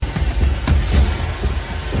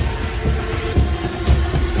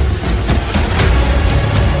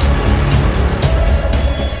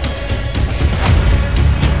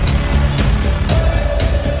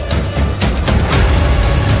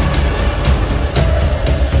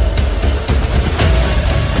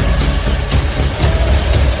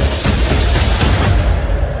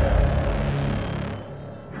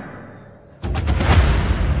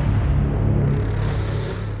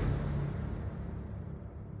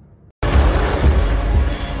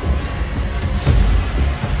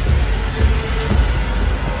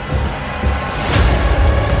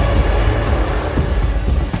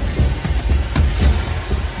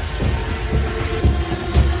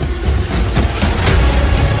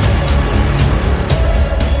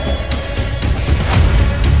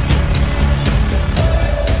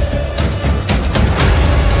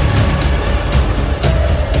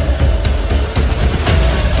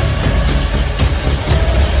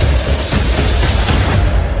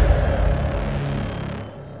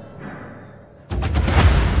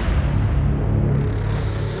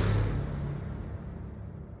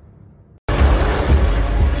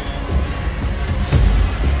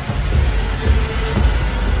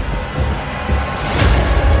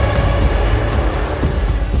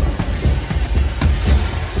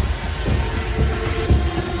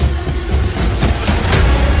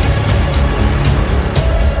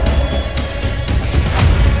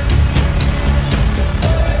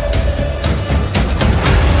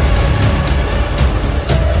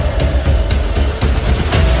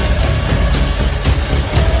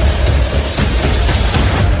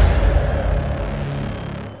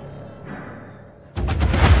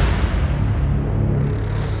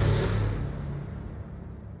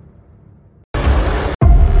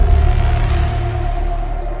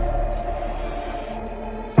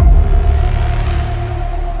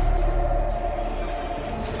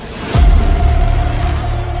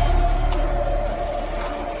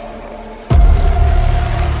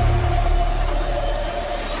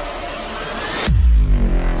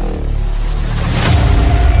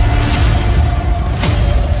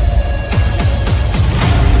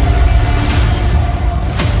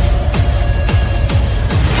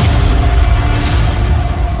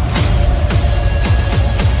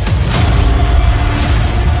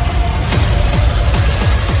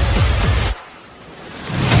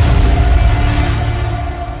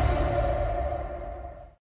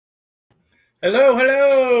Hello,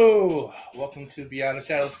 hello. Welcome to Beyond the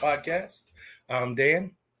Shadowz podcast. I'm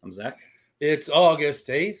Dan. I'm Zach. It's August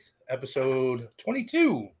 8th, episode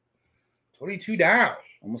 22. 22 down.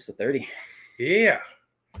 Almost to 30. Yeah.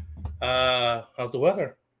 How's the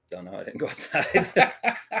weather? Don't know. I didn't go outside.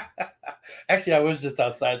 Actually, I was just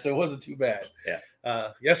outside, so it wasn't too bad.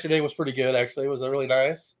 Yeah. Yesterday was pretty good, actually. It was really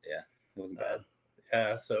nice. Yeah. It wasn't bad.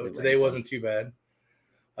 Yeah, so today wasn't too bad.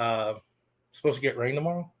 Supposed to get rain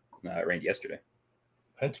tomorrow? No, it rained yesterday.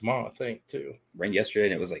 And tomorrow, I think, too. Rained yesterday,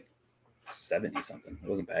 and it was like 70-something. It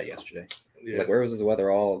wasn't bad yesterday. Yeah. It's like, where was this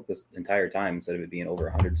weather all this entire time instead of it being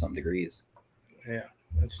over 100-something degrees? Yeah,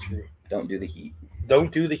 that's true. Don't do the heat.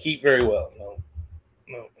 Don't do the heat very well. No.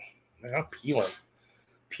 Man, I'm peeling.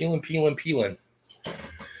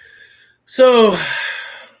 So,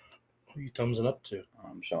 what are you thumbsing up to?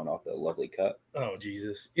 I'm showing off the lovely cut. Oh,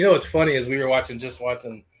 Jesus. You know what's funny is we were watching White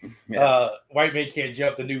Man Can't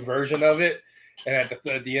Jump, the new version of it. And at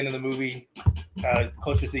the end of the movie,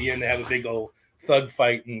 closer to the end, they have a big old thug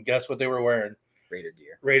fight. And guess what they were wearing?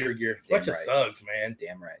 Raider gear. Bunch of thugs, man.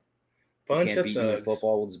 Damn right. Bunch Can't of beat you in thugs.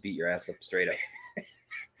 football. We'll just beat your ass up straight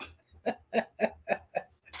up.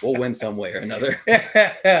 We'll win some way or another.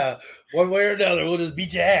 One way or another, we'll just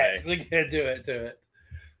beat your ass. We can't do it.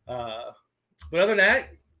 But other than that,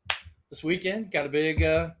 this weekend got a big,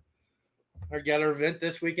 got our event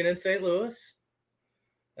this weekend in St. Louis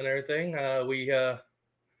and everything. We want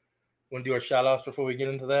to do our shout outs before we get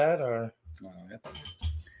into that, or Yeah.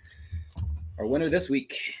 Our winner this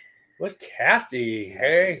week. what? Kathy?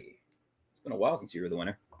 Hey, It's been a while since you were the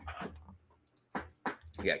winner.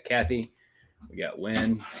 We got Kathy. We got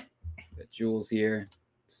Wynn. We got Jules here.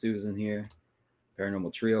 Susan here.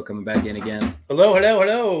 Paranormal Trio coming back in again.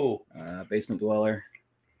 hello. Basement Dweller.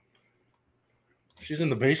 She's in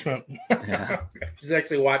the basement. Yeah. She's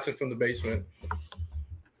actually watching from the basement.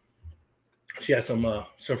 She has some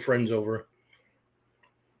friends over.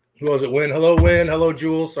 Who was it? Wynn. Hello, Wynn. Hello,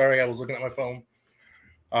 Jules. Sorry, I was looking at my phone.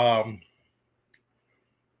 And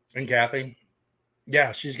Kathy.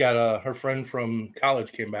 Yeah, she's got her friend from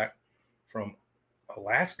college came back from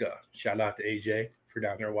Alaska. Shout out to AJ for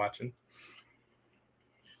down there watching.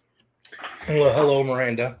 Hello,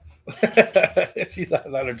 Miranda. She's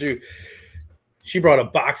out there too. She brought a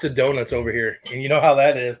box of donuts over here. And you know how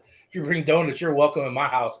that is. If you bring donuts, you're welcome in my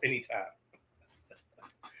house anytime.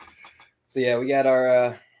 So yeah, we got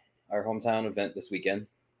our hometown event this weekend.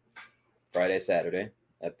 Friday, Saturday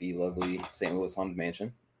at the lovely St. Louis Haunted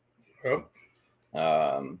Manson. Oh.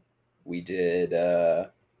 We did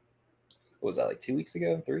what was that, like 2 weeks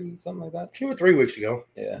ago? 3, something like that? 2 or 3 weeks ago.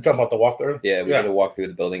 Yeah. Talking about the walkthrough? Yeah, we did a walk through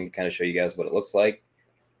the building to kind of show you guys what it looks like.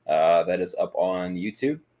 That is up on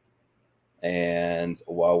YouTube. And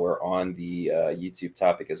while we're on the YouTube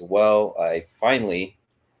topic as well, I finally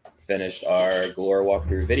finished our Galore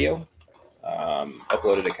walkthrough video.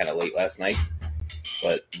 Uploaded it kind of late last night,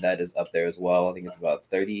 but that is up there as well. I think it's about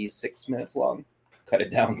 36 minutes long. Cut it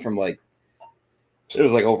down from it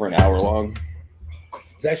was like over an hour long.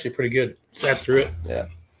 It's actually pretty good. Sat through it. Yeah.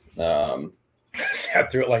 Sat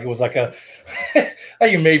through it like it was like a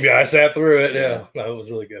maybe I sat through it. Yeah. No, it was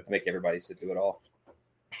really good. I make everybody sit through it all.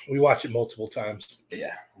 We watch it multiple times.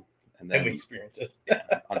 Yeah. And And then we experience it. yeah,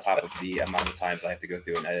 on top of the amount of times I have to go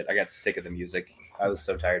through and edit. I got sick of the music. I was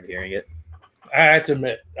so tired of hearing it. I have to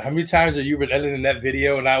admit, how many times have you been editing that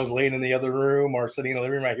video and I was laying in the other room or sitting in the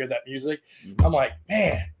living room, I hear that music? Mm-hmm. I'm like,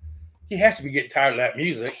 man, he has to be getting tired of that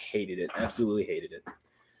music. Hated it. Absolutely hated it.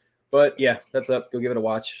 But yeah, that's up. Go give it a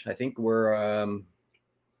watch. I think we're I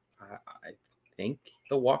think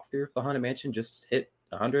the walkthrough of the Haunted Mansion just hit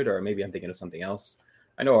 100, or maybe I'm thinking of something else.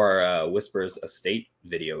 I know our Whispers Estate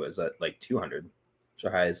video is at like 200. It's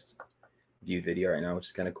our highest viewed video right now, which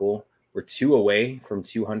is kind of cool. We're 2 away from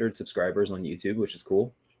 200 subscribers on YouTube, which is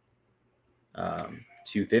cool.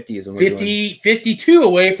 250 is when we're 52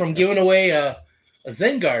 away from giving away a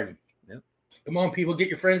Zen garden. Yep. Come on, people, get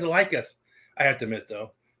your friends to like us. I have to admit,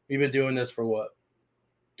 though, we've been doing this for what?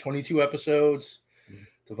 22 episodes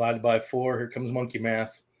divided by 4. Here comes monkey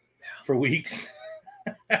math for weeks.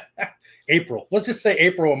 April. Let's just say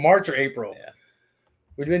April or March or April. Yeah.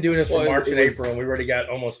 We've been doing this for March and April, and we've already got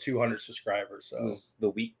almost 200 subscribers. So it was the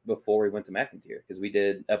week before we went to McIntyre, because we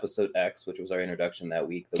did episode X, which was our introduction that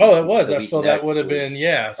week. It was. So that would have been,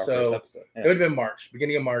 so it would have been March,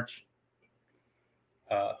 beginning of March,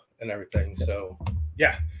 and everything. Yep. So,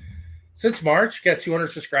 yeah. Since March, got 200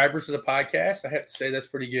 subscribers to the podcast. I have to say that's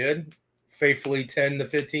pretty good. Faithfully, 10 to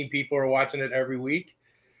 15 people are watching it every week.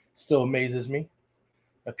 It still amazes me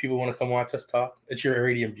that people want to come watch us talk. It's your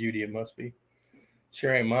radiant beauty, it must be.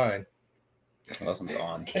 Sure ain't mine. Unless I'm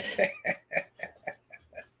gone.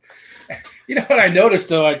 You know what I noticed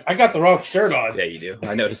though? I got the wrong shirt on. Yeah, you do.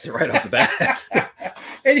 I noticed it right off the bat.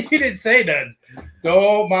 And you didn't say nothing.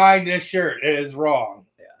 Don't mind this shirt. It is wrong.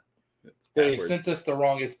 Yeah. They sent us the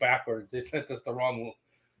wrong. It's backwards. They sent us the wrong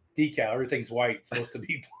decal. Everything's white. It's supposed to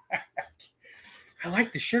be black. I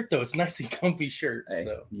like the shirt though. It's a nice and comfy shirt. Hey,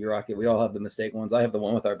 so you rock it. We all have the mistake ones. I have the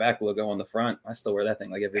one with our back logo on the front. I still wear that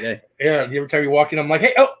thing like every day. Yeah. Every time you walk in, I'm like,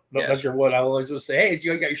 hey, oh, no, yeah. That's your one. I always will say, hey,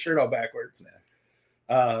 you got your shirt all backwards.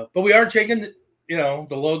 Yeah. But we are changing, the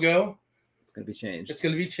logo. It's going to be changed. It's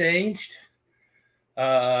going to be changed.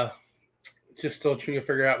 Just still trying to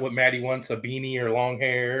figure out what Maddie wants, a beanie or long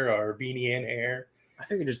hair or beanie and hair. I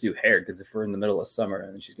think we just do hair because if we're in the middle of summer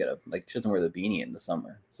and she's got she doesn't wear the beanie in the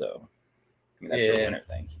summer. So, I mean, that's her winter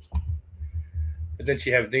thing. But then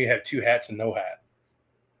you have two hats and no hat.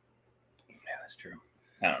 Yeah, that's true.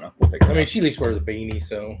 I don't know. We'll figure it out. I mean, she at least wears a beanie,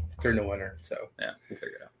 so during the winter. So, yeah, we'll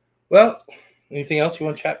figure it out. Well, anything else you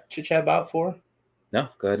want to chit-chat about for? No,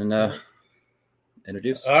 go ahead and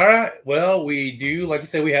introduce. All right. Well, we do, like I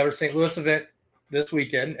said, we have our St. Louis event this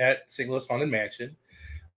weekend at St. Louis Haunted Mansion.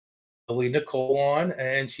 Lovely Nicole on,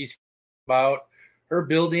 and she's about her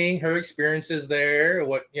building, her experiences there,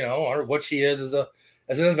 what or what she is as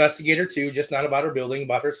an investigator too, just not about her building,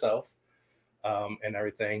 about herself, and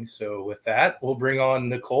everything. So with that, we'll bring on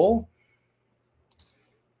Nicole.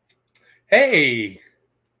 Hey.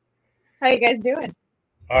 How you guys doing?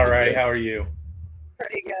 All right. How are you?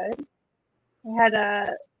 Pretty good. I had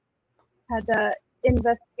a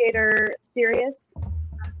investigator Sirius.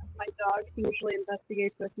 My dog usually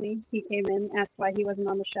investigates with me. He came in, asked why he wasn't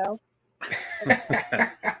on the show.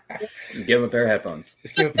 Just give him a pair of headphones.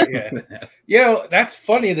 Just give him, yeah. That's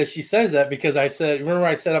funny that she says that because I said I'm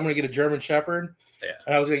going to get a German Shepherd? Yeah.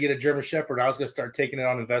 And I was going to get a German Shepherd. I was going to start taking it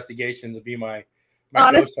on investigations and be my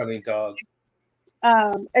ghost hunting dog.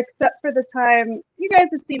 Except for the time, you guys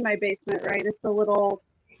have seen my basement, right? It's a little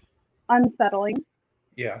unsettling.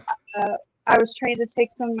 Yeah. I was trying to take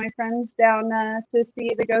some of my friends down to see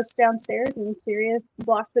the ghost downstairs, and Sirius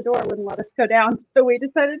blocked the door, wouldn't let us go down. So we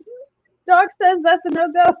decided, dog says that's a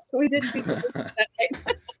no-go, so we didn't do that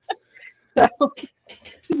night. So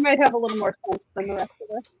you might have a little more sense than the rest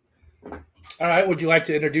of us. All right. Would you like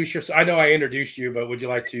to introduce yourself? I know I introduced you, but would you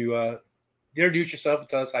like to introduce yourself and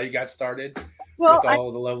tell us how you got started with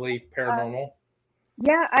all the lovely paranormal?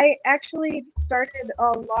 Yeah, I actually started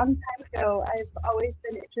a long time ago. I've always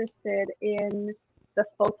been interested in the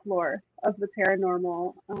folklore of the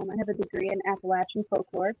paranormal. I have a degree in Appalachian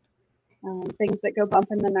folklore, things that go bump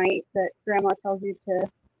in the night that Grandma tells you to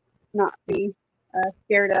not be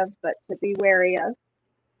scared of, but to be wary of.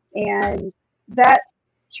 And that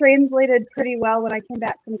translated pretty well when I came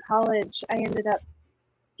back from college. I ended up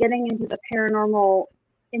getting into the paranormal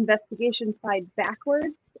investigation side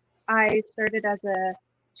backwards. I started as a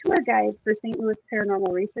tour guide for St. Louis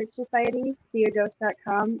Paranormal Research Society,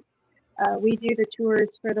 seeaghost.com. We do the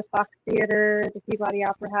tours for the Fox Theater, the Peabody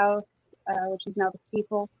Opera House, which is now the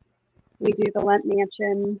Steeple. We do the Lent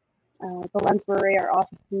Mansion, the Lent Brewery, our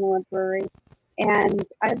office in the Lent Brewery. And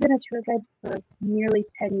I've been a tour guide for nearly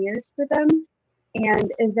 10 years for them.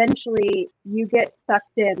 And eventually you get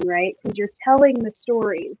sucked in, right? Because you're telling the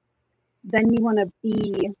stories. Then you want to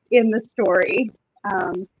be in the story.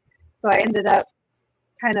 So I ended up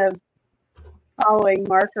kind of following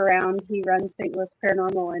Mark around. He runs St. Louis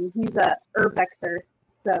Paranormal, and he's a urbexer.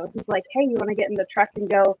 So he's like, hey, you want to get in the truck and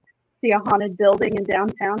go see a haunted building in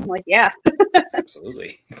downtown? I'm like, yeah.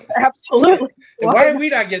 Absolutely. Absolutely. Why are we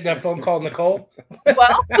not getting that phone call, Nicole?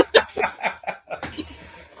 Well,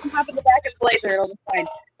 hop in the back of the blazer. It'll be fine.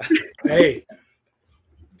 Hey,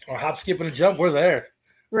 a hop, skip, and a jump. We're there.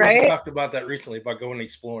 Right? We talked about that recently, about going and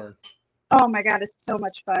exploring. Oh my God, it's so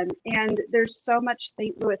much fun. And there's so much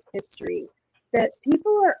St. Louis history that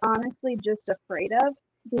people are honestly just afraid of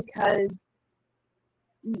because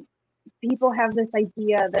people have this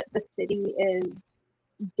idea that the city is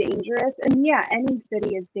dangerous. And yeah, any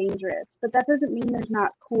city is dangerous, but that doesn't mean there's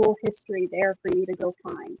not cool history there for you to go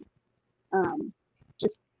find.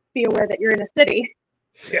 Just be aware that you're in a city.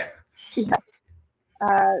 Yeah.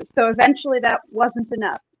 So eventually that wasn't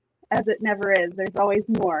enough. As it never is. There's always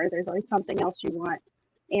more. There's always something else you want.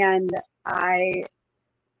 And I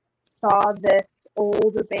saw this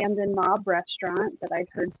old abandoned mob restaurant that I'd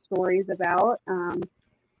heard stories about. And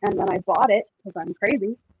then I bought it because I'm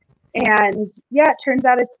crazy. And yeah, it turns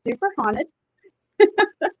out it's super haunted.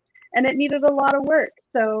 And it needed a lot of work.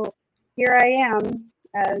 So here I am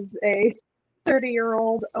as a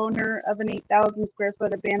 30-year-old owner of an 8,000 square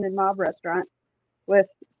foot abandoned mob restaurant with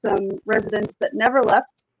some residents that never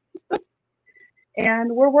left.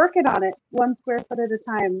 And we're working on it 1 square foot at a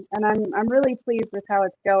time. And I'm really pleased with how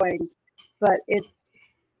it's going. but it's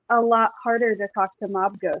a lot harder to talk to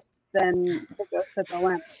mob ghosts than the ghost at the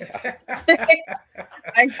lamp.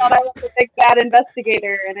 I thought I was a big bad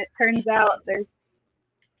investigator, and it turns out there's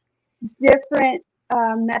different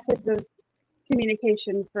methods of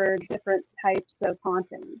communication for different types of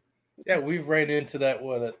hauntings. Yeah, we've ran into that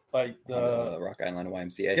with like the Rock Island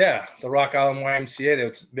YMCA. Yeah, the Rock Island YMCA.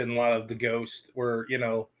 There's been a lot of the ghosts where,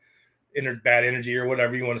 bad energy or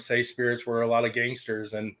whatever you want to say, spirits were a lot of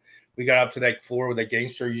gangsters. And we got up to that floor where the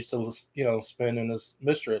gangster used to, spin in his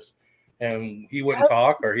mistress. And he wouldn't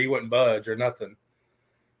talk or he wouldn't budge or nothing.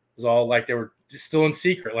 It was all like they were just still in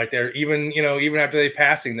secret. Like they're even after they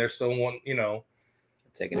passing, they're still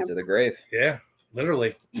taking it to the grave. Yeah,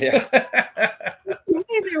 literally. Yeah.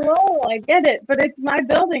 Role, I get it, but it's my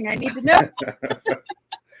building. I need to know.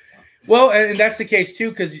 Well, and that's the case too,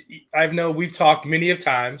 because we've talked many of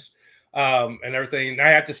times, and everything. And I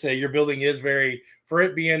have to say, your building is for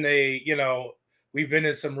it being we've been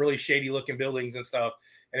in some really shady looking buildings and stuff,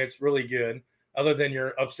 and it's really good. Other than your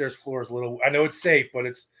upstairs floor is a little. I know it's safe, but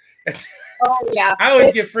it's. Oh yeah. I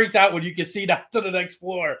always get freaked out when you can see down to the next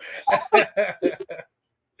floor.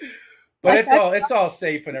 But it's all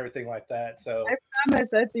safe and everything like that. So I promise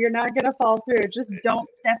that you're not gonna fall through. Just don't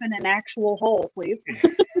step in an actual hole, please.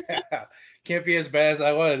 Can't be as bad as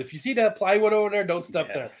I was. If you see that plywood over there, don't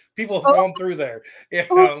step there. People have fallen through there.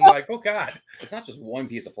 I'm like, oh God. It's not just one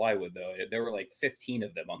piece of plywood though. There were like 15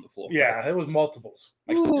 of them on the floor. Yeah, it was multiples.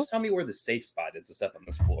 Like, so just tell me where the safe spot is to step on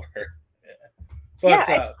this floor. But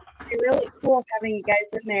it's really cool having you guys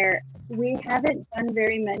in there. We haven't done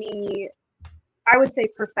very many, I would say,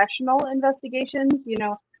 professional investigations.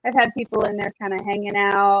 I've had people in there kind of hanging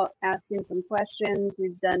out, asking some questions.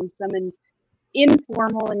 We've done some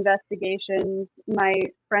informal investigations. My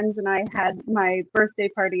friends and I had my birthday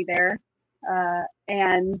party there,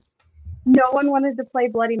 and no one wanted to play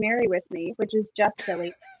Bloody Mary with me, which is just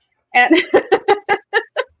silly. And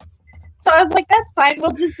so I was like, that's fine.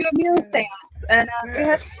 We'll just do a mirror seance. And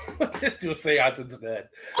just do a seance instead.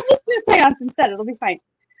 I'll just do a seance instead. It'll be fine.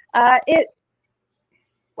 I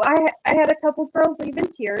had a couple girls leave in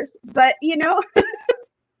tears, but it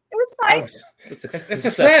was fine. It's a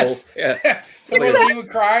success. Yeah. Somebody leave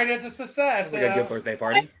crying. It's a success. It's like a good birthday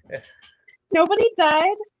party. Nobody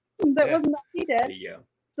died. That was not me dead. There you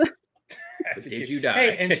go. Did you die?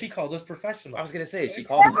 Hey, and she called us professionals. I was gonna say she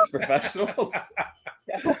called us professionals.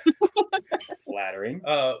 Flattering.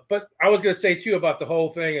 But I was gonna say too about the whole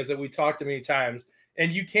thing is that we talked to many times,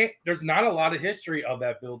 and there's not a lot of history of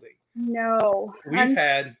that building. No.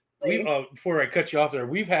 Before I cut you off there,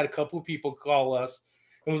 we've had a couple of people call us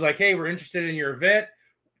and was like, hey, we're interested in your event.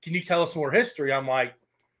 Can you tell us more history? I'm like,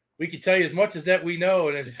 we can tell you as much as that we know,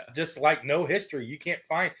 and it's just like no history. You can't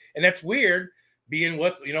find, and that's weird. Being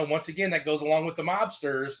once again, that goes along with the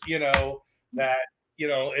mobsters, that,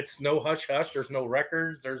 it's no hush hush. There's no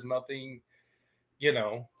records. There's nothing,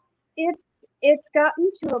 It's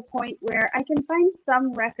gotten to a point where I can find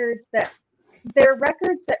some records that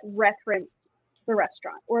reference the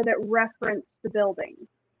restaurant or that reference the building,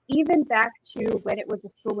 even back to when it was a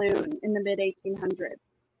saloon in the mid 1800s.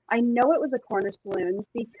 I know it was a corner saloon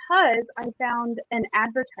because I found an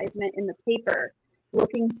advertisement in the paper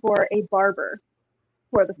looking for a barber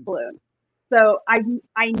for the saloon. So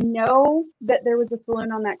I know that there was a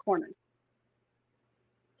saloon on that corner.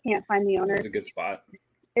 Can't find the owner. It's a good spot.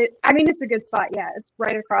 It's a good spot. Yeah, it's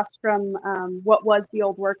right across from what was the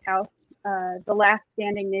old workhouse. The last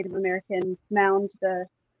standing Native American mound. The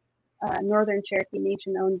Northern Cherokee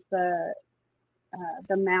Nation owns the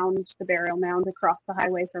mound, the burial mound across the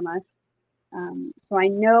highway from us. So I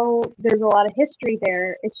know there's a lot of history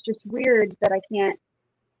there. It's just weird that I can't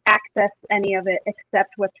access any of it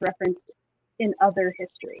except what's referenced in other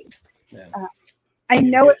history. Yeah. I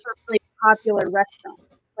know it's a really popular restaurant.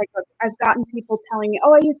 Like, I've gotten people telling me,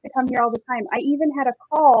 oh, I used to come here all the time. I even had a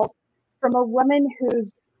call from a woman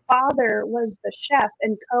whose father was the chef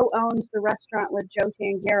and co-owned the restaurant with Joe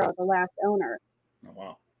Tangaro, the last owner. Oh,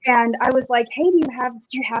 wow. And I was like, hey, do you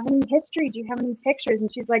have any history? Do you have any pictures?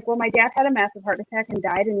 And she's like, well, my dad had a massive heart attack and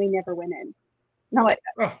died, and we never went in. And I'm like,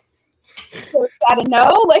 oh. So gotta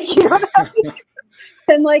know, like, you don't have to.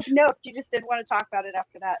 And like, no, she just didn't want to talk about it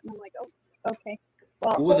after that. And I'm like, oh, okay.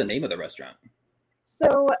 Well, what was the name of the restaurant?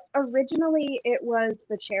 So originally it was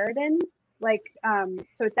the Sheridan,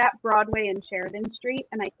 so it's at Broadway and Sheridan Street,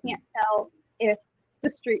 and I can't tell if the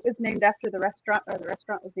street was named after the restaurant or the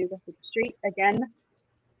restaurant was named after the street. Again,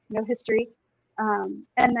 no history. And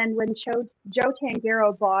then when Joe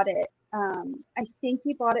Tangaro bought it, I think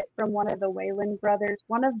he bought it from one of the Whalen brothers.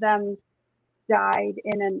 One of them died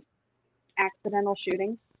in an accidental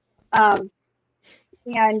shooting.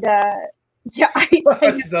 And Yeah, fair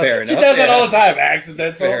enough. She does that all the time.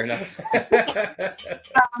 Accidental. Fair enough.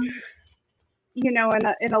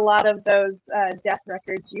 In a lot of those death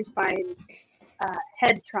records, you find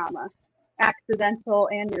head trauma, accidental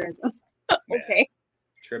aneurysm. Okay.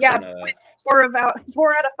 Yeah. 4 out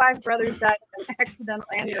of 5 brothers died of an accidental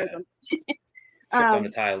aneurysm. Tripped on a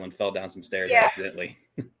tile and fell down some stairs accidentally.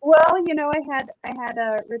 Well, I had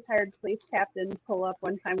a retired police captain pull up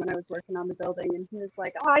one time when I was working on the building, and he was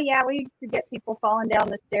like, "Oh yeah, we used to get people falling down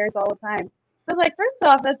the stairs all the time." I was like, first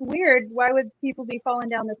off, that's weird. Why would people be falling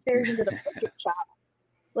down the stairs into the butcher shop?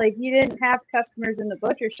 Like, you didn't have customers in the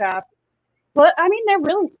butcher shop. But, I mean, they're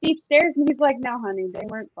really steep stairs. And he's like, no, honey, they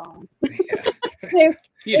weren't falling. You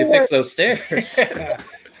need to fix those stairs.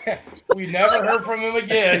 We never heard from him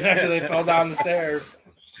again after they fell down the stairs.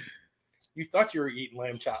 You thought you were eating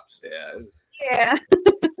lamb chops. Yeah.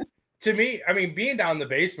 To me, I mean, being down in the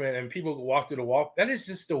basement and people walk through the wall, that is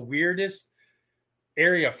just the weirdest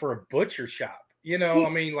area for a butcher shop. I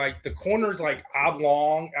mean, like, the corner's like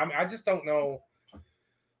oblong. I mean, I just don't know.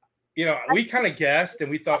 We kind of guessed, and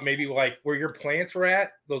we thought maybe like where your plants were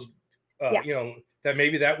at, those, that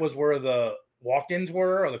maybe that was where the walk-ins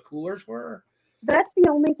were or the coolers were. That's the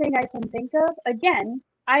only thing I can think of. Again,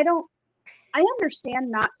 I understand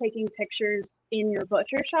not taking pictures in your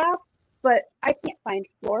butcher shop, but I can't find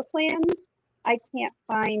floor plans. I can't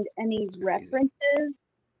find any references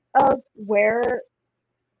of where,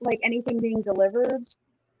 like, anything being delivered.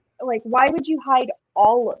 Like, why would you hide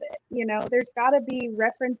all of it? There's got to be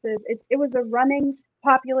references. It was a running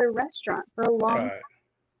popular restaurant for a long time.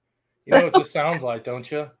 You know what this sounds like, don't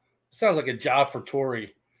you? It sounds like a job for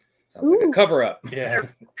Tori. Sounds like a cover-up. Yeah.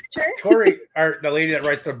 Tori, the lady that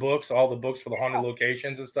writes their books, all the books for the haunted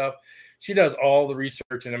locations and stuff, she does all the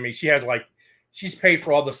research. And I mean, she has she's paid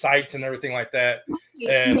for all the sites and everything like that.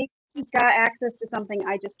 And she's got access to something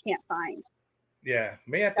I just can't find. Yeah.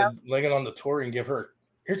 May have to link it on the Tori and give her.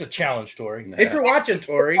 Here's a challenge, Tori. Yeah. If you're watching,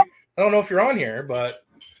 Tori, I don't know if you're on here, but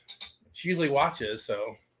she usually watches,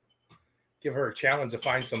 so give her a challenge to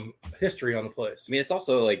find some history on the place. I mean, it's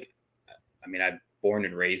also like, I'm born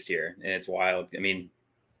and raised here, and it's wild. I mean,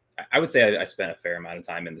 I would say I spent a fair amount of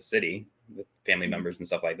time in the city with family members and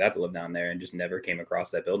stuff like that live down there, and just never came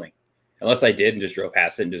across that building. Unless I did and just drove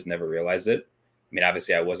past it and just never realized it. I mean,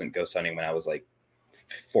 obviously, I wasn't ghost hunting when I was like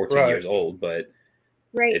 14 years old, but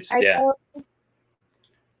it's,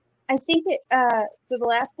 I think so the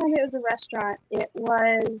last time it was a restaurant,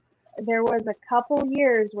 there was a couple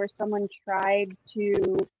years where someone tried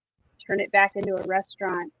to turn it back into a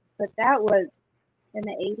restaurant, but that was in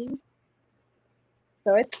the 80s.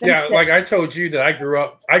 So it's like I told you that I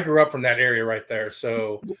grew up in that area right there.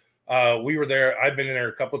 So we were there. I've been in there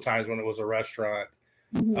a couple of times when it was a restaurant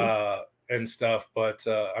and stuff. But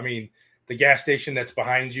I mean, the gas station that's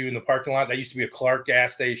behind you in the parking lot, that used to be a Clark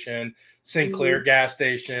gas station, Sinclair gas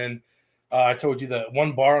station. I told you that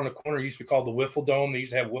one bar on the corner used to be called the Wiffle Dome. They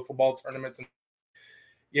used to have wiffle ball tournaments. And,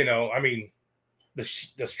 I mean, the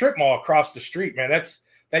strip mall across the street, man,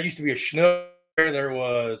 that used to be a schnook. There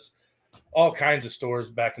was all kinds of stores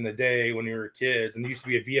back in the day when we were kids. And there used to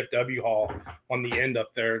be a VFW hall on the end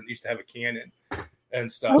up there. It used to have a cannon and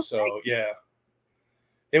stuff. Okay. So, yeah,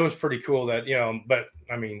 it was pretty cool that, but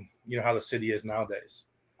I mean, you know how the city is nowadays.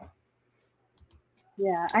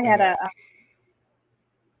 Yeah, I had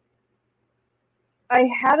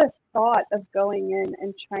a thought of going in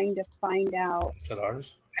and trying to find out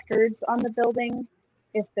records on the building,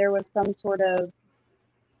 if there was some sort of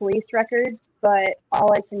police records, but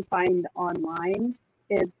all I can find online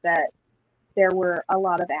is that there were a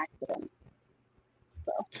lot of accidents.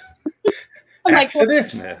 So I'm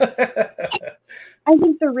accidents? I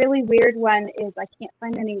think the really weird one is I can't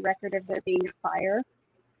find any record of there being a fire.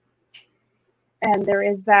 And there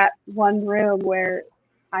is that one room where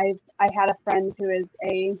I had a friend who is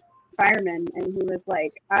a fireman, and he was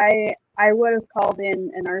like, I would have called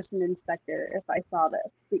in an arson inspector if I saw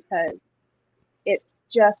this, because it's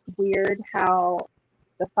just weird how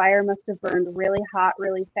the fire must have burned really hot,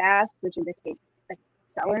 really fast, which indicates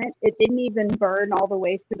accelerant. It didn't even burn all the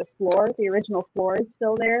way through the floor. The original floor is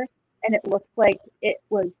still there, and it looks like it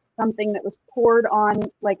was something that was poured on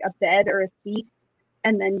like a bed or a seat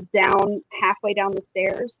and then down halfway down the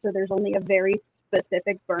stairs. So there's only a very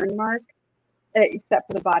specific burn mark, except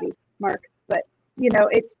for the body mark. But,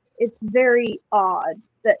 it's very odd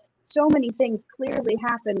that so many things clearly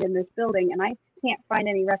happened in this building, and I can't find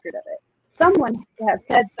any record of it. Someone has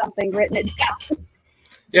said something, written it down.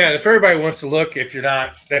 Yeah, if everybody wants to look, if you're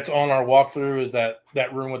not, that's on our walkthrough, is that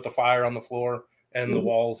room with the fire on the floor and the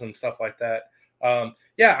walls and stuff like that. I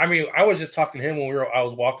mean, I was just talking to him when I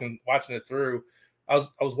was watching it through.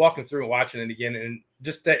 I was walking through and watching it again, and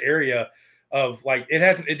just that area of like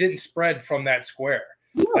it didn't spread from that square.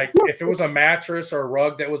 Like if there was a mattress or a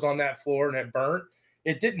rug that was on that floor and it burnt,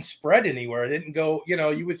 it didn't spread anywhere. It didn't go,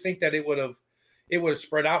 you would think that it would have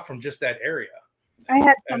spread out from just that area. I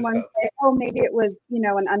had someone say, oh, maybe it was,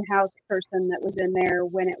 an unhoused person that was in there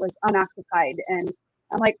when it was unoccupied. And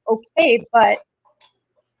I'm like, okay, but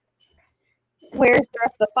where's the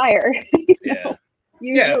rest of the fire? Yeah.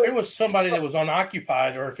 Yeah, if it was somebody that was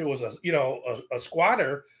unoccupied, or if it was a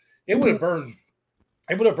squatter, it would have burned.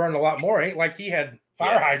 It would have burned a lot more. Ain't like he had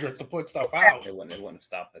fire hydrants to put stuff out. It wouldn't have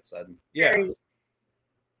stopped that sudden. Yeah.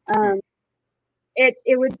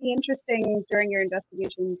 It would be interesting during your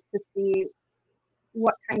investigations to see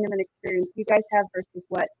what kind of an experience you guys have versus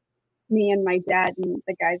what me and my dad and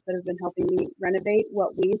the guys that have been helping me renovate,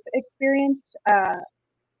 what we've experienced.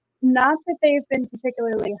 Not that they've been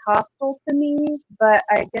particularly hostile to me, but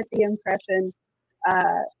I get the impression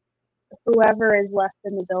whoever is left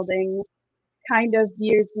in the building kind of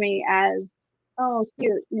views me as, oh,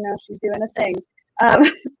 cute, she's doing a thing.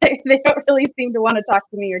 They don't really seem to want to talk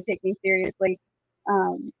to me or take me seriously.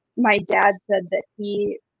 My dad said that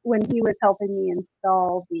when he was helping me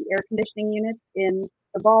install the air conditioning units in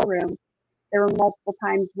the ballroom, there were multiple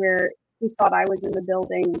times where he thought I was in the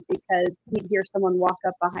building because he'd hear someone walk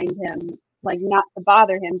up behind him, like not to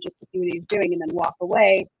bother him, just to see what he was doing and then walk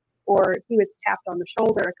away. Or he was tapped on the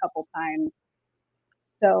shoulder a couple times.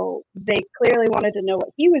 So they clearly wanted to know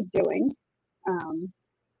what he was doing.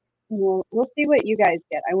 We'll see what you guys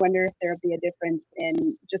get. I wonder if there'll be a difference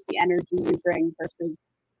in just the energy you bring versus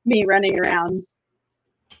me running around.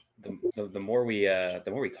 The more we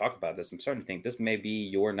talk about this, I'm starting to think this may be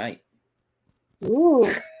your night. Ooh.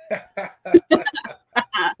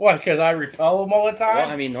 What? Because I repel them all the time? Well,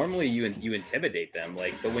 I mean, normally you intimidate them,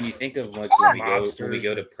 but when you think of like when we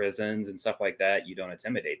go to prisons and stuff like that, you don't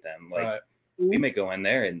intimidate them. We may go in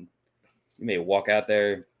there and you may walk out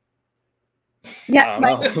there. Yeah,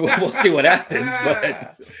 we'll see what happens,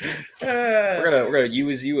 but we're gonna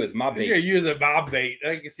use you as mob bait. You're gonna use a mob bait.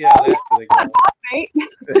 I can see how that's gonna go.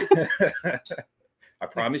 I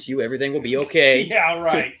promise you, everything will be okay. Yeah,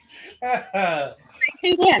 right.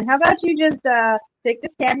 Hey Dan, how about you just take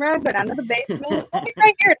this camera, go down to the basement,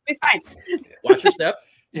 right here, it'll be fine. Watch your step.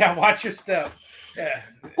 Yeah, watch your step. Yeah,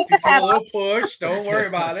 if you feel a little push, don't worry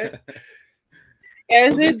about it.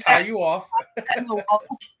 We'll just tie you off. I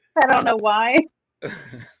don't know why.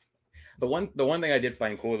 The one thing I did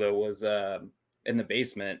find cool though was in the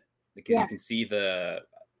basement, because you can see what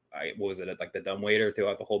was it, like the dumbwaiter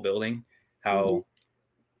throughout the whole building. How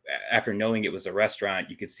after knowing it was a restaurant,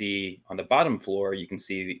 you could see on the bottom floor, you can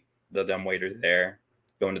see the dumbwaiter there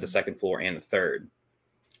going to the second floor and the third.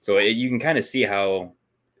 So you can kind of see how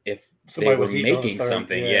if somebody was making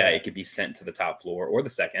something, it could be sent to the top floor or the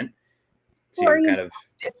second. Or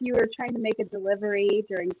if you were trying to make a delivery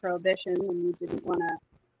during Prohibition and you didn't want to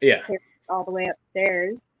carry it all the way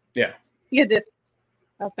upstairs, you just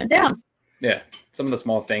up and down. Yeah, some of the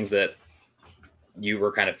small things that you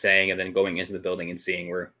were kind of saying and then going into the building and seeing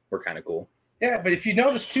were kind of cool. Yeah, but if you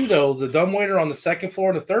notice too, though, the dumbwaiter on the second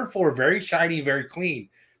floor and the third floor, very shiny, very clean.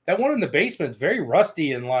 That one in the basement is very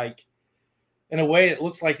rusty and in a way, it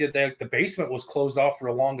looks like the basement was closed off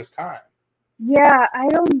for the longest time. Yeah, I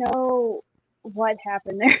don't know what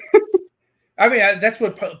happened there. I mean, that's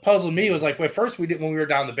what puzzled me. Was like at first when we were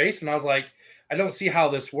down the basement, I was like, I don't see how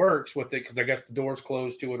this works with it because I guess the door's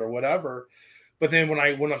closed to it or whatever. But then when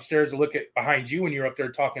I went upstairs to look at behind you when you're up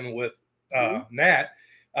there talking with Nat,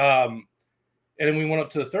 and then we went up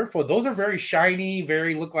to the third floor. Those are very shiny,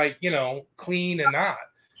 very look like clean and not.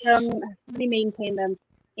 We maintain them,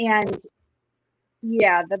 and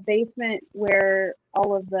the basement where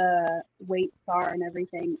all of the weights are and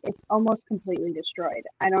everything, it's almost completely destroyed.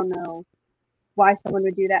 I don't know why someone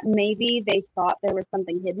would do that. Maybe they thought there was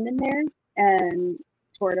something hidden in there and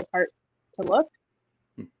tore it apart to look.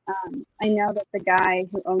 I know that the guy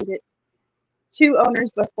who owned it, 2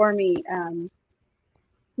 owners before me,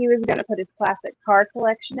 he was going to put his classic car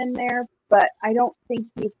collection in there, but I don't think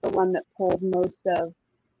he's the one that pulled most of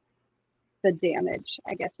the damage,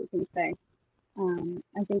 I guess you can say.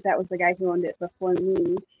 I think that was the guy who owned it before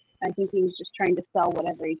me. I think he was just trying to sell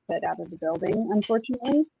whatever he could out of the building,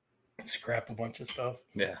 unfortunately. Scrap a bunch of stuff.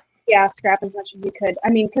 Yeah. Yeah, scrap as much as you could. I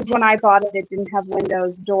mean, because when I bought it, it didn't have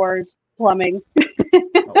windows, doors, plumbing.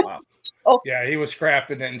 Oh, wow. Yeah, he was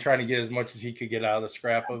scrapping it and trying to get as much as he could get out of the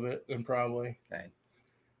scrap of it, and probably. Dang.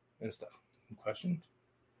 And stuff. Questions?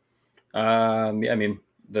 I mean,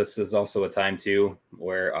 this is also a time too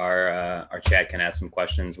where our chat can ask some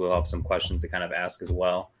questions. We'll have some questions to kind of ask as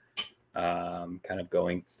well. kind of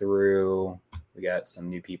going through. We got some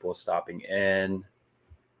new people stopping in.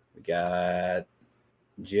 We got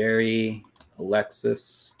Jerry,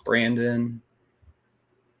 Alexis, Brandon.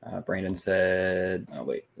 Brandon said, "Oh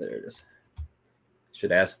wait, there it is."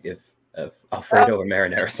 Should ask if Alfredo or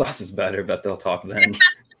marinara sauce is better, but they'll talk then.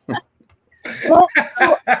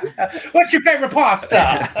 What's your favorite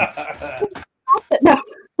pasta? No.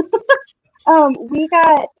 We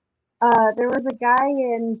got. There was a guy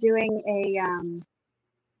in doing a.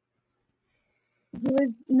 He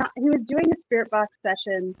was doing a spirit box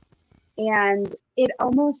session, and it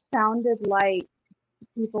almost sounded like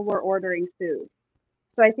people were ordering food.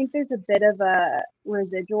 So I think there's a bit of a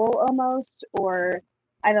residual almost, or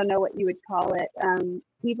I don't know what you would call it.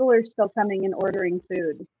 People are still coming and ordering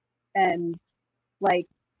food, and like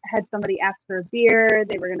had somebody ask for a beer,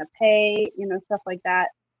 they were going to pay, stuff like that.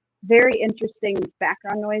 Very interesting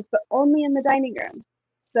background noise, but only in the dining room.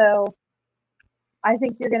 So I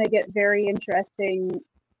think you're going to get very interesting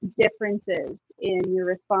differences in your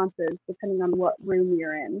responses depending on what room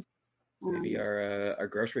you're in. Maybe our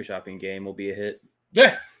grocery shopping game will be a hit.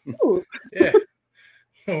 Yeah. Yeah.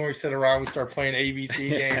 When we sit around, we start playing ABC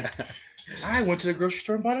game. I went to the grocery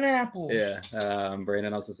store and bought an apple. Yeah.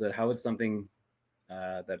 Brandon also said, how would something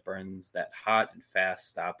that burns that hot and fast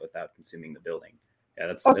stop without consuming the building? Yeah,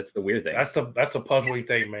 that's the weird thing. That's the puzzling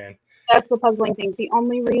thing, man. That's the puzzling thing. The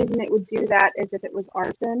only reason it would do that is if it was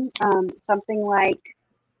arson. Something like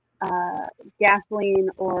gasoline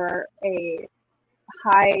or a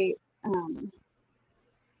high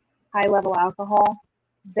level alcohol,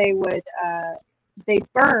 they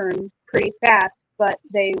burn pretty fast, but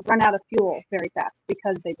they run out of fuel very fast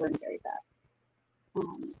because they burn very fast.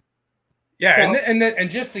 Yeah, so. and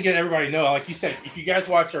just to get everybody to know, like you said, if you guys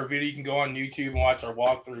watch our video, you can go on YouTube and watch our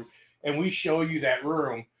walkthrough, and we show you that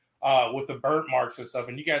room with the burnt marks and stuff,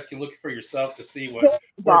 and you guys can look for yourself to see what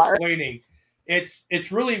we're explaining.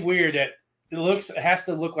 It's really weird that it has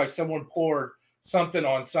to look like someone poured something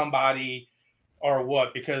on somebody or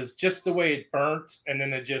what, because just the way it burnt, and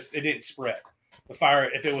then it didn't spread. The fire,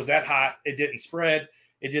 if it was that hot, it didn't spread.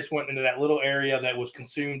 It just went into that little area that was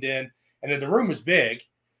consumed in, and then the room is big.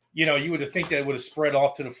 You would have think that it would have spread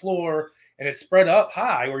off to the floor, and it spread up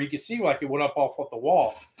high, or you could see like it went up off the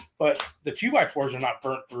wall. But the 2x4s are not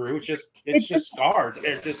burnt through. It's just scarred.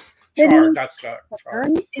 It's just charred, not scarred.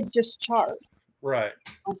 It just charred. Right.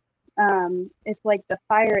 It's like the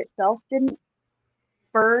fire itself didn't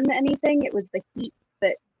burn anything. It was the heat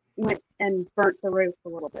that went and burnt the roof a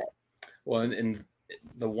little bit. Well, and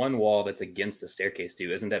the one wall that's against the staircase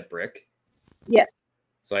too, isn't that brick? Yes.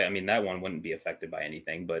 So I mean that one wouldn't be affected by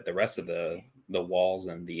anything, but the rest of the walls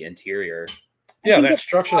and the interior. Yeah, that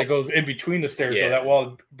structure that goes in between the stairs, so that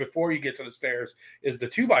wall before you get to the stairs is the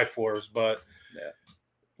 2x4s. But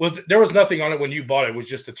there was nothing on it when you bought it. It was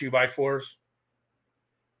just the 2x4s.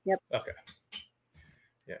 Yep. Okay.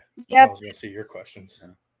 Yeah. Yep. I was going to see your questions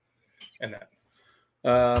and that.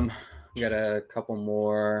 We got a couple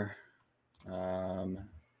more.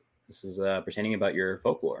 This is pertaining about your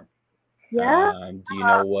folklore. Yeah. Do you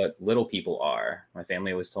know what little people are? My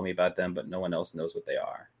family always told me about them, but no one else knows what they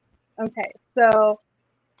are. Okay, so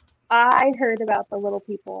I heard about the little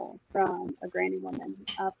people from a granny woman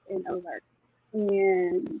up in Ozark,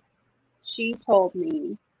 and she told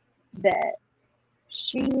me that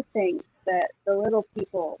she thinks that the little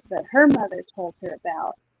people that her mother told her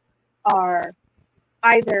about are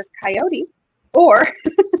either coyotes or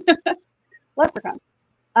leprechauns.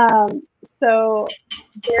 So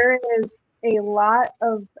there is a lot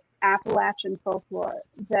of Appalachian folklore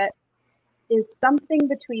that is something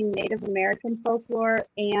between Native American folklore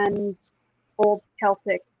and old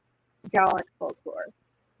Celtic Gallic folklore.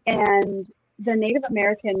 And the Native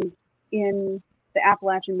Americans in the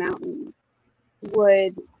Appalachian Mountains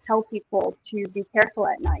would tell people to be careful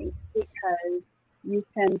at night because you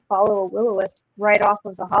can follow a will-o-wisp right off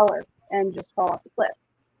of the holler and just fall off the cliff,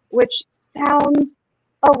 which sounds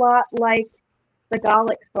a lot like the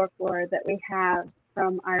Gallic folklore that we have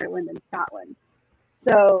from Ireland and Scotland.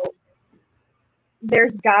 So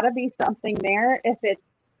there's got to be something there if it's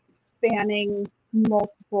spanning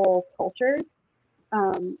multiple cultures.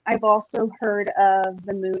 I've also heard of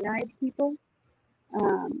the moon-eyed people,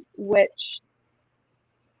 which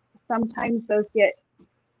sometimes those get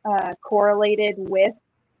correlated with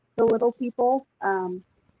the little people,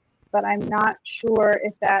 but I'm not sure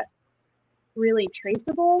if that's really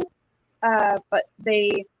traceable. But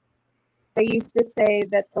they used to say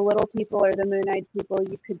that the little people or the moon-eyed people,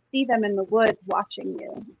 you could see them in the woods watching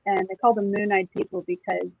you. And they call them moon-eyed people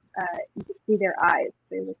because you could see their eyes.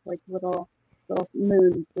 They look like little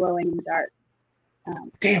moons glowing in the dark.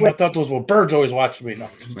 Damn, I thought those were birds always watching me. No.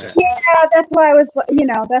 Yeah, that's why I was,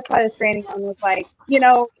 that's why this training one was like, you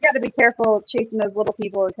got to be careful chasing those little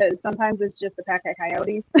people because sometimes it's just a pack of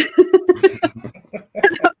coyotes.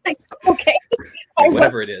 Like, okay.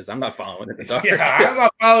 Whatever it is, I'm not following it in the dark. Yeah, I'm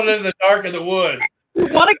not following it in the dark of the woods. I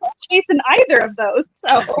want to go chasing either of those.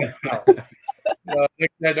 So.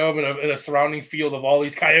 That dome in a surrounding field of all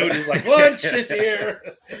these coyotes, like lunch is here.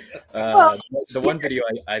 The one video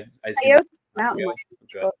I've seen.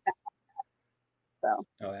 So.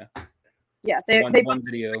 Oh yeah. Yeah, one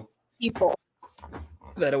video people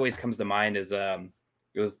that always comes to mind is it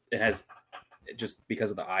has just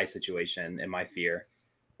because of the eye situation and my fear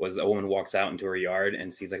was a woman walks out into her yard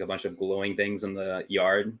and sees like a bunch of glowing things in the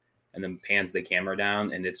yard and then pans the camera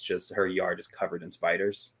down and it's just her yard is covered in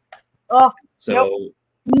spiders. Oh, so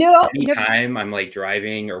no. Anytime I'm like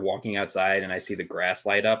driving or walking outside and I see the grass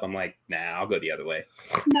light up, I'm like, nah, I'll go the other way.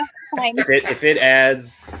 No, fine. If it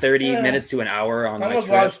adds 30 minutes to an hour on my trip,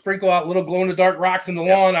 I'll sprinkle out little glow in the dark rocks in the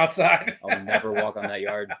lawn outside. I'll never walk on that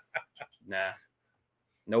yard. Nah,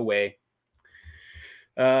 no way.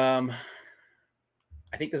 I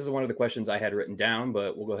think this is one of the questions I had written down,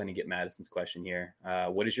 but we'll go ahead and get Madison's question here.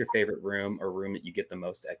 What is your favorite room or room that you get the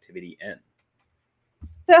most activity in?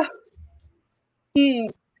 So we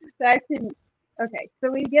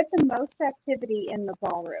get the most activity in the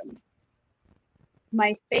ballroom.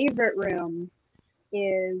 My favorite room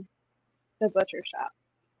is the butcher shop,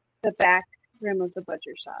 the back room of the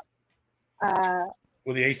butcher shop.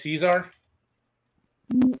 Where the ACs are?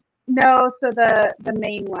 No, so the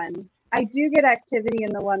main one. I do get activity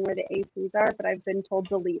in the one where the ACs are, but I've been told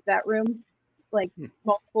to leave that room like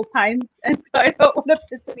multiple times, and so I don't want to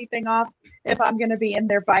piss anything off if I'm going to be in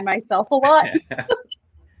there by myself a lot.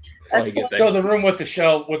 So the room with the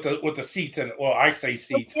shelf with the seats in it. Well, I say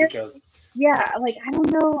seats because like I don't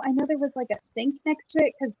know. I know there was like a sink next to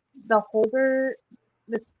it because the holder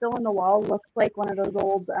that's still in the wall looks like one of those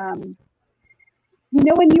old.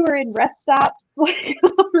 When you were in rest stops like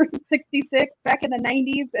Route 66 back in the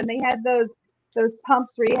 90s, and they had those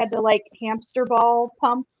pumps where you had to like hamster ball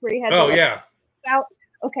pumps where you had. Oh yeah. Out.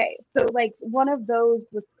 Okay, so like one of those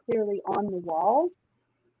was clearly on the wall.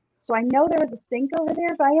 So I know there was a sink over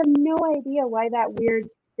there, but I have no idea why that weird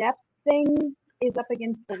step thing is up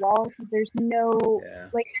against the wall because there's no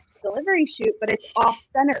like delivery chute, but it's off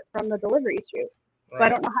center from the delivery chute. So right. I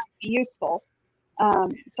don't know how to be useful.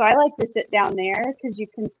 So I like to sit down there because you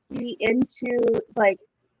can see into like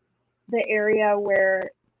the area where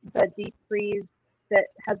the deep freeze that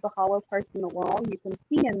has the hollow parts in the wall, you can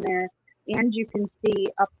see in there. And you can see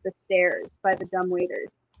up the stairs by the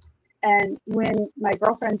dumbwaiters. And when my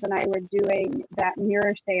girlfriends and I were doing that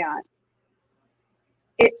mirror seance,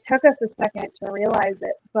 it took us a second to realize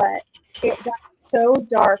it, but it got so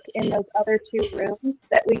dark in those other two rooms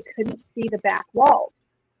that we couldn't see the back walls,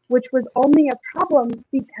 which was only a problem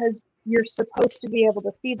because you're supposed to be able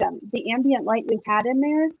to see them. The ambient light we had in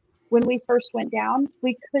there, when we first went down,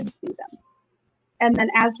 we could see them. And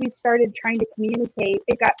then as we started trying to communicate,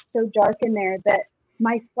 it got so dark in there that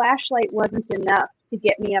my flashlight wasn't enough to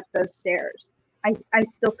get me up those stairs. I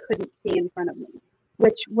still couldn't see in front of me,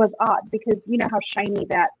 which was odd because you know how shiny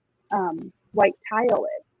that white tile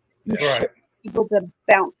is. You should be able to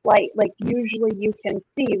bounce light. Like usually you can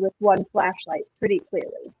see with one flashlight pretty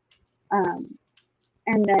clearly.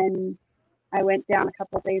 And then I went down a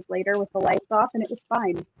couple of days later with the lights off and it was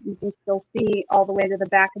fine. You can still see all the way to the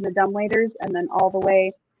back in the dumbwaiters and then all the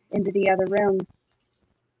way into the other room.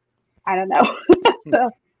 I don't know.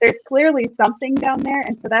 So there's clearly something down there.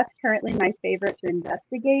 And so that's currently my favorite to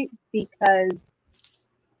investigate because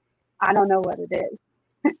I don't know what it is.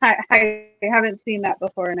 I haven't seen that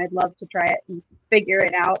before and I'd love to try it and figure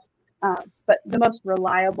it out. But the most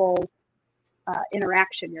reliable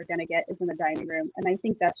interaction you're going to get is in the dining room. And I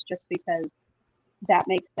think that's just because that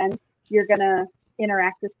makes sense. You're going to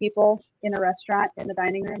interact with people in a restaurant in the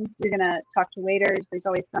dining room. You're going to talk to waiters. There's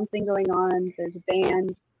always something going on. There's a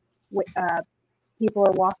band. People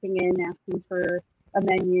are walking in asking for a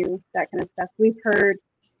menu, that kind of stuff. We've heard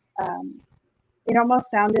it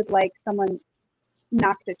almost sounded like someone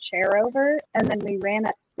knocked a chair over and then we ran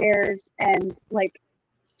upstairs and like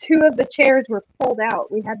 2 of the chairs were pulled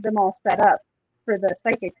out. We had them all set up for the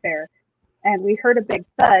psychic fair and we heard a big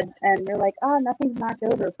thud and we're like, oh, nothing's knocked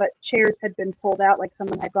over, but chairs had been pulled out like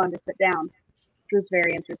someone had gone to sit down, which was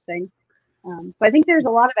very interesting. So I think there's a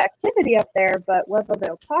lot of activity up there, but whether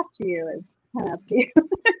they'll talk to you is kind of up to you.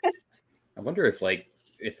 I wonder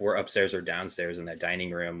if we're upstairs or downstairs in that dining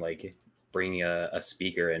room, like bringing a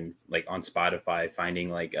speaker and like on Spotify, finding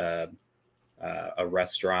like a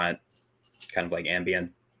restaurant kind of like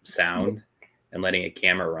ambient sound and letting a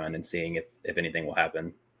camera run and seeing if anything will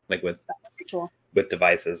happen, like with cool. with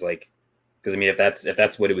devices, like, because I mean, if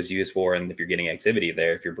that's what it was used for, and if you're getting activity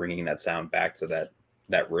there, if you're bringing that sound back to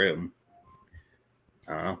that room,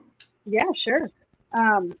 I don't know. Yeah, sure.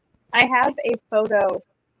 I have a photo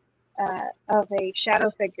of a shadow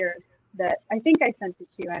figure that I think I sent it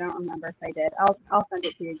to you. I don't remember if I did. I'll send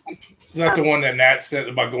it to you again. Is that the one that Nat said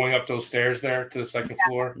about going up those stairs there to the second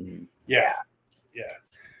floor? Mm-hmm. Yeah.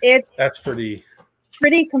 That's pretty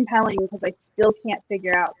compelling because I still can't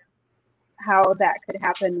figure out how that could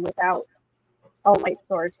happen without a light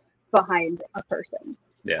source behind a person.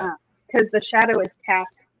 Yeah. Because the shadow is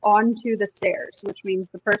cast onto the stairs, which means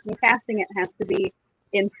the person casting it has to be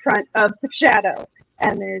in front of the shadow,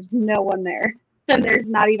 and there's no one there, and there's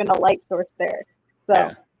not even a light source there.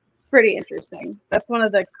 So It's pretty interesting. That's one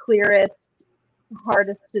of the clearest,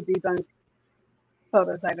 hardest to debunk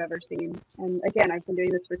photos I've ever seen. And again, I've been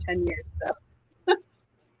doing this for 10 years, so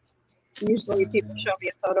usually people show me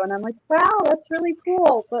a photo and I'm like, wow, that's really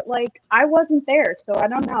cool, but like I wasn't there, so I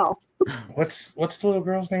don't know. What's the little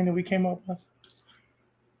girl's name that we came up with?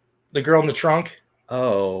 The girl in the trunk?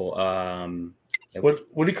 Oh, what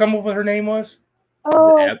did he come up with her name was?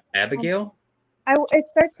 Oh, is it Abigail? It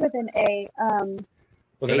starts with an A.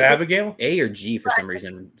 Was it Abigail? A or G for some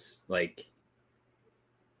reason. It's like,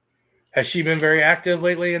 has she been very active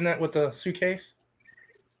lately in that with the suitcase?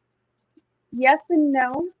 Yes and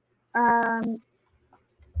no.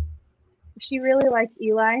 She really likes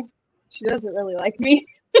Eli. She doesn't really like me.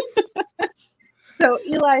 So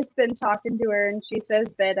Eli's been talking to her, and she says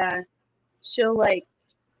that she'll like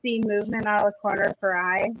see movement out of the corner of her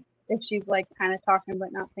eye if she's like kind of talking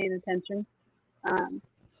but not paying attention.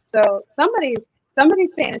 So somebody's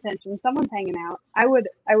paying attention. Someone's hanging out. I would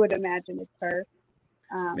imagine it's her.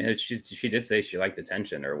 She did say she liked the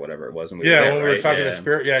tension or whatever it was. When we were talking to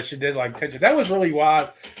Spirit, she did like tension. That was really wild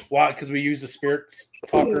because we used the Spirit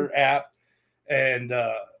Talker app, and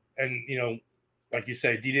you know, like you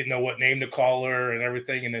said, you didn't know what name to call her and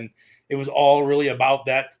everything, and then it was all really about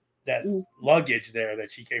that luggage there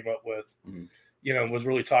that she came up with. Mm-hmm. You know, was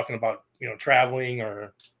really talking about, you know, traveling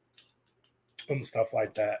or and stuff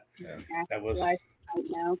like that. Yeah. That was. I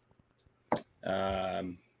don't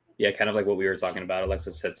know. Yeah, kind of like what we were talking about.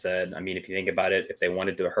 Alexis had said, I mean, if you think about it, if they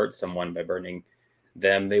wanted to hurt someone by burning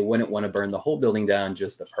them, they wouldn't want to burn the whole building down,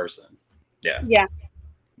 just the person. Yeah. Yeah.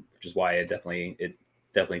 Which is why it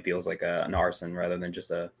definitely feels like an arson rather than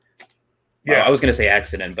just a. Yeah, well, I was going to say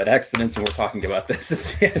accident, but accidents when we're talking about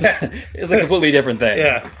this is a completely different thing.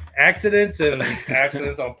 Yeah, accidents and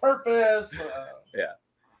accidents on purpose. Yeah.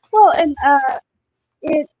 Well, and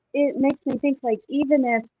it makes me think like even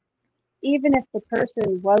if the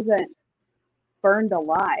person wasn't burned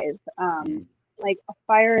alive, like a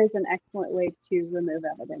fire is an excellent way to remove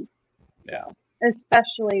evidence. Yeah.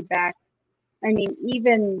 Especially back, I mean,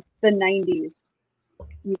 even the 90s,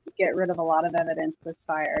 you could get rid of a lot of evidence with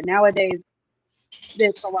fire. Nowadays,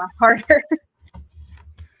 it's a lot harder.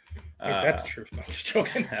 That's true. I'm just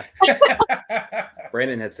joking.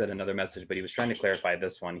 Brandon had said another message, but he was trying to clarify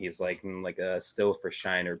this one. He's like a still for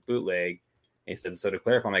shine or bootleg. He said, so to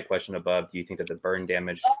clarify my question above, do you think that the burn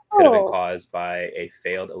damage could have been caused by a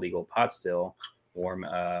failed illegal pot still or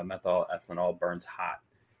methyl ethanol burns hot?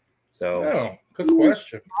 So, good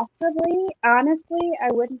question. Possibly. Honestly,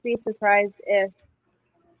 I wouldn't be surprised if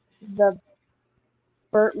the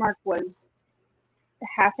burnt mark was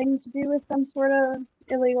having to do with some sort of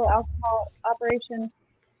illegal alcohol operation.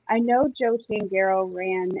 I know Joe Tangaro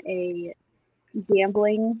ran a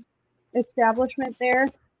gambling establishment there.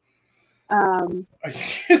 Are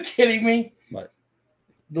you kidding me? What?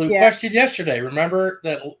 The question yesterday, remember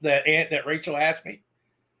that Rachel asked me?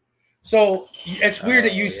 So it's weird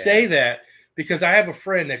that you say that because I have a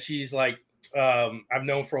friend that she's like, I've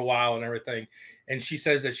known for a while and everything. And she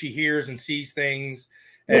says that she hears and sees things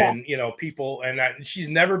and, you know, people and she's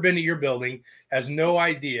never been to your building, has no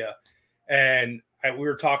idea. And we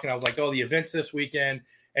were talking, I was like, the event's this weekend.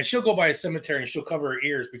 And she'll go by a cemetery and she'll cover her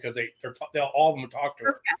ears because they'll all of them talk to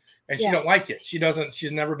her. And she don't like it.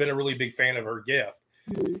 She's never been a really big fan of her gift.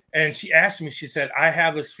 Mm-hmm. And she asked me, she said, I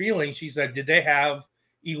have this feeling. She said, did they have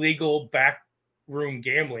illegal backroom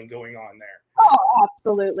gambling going on there? Oh,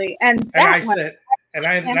 absolutely. And I said,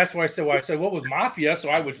 that's why I said, what was mafia? So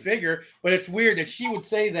I would figure, but it's weird that she would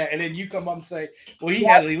say that. And then you come up and say, well, he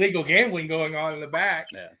had illegal gambling going on in the back.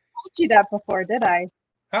 Yeah. I told you that before, did I?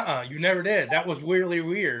 You never did. That was really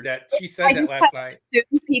weird that she said that last night.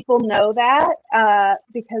 Certain people know that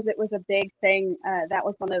because it was a big thing. That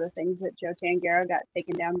was one of the things that Joe Tangaro got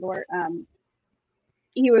taken down for.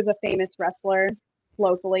 He was a famous wrestler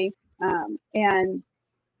locally, and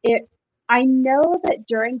I know that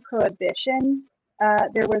during Prohibition,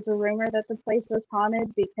 there was a rumor that the place was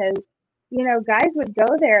haunted because, guys would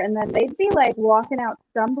go there and then they'd be like walking out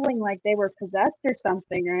stumbling like they were possessed or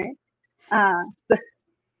something, right?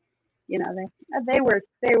 They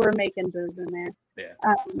were making moves in there. Yeah.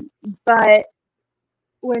 But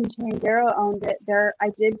when Tangero owned it, I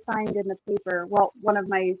did find in the paper. Well, one of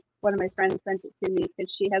my friends sent it to me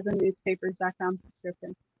because she has a newspapers.com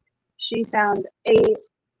subscription. She found a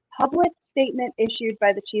public statement issued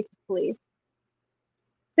by the chief of police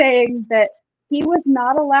saying that he was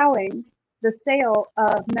not allowing the sale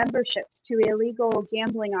of memberships to illegal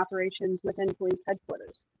gambling operations within police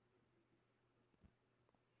headquarters.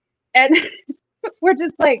 And we're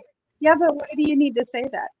just like, yeah, but why do you need to say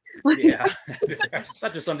that? Yeah. It's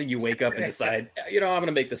not just something you wake up and decide, I'm going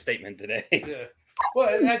to make the statement today. Yeah.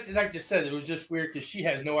 Well, that's, like I just said, it was just weird because she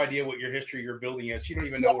has no idea what your history your building is. She don't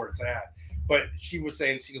even know where it's at. But she was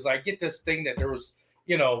saying, she was like, get this thing that there was,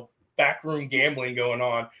 backroom gambling going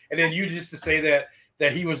on. And then you just to say that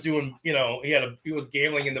he was doing, he was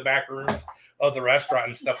gambling in the back rooms of the restaurant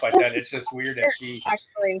and stuff like that. It's just weird that she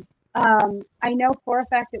actually. I know for a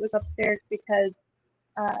fact it was upstairs because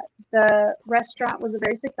the restaurant was a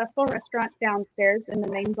very successful restaurant downstairs in the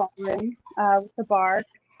main ballroom with the bar.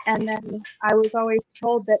 And then I was always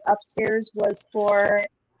told that upstairs was for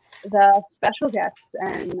the special guests,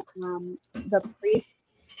 and the police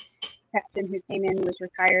captain who came in was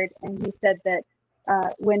retired, and he said that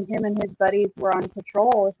when him and his buddies were on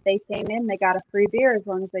patrol, if they came in, they got a free beer as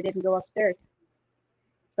long as they didn't go upstairs.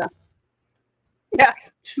 So, yeah,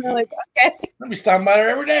 we're like, okay. Let me stop by there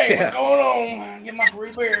every day. Yeah. What's going on? Get my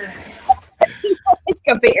free beer.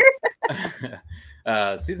 A beer?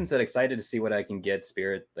 Susan said, excited to see what I can get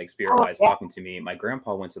spirit-wise talking to me. My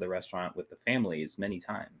grandpa went to the restaurant with the families many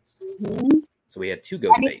times. Mm-hmm. So we had two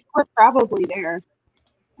ghost dates. We're probably there.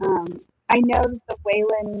 I know that the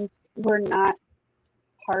Whalens were not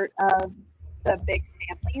part of the big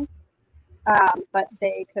families, but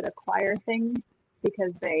they could acquire things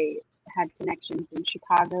because they had connections in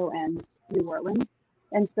Chicago and New Orleans.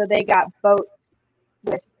 And so they got boats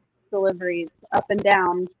with deliveries up and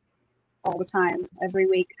down all the time, every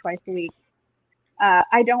week, twice a week.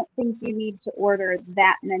 I don't think you need to order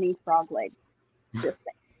that many frog legs. Just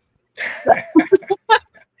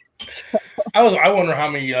I wonder how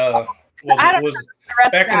many. It was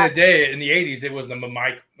back in the day in the 80s. It was the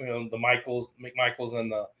McMichaels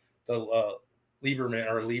and the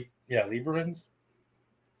Liebermans.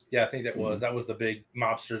 Yeah, I think that was the big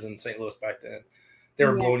mobsters in St. Louis back then. They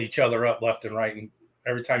were blowing each other up left and right, and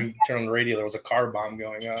every time you turn on the radio, there was a car bomb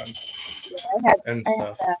going on and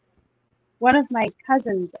stuff. One of my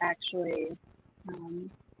cousins actually,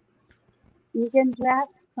 Egan Jack,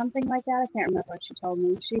 something like that. I can't remember what she told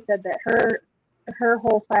me. She said that her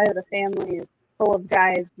whole side of the family is full of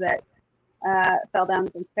guys that fell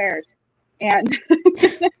down some stairs. And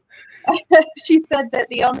she said that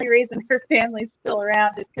the only reason her family's still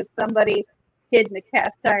around is because somebody hid in a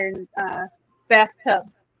cast iron bathtub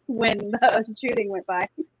when the shooting went by.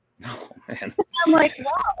 Oh, man. I'm like,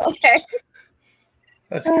 wow, okay.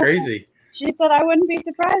 That's crazy. She said, I wouldn't be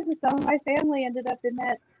surprised if some of my family ended up in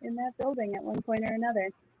that building at one point or another.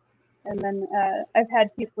 And then I've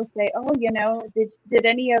had people say, oh, did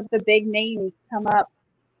any of the big names come up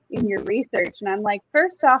in your research? And I'm like,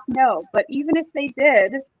 first off, no. But even if they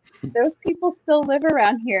did, those people still live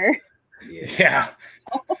around here. Yeah.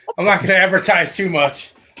 I'm not going to advertise too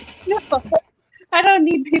much. No, I don't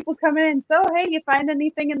need people coming in. So, hey, you find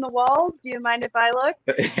anything in the walls? Do you mind if I look?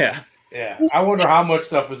 Yeah. Yeah. I wonder how much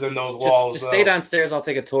stuff is in those walls. Just stay downstairs. I'll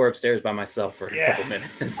take a tour upstairs by myself for a couple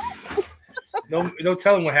minutes. No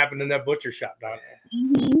telling what happened in that butcher shop down there.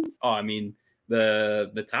 Mm-hmm. Oh, I mean,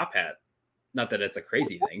 the top hat. Not that it's a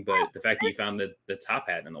crazy thing, but the fact that you found the top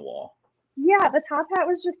hat in the wall. Yeah, the top hat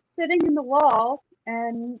was just sitting in the wall,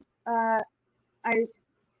 and I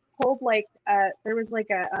pulled there was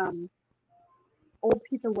a old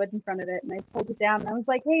piece of wood in front of it, and I pulled it down, and I was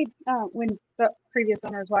like, hey, when the previous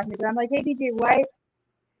owner was walking through, I'm like, hey, DJ, why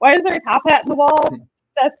is there a top hat in the wall?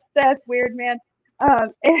 That's weird, man.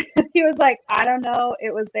 And he was like, I don't know.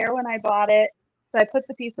 It was there when I bought it. So I put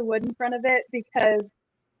the piece of wood in front of it because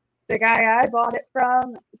the guy I bought it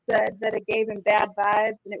from said that it gave him bad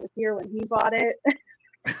vibes, and it was here when he bought it.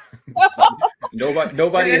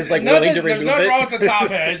 Nobody is like willing to remove it. There's nothing wrong with the top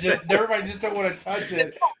hat. It's just everybody just don't want to touch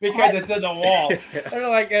it because it's in the wall. They're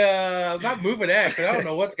like, I'm not moving that because I don't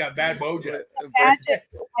know what's got bad mojo. Imagine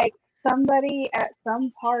like somebody at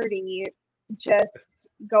some party just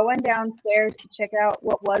going downstairs to check out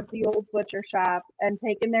what was the old butcher shop and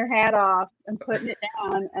taking their hat off and putting it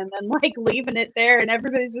down and then like leaving it there, and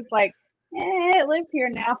everybody's just like, it lives here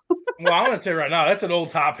now. Well, I'm gonna tell you right now, that's an old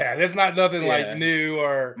top hat. It's not nothing like new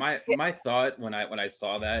or. My thought when I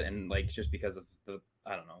saw that, and like just because of the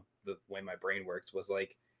way my brain works, was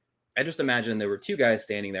like, I just imagined there were two guys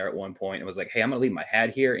standing there at one point and was like, hey, I'm going to leave my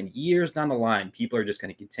hat here. And years down the line, people are just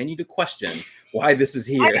going to continue to question why this is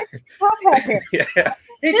here. Yeah.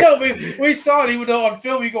 He told me, we saw it. He was on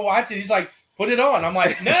film. You go watch it. He's like, put it on. I'm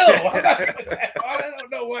like, no. I don't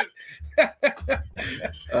know what.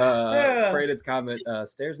 Freyded's comment,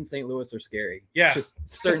 stairs in St. Louis are scary. Yeah. Just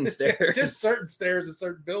certain stairs. Just certain stairs in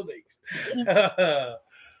certain buildings.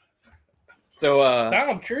 So now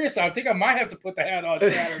I'm curious. I think I might have to put the hat on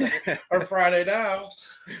Saturday or Friday now. I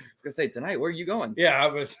was gonna say tonight. Where are you going? Yeah, I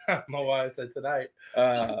don't know why I said tonight.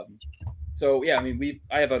 So yeah, I mean,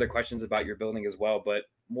 I have other questions about your building as well, but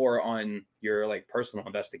more on your like personal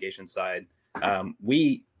investigation side.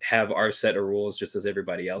 We have our set of rules just as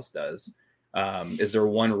everybody else does. Is there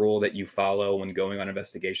one rule that you follow when going on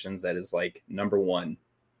investigations that is like number one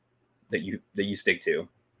that you stick to?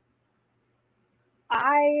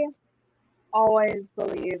 I always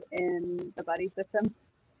believe in the buddy system.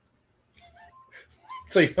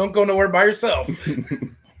 So you don't go nowhere by yourself.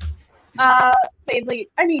 Mainly,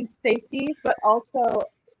 I mean safety, but also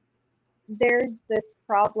there's this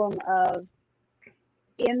problem of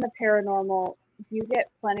in the paranormal, you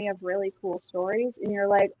get plenty of really cool stories and you're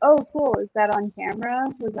like, oh cool, is that on camera?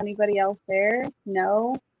 Was anybody else there?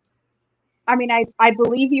 No. I mean, I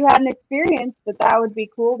believe you had an experience, but that would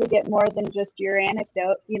be cool to get more than just your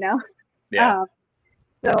anecdote, you know? Yeah.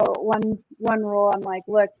 So one rule, I'm like,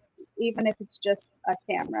 look, even if it's just a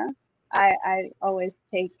camera, I always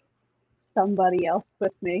take somebody else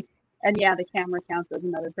with me. And yeah, the camera counts as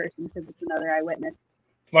another person because it's another eyewitness.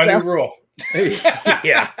 My new rule.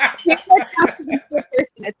 Yeah.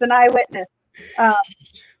 It's an eyewitness. I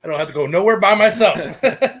don't have to go nowhere by myself.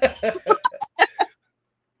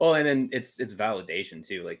 Well, and then it's validation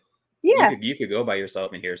too. Like, yeah, you could go by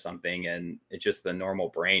yourself and hear something, and it's just the normal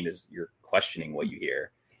brain is you're questioning what you hear.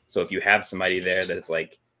 So if you have somebody there that it's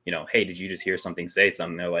like, you know, hey, did you just hear something say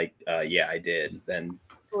something? They're like, yeah, I did. Then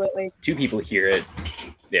absolutely. Two people hear it.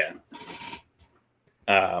 Yeah.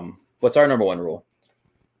 What's our number one rule?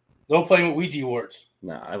 Don't play with Ouija boards.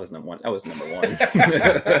 No, that was number one. That was number one.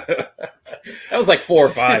 That was like 4 or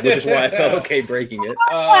 5, which is why I felt okay breaking it.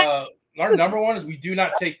 Our number one is we do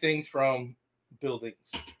not take things from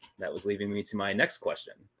buildings. That was leading me to my next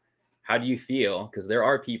question. How do you feel? Because there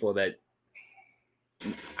are people that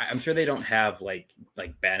I'm sure they don't have like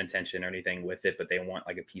bad intention or anything with it, but they want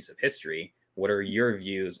like a piece of history. What are your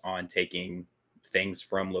views on taking things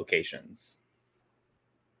from locations?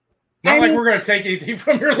 Not like we're going to take anything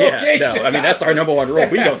from your location. No, I mean, that's our number one rule.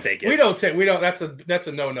 We don't take it. We don't. That's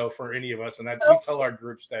a no-no for any of us. And we tell our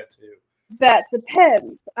groups that too. That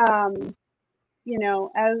depends. You know,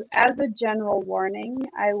 as a general warning,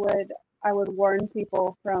 I would warn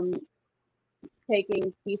people from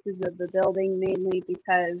taking pieces of the building, mainly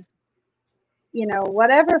because, you know,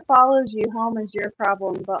 whatever follows you home is your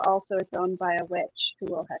problem, but also it's owned by a witch who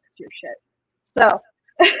will hex your shit. So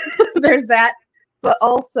there's that. But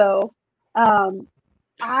also,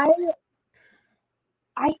 I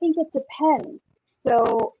think it depends.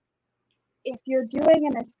 So if you're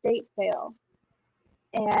doing an estate sale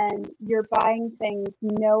and you're buying things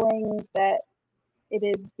knowing that it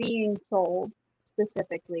is being sold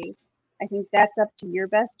specifically, I think that's up to your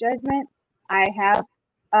best judgment. I have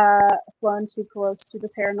flown too close to the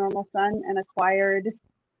paranormal sun and acquired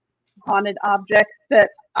haunted objects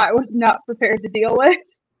that I was not prepared to deal with.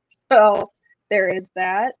 So there is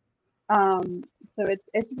that. So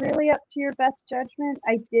it's really up to your best judgment.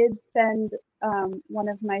 I did send one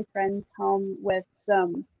of my friends home with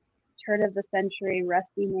some turn of the century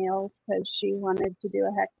rusty nails because she wanted to do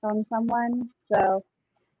a hex on someone. So,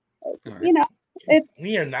 you know,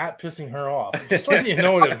 we are not pissing her off. Just letting you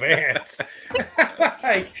know in advance.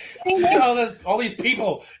 Like, all these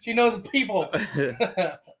people. She knows the people.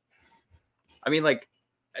 I mean, like,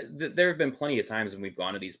 there have been plenty of times when we've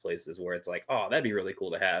gone to these places where it's like, oh, that'd be really cool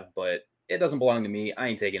to have, but it doesn't belong to me. I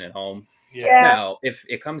ain't taking it home. Yeah. Now, if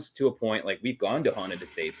it comes to a point like we've gone to haunted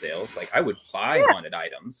estate sales, like I would buy haunted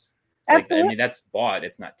items. Like, I mean, that's bought.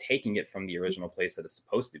 It's not taking it from the original place that it's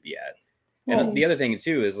supposed to be at. And the other thing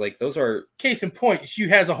too is like those are case in point. She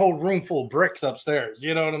has a whole room full of bricks upstairs.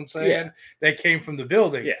 You know what I'm saying? Yeah. That came from the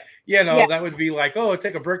building. Yeah. That would be like, oh,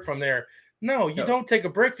 take a brick from there. No, you don't take a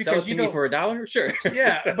brick because sell it to you me don't for $1. Sure.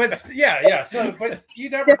 Yeah, but yeah. So, but you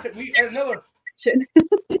never.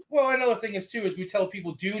 Another thing is too is we tell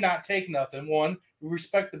people do not take nothing. One, we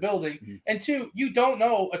respect the building, and two, you don't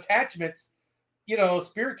know attachments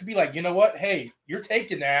spirit could be like, you know what? Hey, you're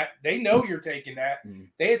taking that. They know you're taking that.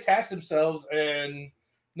 They attach themselves, and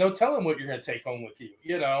no telling what you're going to take home with you.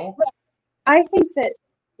 I think that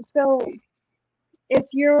if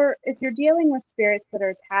you're dealing with spirits that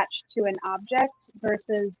are attached to an object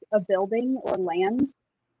versus a building or land,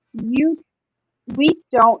 we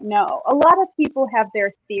don't know. A lot of people have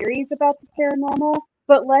their theories about the paranormal,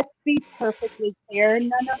 but let's be perfectly clear,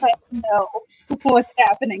 none of us know what's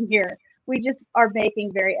happening here. We just are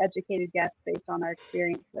making very educated guesses based on our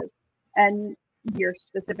experiences and your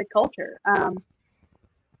specific culture.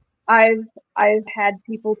 I've had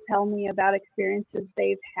people tell me about experiences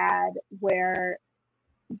they've had where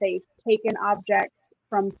they've taken objects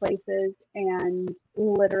from places and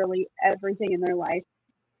literally everything in their life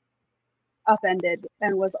upended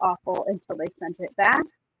and was awful until they sent it back.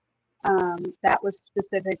 That was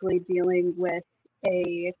specifically dealing with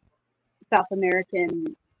a South American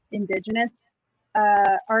indigenous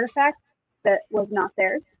artifact that was not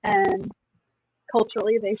theirs, and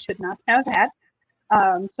culturally they should not have had.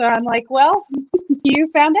 So I'm like, well, you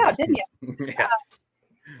found out, didn't you? Yeah.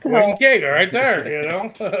 Okay, right there,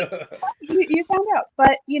 you found out.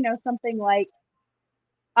 But something like,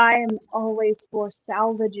 I am always for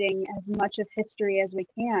salvaging as much of history as we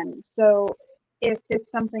can. So if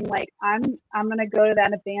it's something like, I'm going to go to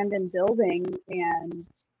that abandoned building and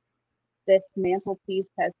this mantelpiece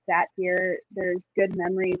has sat here, there's good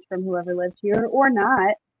memories from whoever lived here or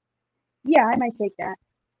not, yeah, I might take that.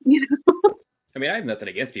 I mean, I have nothing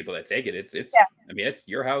against people that take it. It's I mean, it's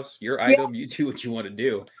your house, your item. You do what you want to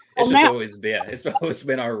do. It's always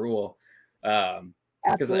been our rule.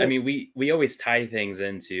 Because I mean, we always tie things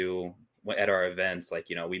into at our events. Like,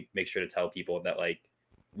 we make sure to tell people that like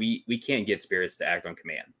we can't get spirits to act on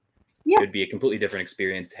command. Yeah. It would be a completely different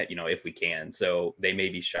experience, if we can. So they may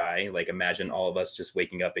be shy. Like, imagine all of us just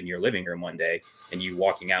waking up in your living room one day and you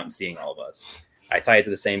walking out and seeing all of us. I tie it to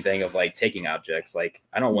the same thing of like taking objects. Like,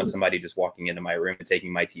 I don't want somebody just walking into my room and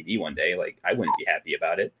taking my TV one day. Like, I wouldn't be happy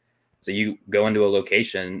about it. So you go into a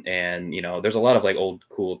location and, there's a lot of like old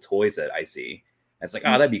cool toys that I see. It's like,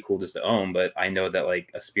 that'd be cool just to own. But I know that like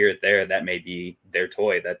a spirit there, that may be their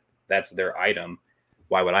toy, that's their item.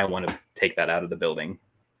 Why would I want to take that out of the building?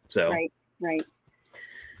 So, right.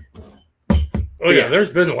 Oh yeah, there's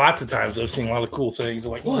been lots of times I've seen a lot of cool things.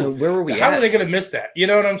 Like, where were we? How are they going to miss that? You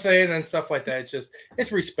know what I'm saying? And stuff like that.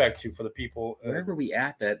 It's respect too for the people. Where were we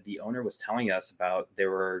at that the owner was telling us about?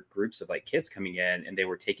 There were groups of like kids coming in and they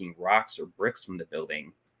were taking rocks or bricks from the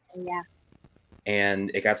building. Yeah.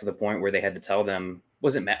 And it got to the point where they had to tell them,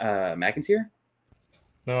 was it McIntyre?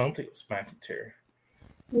 No, I don't think it was McIntyre.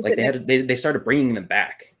 Like they started bringing them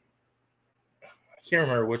back. I can't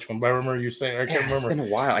remember which one, but I remember you saying. I can't remember. It's been a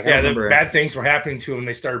while. I can't remember. The bad things were happening to them.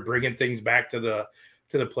 They started bringing things back to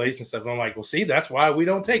the place and stuff. I'm like, well, see, that's why we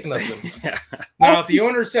don't take nothing. Yeah. Now, if the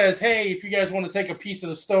owner says, hey, if you guys want to take a piece of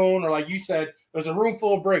the stone, or like you said, there's a room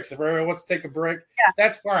full of bricks. If everyone wants to take a brick,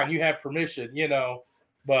 that's fine. You have permission,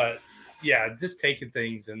 But yeah, just taking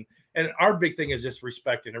things and our big thing is just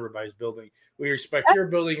respecting everybody's building. We respect your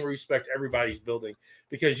building, we respect everybody's building,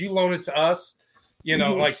 because you loan it to us.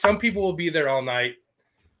 Like some people will be there all night.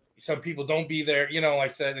 Some people don't be there, like I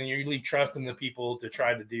said, and you leave trust in the people to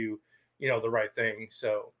try to do, the right thing.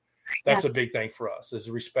 So that's a big thing for us, is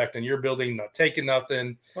respecting your building, not taking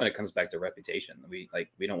nothing. When it comes back to reputation, we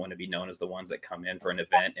don't want to be known as the ones that come in for an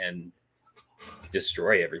event and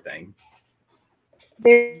destroy everything.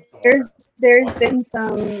 There's been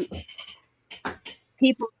some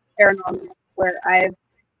people paranormal where I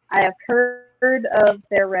have heard of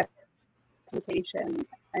their reputation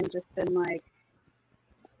and just been like,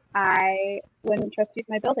 I wouldn't trust you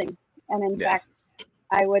in my building. And in fact,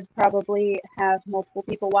 I would probably have multiple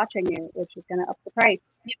people watching you, which is going to up the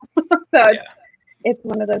price. So it's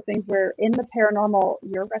one of those things where in the paranormal,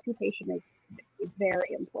 your reputation is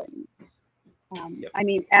very important. I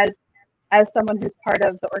mean, as someone who's part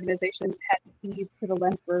of the organization's head keys to the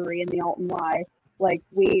Lens Brewery in the Alton Y, like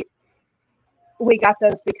we got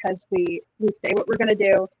those because we say what we're going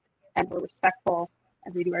to do, and we're respectful,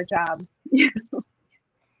 and we do our job.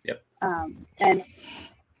 Yep. And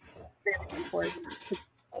very important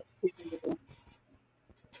to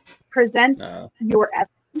present your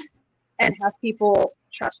evidence and have people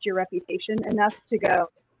trust your reputation enough to go,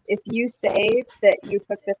 if you say that you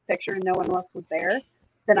took this picture and no one else was there,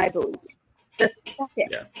 then I believe you.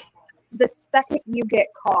 The second you get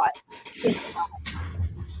caught,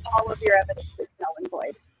 all of your evidence is null and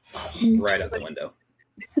void. Right out the window.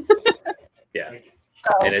 Yeah.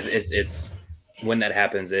 And it's when that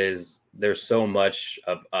happens is there's so much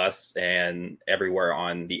of us and everywhere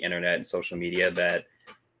on the internet and social media that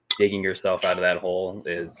digging yourself out of that hole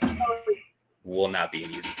will not be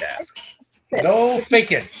an easy task. No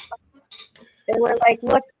faking. They were like,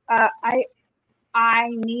 look, I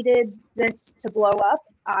needed this to blow up.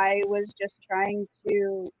 I was just trying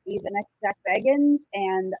to eat the next Zach Bagans,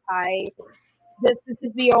 and this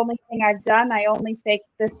is the only thing I've done. I only faked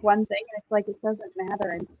this one thing, and it's like, it doesn't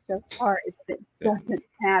matter. I'm so sorry, but it doesn't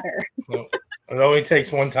matter. No, it only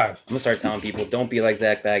takes one time. I'm gonna start telling people, don't be like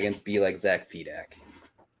Zach Bagans, be like Zach Fedak.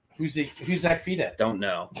 Who's Zach Fedak? Don't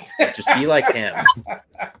know. Just be like him.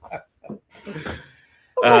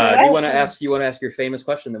 You want to ask your famous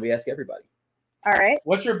question that we ask everybody? All right.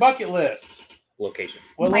 What's your bucket list? Location.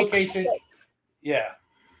 What location? Yeah.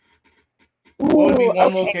 What would be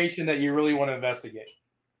one location that you really want to investigate?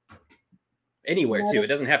 Anywhere too. It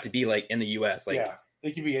doesn't have to be like in the U.S. Like, yeah,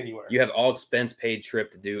 it could be anywhere. You have all expense paid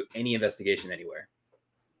trip to do any investigation anywhere.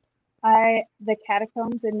 The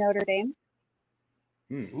catacombs in Notre Dame.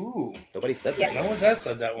 Ooh, nobody said that. No one has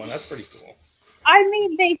said that one. That's pretty cool. I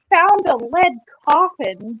mean, they found a lead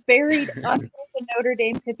coffin buried under the Notre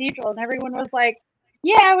Dame Cathedral, and everyone was like,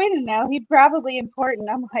 yeah, we didn't know. He's probably important.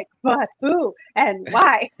 I'm like, but who and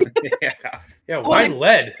why? Yeah, why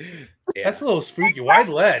lead? Yeah. That's a little spooky. Why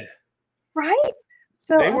lead? Right?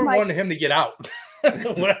 So they were wanting him to get out.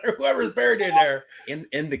 Whoever's buried in there.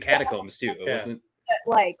 In the catacombs, too. It wasn't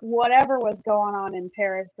like whatever was going on in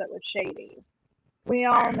Paris that was shady. We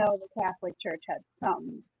all know the Catholic Church had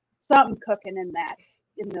something cooking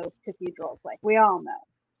in those cathedrals. Like, we all know.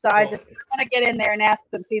 So I just want to get in there and ask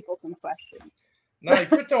some people some questions. Now,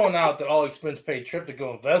 if you're throwing out that all expense paid trip to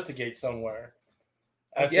go investigate somewhere.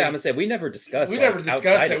 I'm gonna say we never discussed. We never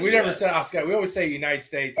discussed it. We never said outside. We always say United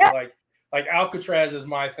States. Yeah. Like Alcatraz is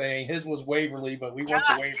my thing. His was Waverly, but we went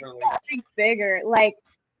to Waverly. Something bigger. Like,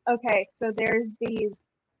 okay, so there's these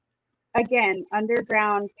again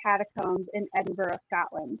underground catacombs in Edinburgh,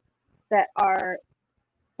 Scotland, that are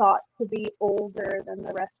thought to be older than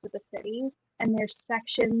the rest of the city, and there's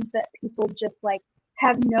sections that people just like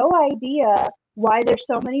have no idea why there's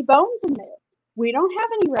so many bones in there. We don't have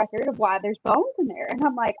any record of why there's bones in there. And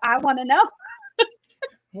I'm like, I want to know.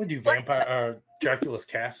 We do Dracula's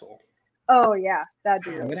Castle. Oh yeah, that'd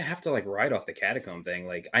be. I'm gonna have to like ride off the catacomb thing.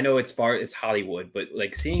 Like, I know it's Hollywood, but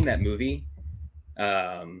like seeing that movie,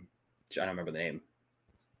 I don't remember the name.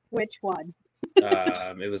 Which one?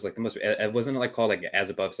 It was like the most. It wasn't like called like As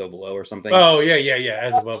Above, So Below or something. Oh yeah,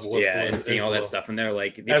 As Above. And seeing all that stuff in there,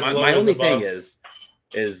 like my only thing is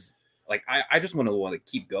like I just want to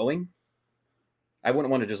keep going. I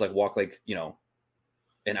wouldn't want to just like walk like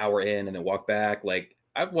an hour in and then walk back. Like,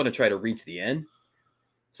 I want to try to reach the end.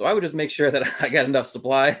 So I would just make sure that I got enough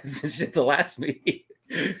supplies and shit to last me.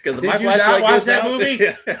 Because if my flashlight goes out, movie?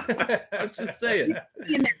 I'm just saying.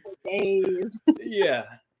 In there for days. Yeah.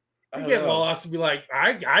 You get lost and be like,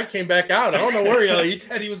 I came back out. I don't know where he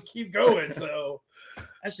said he was keep going. So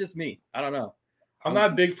that's just me. I don't know. I'm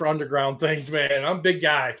not big for underground things, man. I'm a big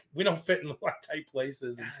guy. We don't fit in a lot of tight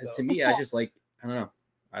places and stuff. To me, I just like, I don't know.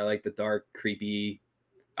 I like the dark, creepy.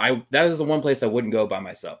 That is the one place I wouldn't go by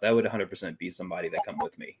myself. That would 100% be somebody that come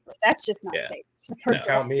with me. That's just not safe. So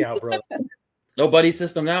count me out, bro. No buddy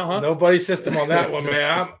system now, huh? No buddy system on that one,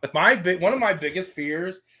 man. One of my biggest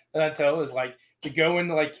fears that I tell is like to go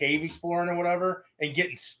into like cave exploring or whatever and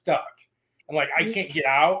getting stuck. And like I can't get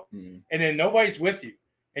out, and then nobody's with you,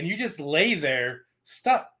 and you just lay there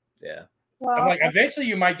stuck. Yeah. Well, I'm like, eventually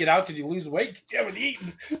you might get out because you lose weight because you haven't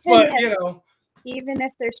eaten. But even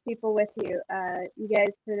if there's people with you, you guys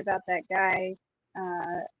heard about that guy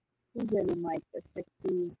who's in like the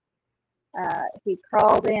 60s. He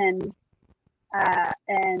crawled in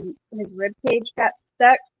and his rib cage got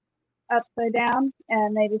stuck upside down,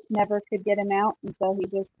 and they just never could get him out, and so he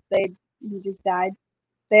just died.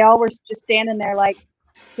 They all were just standing there like,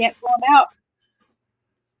 can't pull him out.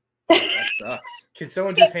 That sucks. Can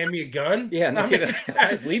someone just hand me a gun? Yeah,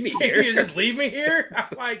 just leave me here. You just leave me here? I'm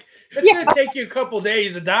like, it's gonna take you a couple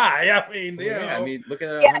days to die. I mean, I mean, look at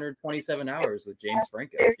 127 hours with James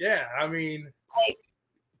Franco. Yeah, I mean,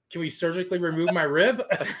 can we surgically remove my rib?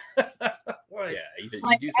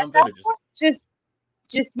 You do something or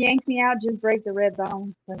just yank me out, just break the rib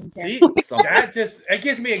bone. See, that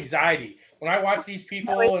gives me anxiety. When I watch these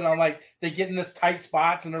people and I'm like, they get in this tight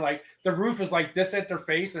spots and they're like, the roof is like this at their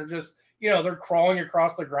face. They're just, they're crawling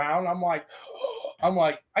across the ground. I'm like,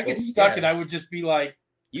 I get stuck and I would just be like,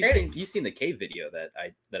 you've seen the cave video that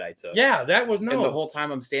I took. Yeah, that was And the whole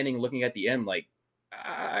time I'm standing looking at the end, like,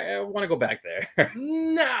 I want to go back there.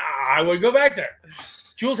 Nah, I wouldn't go back there.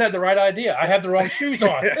 Jules had the right idea. I have the wrong shoes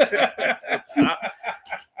on.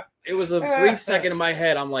 It was a brief second in my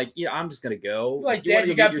head. I'm like, yeah, I'm just gonna go. Like, Dad,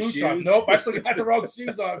 you got boots on. Nope, I still got the wrong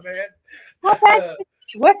shoes on, man. What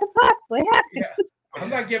the fuck? What happened? Yeah, I'm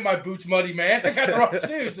not getting my boots muddy, man. I got the wrong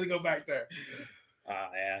shoes to go back there.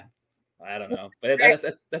 Yeah, I don't know, but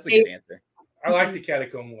that's a good answer. I like the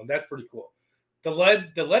catacomb one. That's pretty cool. The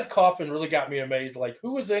lead coffin really got me amazed. Like,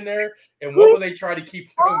 who was in there and what were they trying to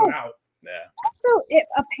keep coming out? Yeah. Also,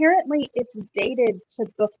 apparently it's dated to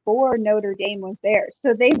before Notre Dame was there.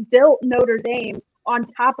 So they built Notre Dame on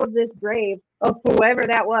top of this grave of whoever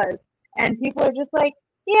that was. And people are just like,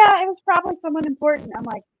 yeah, it was probably someone important. I'm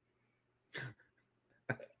like,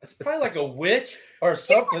 it's probably like a witch or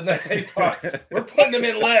something that they thought, we're putting them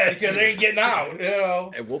in lead because they ain't getting out, you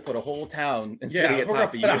know. And we'll put a whole town and city at top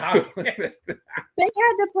of you. They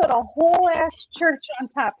had to put a whole ass church on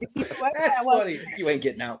top to keep whoever that was. Funny. You ain't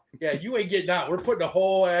getting out. Yeah, you ain't getting out. We're putting a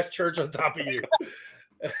whole ass church on top of you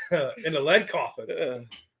in a lead coffin.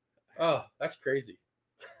 Oh, that's crazy.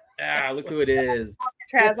 Look who it is.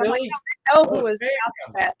 I'm like, I know who was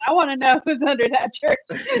that. I want to know who's under that church.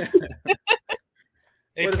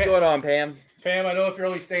 Hey, what is going on, Pam? Pam, I know if you're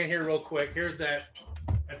only staying here real quick. Here's that.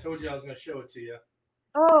 I told you I was going to show it to you.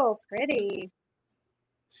 Oh, pretty.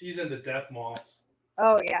 She's into death moths.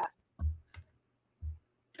 Oh, yeah.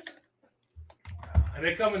 And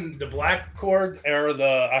they come in the black cord or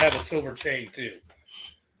I have a silver chain too.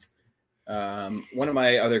 One of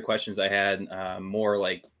my other questions I had, more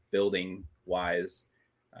like building wise,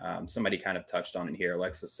 somebody kind of touched on it here.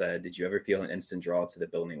 Alexa said, did you ever feel an instant draw to the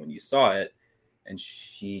building when you saw it? And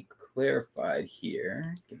she clarified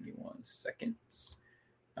here, give me 1 second,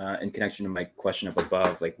 in connection to my question up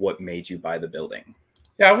above, like what made you buy the building?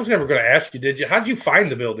 Yeah, I was never going to ask you, how did you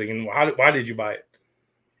find the building and why did you buy it?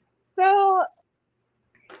 So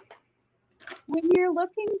when you're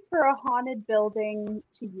looking for a haunted building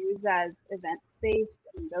to use as event space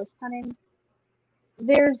and ghost hunting,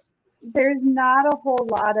 there's not a whole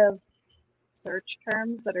lot of search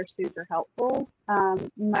terms that are super helpful.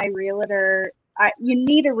 My realtor, you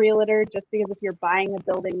need a realtor just because if you're buying a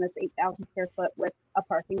building that's 8,000 square foot with a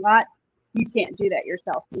parking lot, you can't do that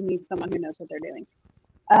yourself. You need someone who knows what they're doing.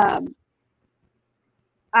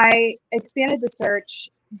 I expanded the search.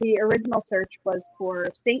 The original search was for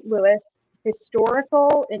St. Louis,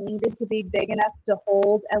 historical. It needed to be big enough to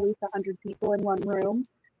hold at least 100 people in one room.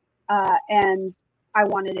 And I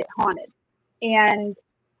wanted it haunted. And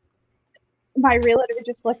my realtor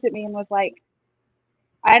just looked at me and was like,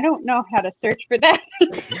 I don't know how to search for that.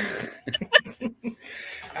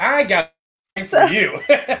 I got for you.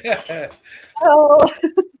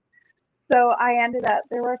 So I ended up,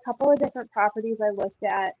 there were a couple of different properties I looked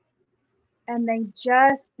at, and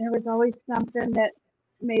there was always something that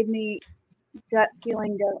made me gut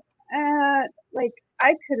feeling go, like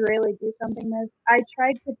I could really do something this. I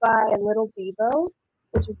tried to buy Little Devo,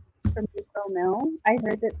 which is from Depot Mill. I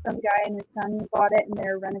heard that some guy and his son bought it and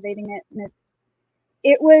they're renovating it, and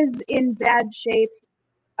it was in bad shape.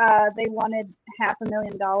 They wanted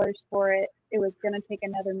 $500,000 for it. It was going to take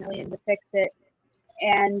another $1 million to fix it.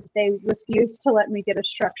 And they refused to let me get a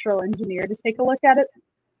structural engineer to take a look at it.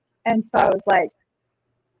 And so I was like,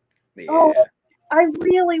 oh, I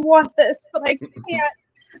really want this, but I can't.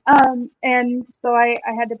 And so I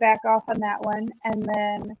had to back off on that one. And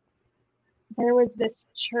then there was this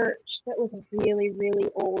church that was a really, really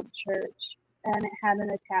old church. And it had an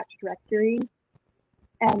attached rectory.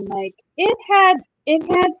 And like it had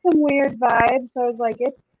some weird vibes. So I was like,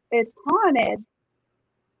 it's haunted.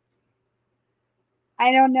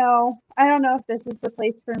 I don't know if this is the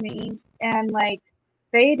place for me. And like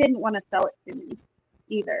they didn't want to sell it to me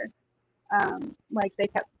either. Like they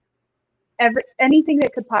kept anything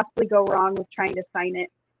that could possibly go wrong with trying to sign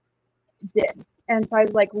it did. And so I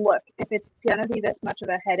was like, look, if it's gonna be this much of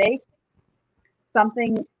a headache,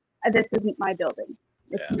 this isn't my building.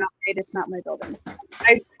 It's not my building.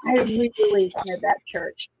 I really wanted that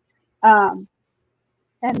church.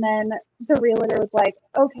 And then the realtor was like,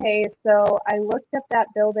 okay, so I looked up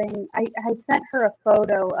that building. I sent her a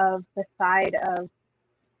photo of the side of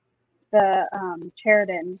the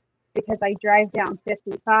Sheridan because I drive down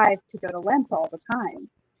 55 to go to Lent all the time.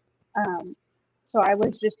 So I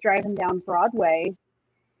was just driving down Broadway,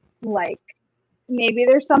 like maybe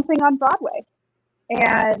there's something on Broadway.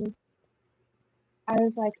 And I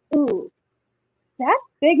was like, ooh,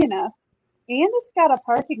 that's big enough. And it's got a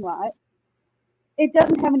parking lot. It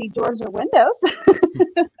doesn't have any doors or windows. So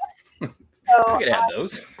we can add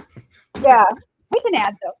those. Yeah, we can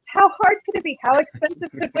add those. How hard could it be? How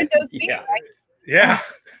expensive could windows be? Yeah. Right? Yeah,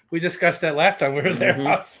 we discussed that last time we were there.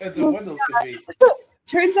 How expensive windows could be.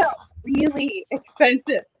 Turns out really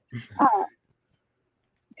expensive.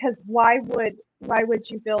 because why would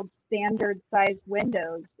you build standard size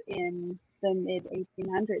windows in the mid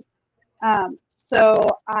 1800s?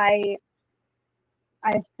 So I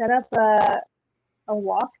set up a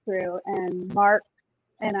walkthrough, and Mark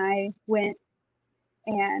and I went,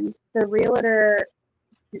 and the realtor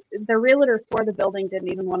for the building didn't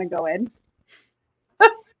even want to go in.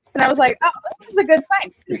 And I was like, oh, this is a good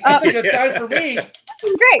sign. That's a good sign for me. This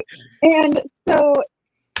is great. And so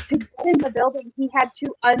to get in the building, he had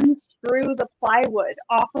to unscrew the plywood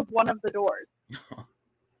off of one of the doors.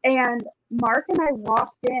 And Mark and I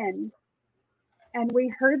walked in, and we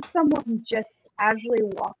heard someone just casually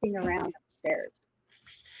walking around upstairs.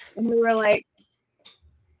 And we were like,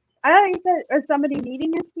 I don't know, is somebody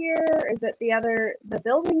meeting us here? Is it the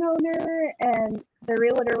building owner? And the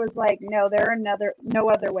realtor was like, no, there are no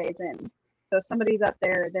other ways in. So if somebody's up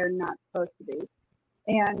there, they're not supposed to be.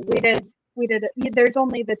 And we did, there's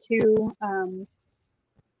only the two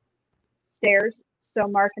stairs. So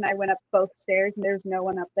Mark and I went up both stairs, and there's no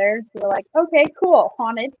one up there. So we're like, okay, cool,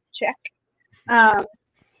 haunted, check. And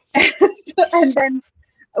then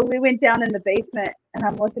we went down in the basement, and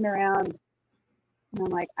I'm looking around, and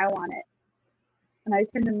I'm like, I want it. And I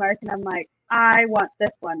turned to Mark, and I'm like, I want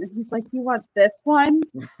this one. And he's like, you want this one?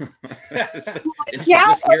 Did you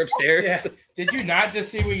just hear upstairs? Yeah. Did you not just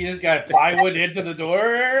see when you just got plywood into the door?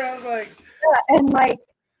 I was like, yeah. And like,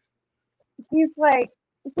 he's like,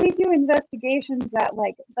 we do investigations at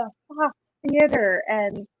like the Fox Theater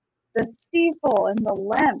and the Steeple and the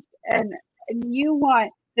Lemp, and you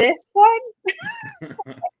want this one?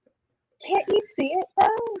 Can't you see it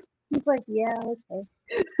though? He's like, yeah, okay.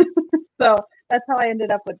 So that's how I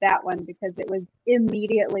ended up with that one, because it was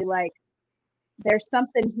immediately like, there's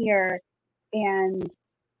something here, and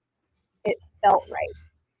it felt right.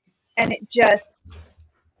 And it just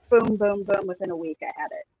boom, boom, boom, within a week I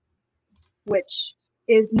had it, which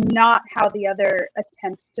is not how the other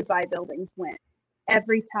attempts to buy buildings went.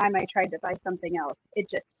 Every time I tried to buy something else, it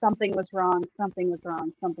just, something was wrong.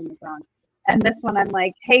 And this one, I'm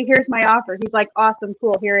like, hey, here's my offer. He's like, awesome,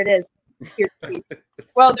 cool, here it is. Here's the keys.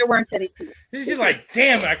 Well, there weren't any keys. He's like,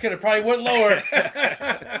 damn, I could have probably went lower.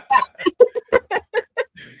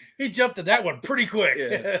 He jumped to that one pretty quick.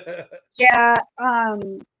 Yeah.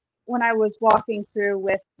 When I was walking through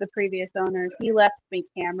with the previous owner, he left me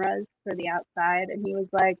cameras for the outside, and he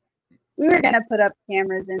was like, we were going to put up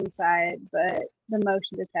cameras inside, but the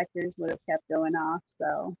motion detectors would have kept going off.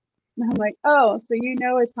 So I'm like, oh, so you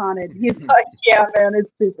know it's haunted. He's like, yeah, man,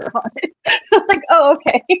 it's super haunted. I'm like, oh,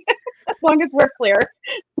 okay. As long as we're clear.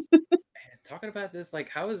 Talking about this, like,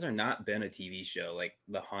 how has there not been a TV show like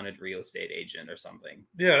The Haunted Real Estate Agent or something?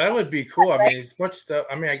 Yeah, that would be cool. I mean, it's much stuff.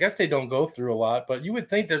 I mean, I guess they don't go through a lot, but you would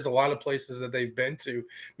think there's a lot of places that they've been to.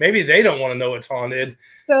 Maybe they don't want to know it's haunted.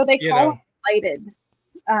 So they call it blighted.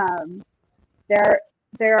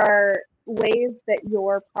 There are ways that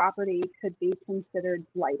your property could be considered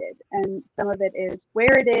blighted, and some of it is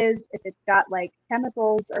where it is, if it's got like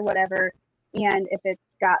chemicals or whatever, and if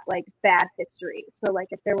it's got like bad history. So like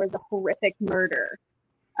if there was a horrific murder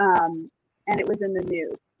and it was in the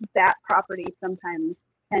news, that property sometimes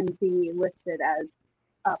can be listed as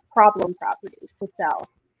a problem property to sell.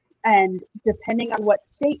 And depending on what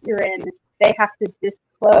state you're in, they have to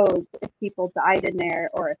disclose if people died in there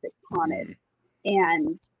or if it's haunted.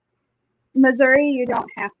 And Missouri, you don't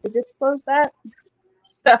have to disclose that.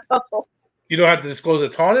 So you don't have to disclose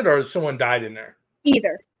it's haunted, or someone died in there?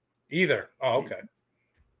 Either. Oh, okay.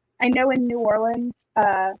 I know in New Orleans,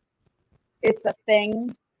 it's a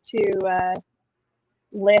thing to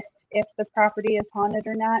list if the property is haunted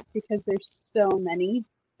or not, because there's so many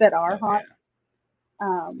that are haunted.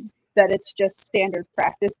 That it's just standard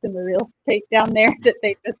practice in the real estate down there that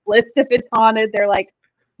they just list if it's haunted. They're like,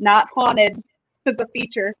 not haunted as a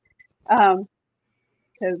feature,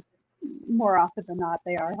 because more often than not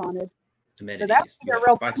they are haunted. So that's a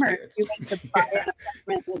real bummer. You went to buy an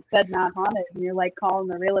apartment that said not haunted, and you're like calling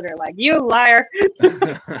the realtor like, you liar.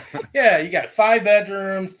 Yeah, you got 5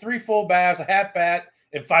 bedrooms, 3 full baths, a half bath,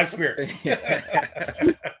 and 5 spirits. We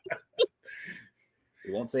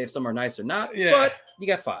won't say if some are nice or not, but you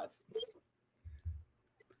got 5.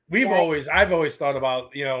 I've always thought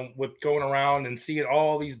about, with going around and seeing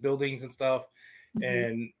all these buildings and stuff,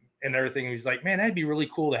 and everything. He's like, man, that'd be really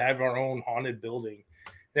cool to have our own haunted building.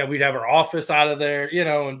 Yeah, we'd have our office out of there,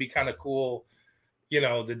 and be kind of cool,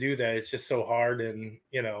 to do that. It's just so hard. And,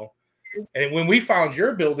 and when we found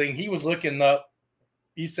your building, he was looking up,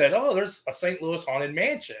 he said, oh, there's a St. Louis Haunted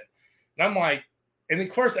Mansion. And I'm like, and of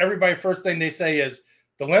course, everybody, first thing they say is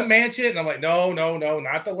the Lemp Mansion. And I'm like, no,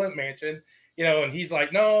 not the Lemp Mansion. And he's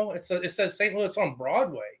like, no, it says St. Louis on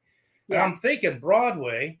Broadway. And I'm thinking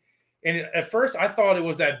Broadway. And at first I thought it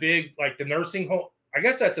was that big, like the nursing home. I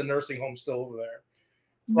guess that's a nursing home still over there.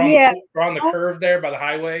 We're on the curve there by the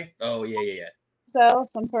highway. Oh, yeah. So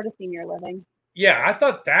some sort of senior living. Yeah, I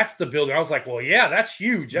thought that's the building. I was like, well, yeah, that's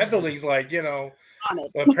huge. That building's like, you know,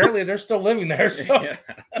 but apparently they're still living there. So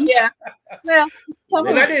yeah. Well,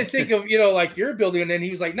 and I didn't think of, you know, like your building. And then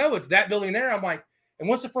he was like, no, it's that building there. I'm like, and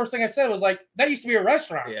what's the first thing I said? It was like, that used to be a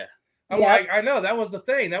restaurant. Yeah. I'm like, I know, that was the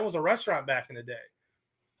thing. That was a restaurant back in the day.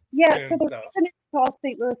 Yeah, so the reason it's called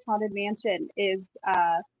St. Louis Haunted Mansion is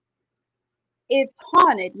it's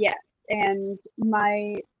haunted, yes. And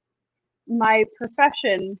my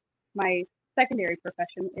profession, my secondary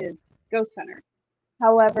profession is ghost hunter.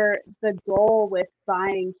 However, the goal with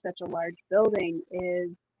buying such a large building is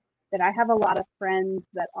that I have a lot of friends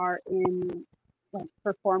that are in like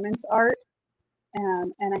performance art,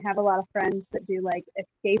 and I have a lot of friends that do like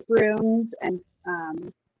escape rooms, and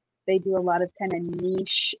they do a lot of kind of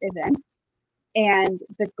niche events. And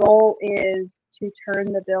the goal is to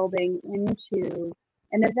turn the building into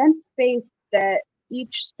an event space that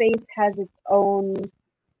each space has its own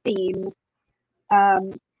theme,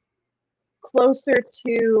 closer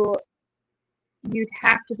to you'd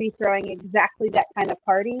have to be throwing exactly that kind of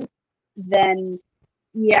party than,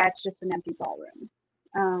 yeah, it's just an empty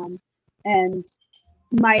ballroom. And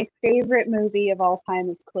my favorite movie of all time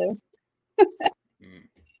is Clue.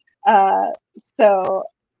 So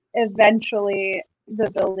eventually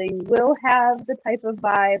the building will have the type of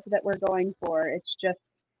vibe that we're going for. It's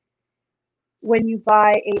just when you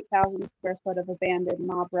buy 8,000 square foot of abandoned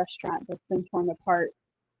mob restaurant that's been torn apart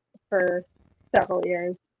for several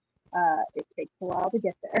years, it takes a while to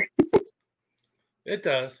get there. It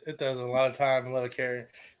does. It does. A lot of time, a lot of care.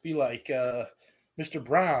 Be like Mr.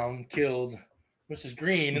 Brown killed Mrs.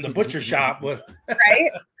 Green in the butcher shop.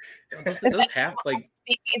 Right? those have like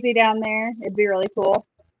easy down there. It'd be really cool.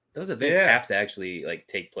 Those events have to actually like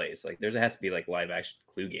take place. Like there has to be like live action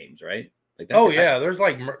Clue games, right? Like that there's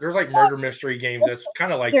like murder mystery games that's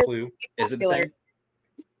kind of like Clue. Is it the same?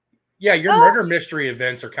 Yeah, your murder mystery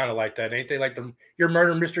events are kind of like that, ain't they? Like your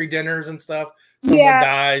murder mystery dinners and stuff. Someone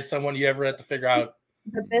dies, someone you ever have to figure out.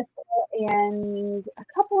 The Bissell and a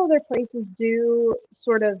couple other places do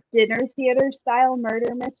sort of dinner theater style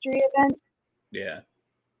murder mystery events. Yeah.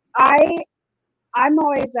 I'm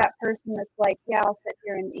always that person that's like, yeah, I'll sit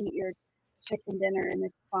here and eat your chicken dinner and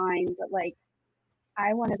it's fine, but like,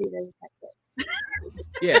 I want to be the detective.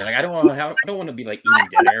 Yeah, like I don't want to be like eating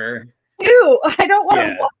dinner. I don't want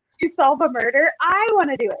to watch you solve a murder. I want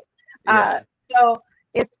to do it. Yeah. So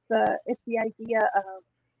it's the idea of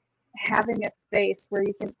having a space where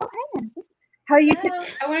you can. Oh, hang on. How you can?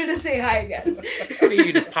 I wanted to say hi again.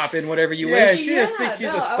 You just pop in whatever you wish. She just thinks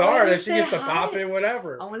she's a star and she gets to pop in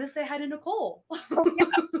whatever. I want to say hi to Nicole.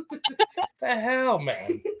 The hell,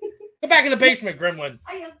 man! Go back in the basement, Gremlin.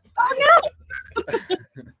 I am. Oh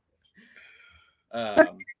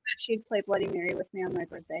no! She'd play Bloody Mary with me on my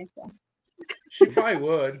birthday, so she probably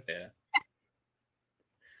would. Yeah.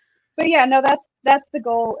 But yeah, no, that's the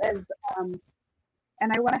goal. Is and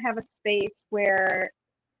I want to have a space where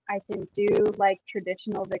I can do like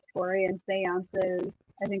traditional Victorian seances.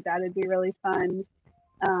 I think that would be really fun.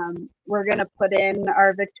 We're going to put in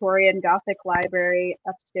our Victorian Gothic library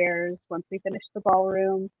upstairs once we finish the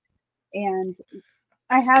ballroom. And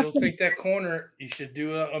I have to think that corner, you should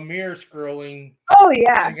do a mirror scrolling. Oh,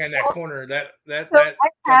 yeah. In that corner. That is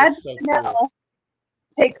so cool.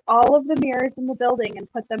 Take all of the mirrors in the building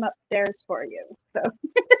and put them upstairs for you. So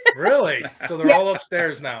Really? So they're all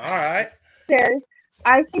upstairs now. All right. Upstairs.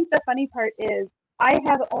 I think the funny part is I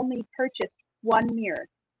have only purchased one mirror.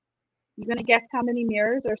 You gonna guess how many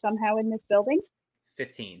mirrors are somehow in this building?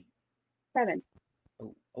 15. 7.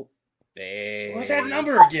 Oh. Hey. What's that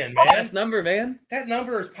number again, man? That's number, man. That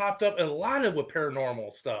number has popped up a lot with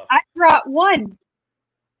paranormal stuff. I brought one.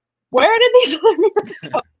 Where did these other mirrors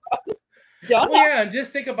come from? Yeah, and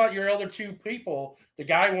just think about your other two people. The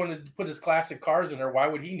guy wanted to put his classic cars in there. Why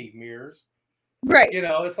would he need mirrors? Right. You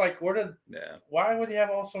know, it's like, why would he have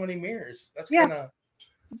so many mirrors? That's kind of.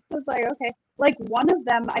 I was like, okay. Like one of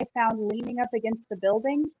them I found leaning up against the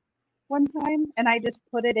building one time, and I just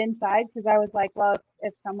put it inside because I was like, well,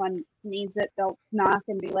 if someone needs it, they'll knock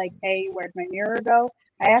and be like, hey, where'd my mirror go?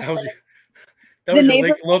 I asked that was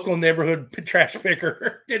your local neighborhood trash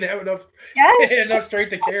picker. Didn't have enough strength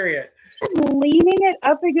to carry it. Just leaning it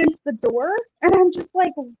up against the door, and I'm just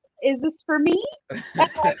like, is this for me?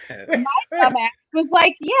 My dumbass was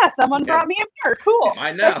like, yeah, someone brought me a mirror. Cool.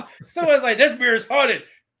 I know. Someone's like, this mirror's haunted.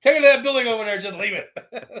 Take it to that building over there. Just leave it.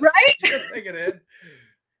 Right? Take it in.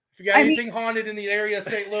 If you got anything haunted in the area of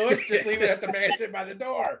St. Louis, just leave it at the mansion by the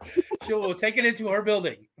door. She'll take it into her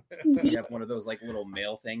building. You have one of those like little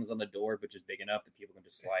mail things on the door, but just big enough that people can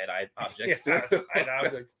just slide objects through.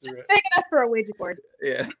 Just big enough for a Ouija board.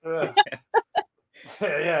 Yeah.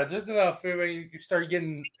 Yeah, just enough. You start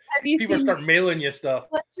getting people start mailing you stuff.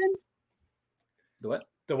 The what?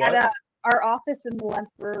 The what? At our office in the Lent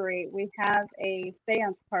Brewery, we have a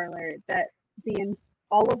seance parlor that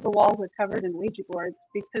all of the walls are covered in Ouija boards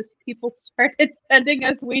because people started sending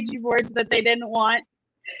us Ouija boards that they didn't want.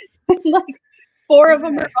 Like 4 of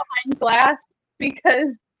them are behind glass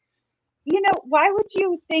because, why would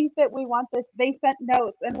you think that we want this? They sent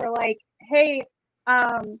notes and we're like, hey,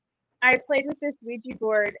 I played with this Ouija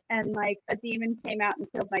board and like a demon came out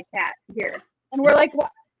and killed my cat here. And we're like,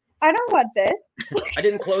 what? I don't want this. I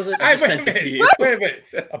didn't close it. I just sent it to you. Wait a minute.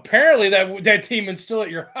 Apparently that demon's still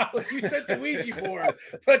at your house. You sent the Ouija board,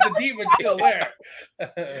 but the demon's still there.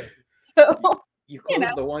 So you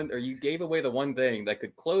closed the one, or you gave away the one thing that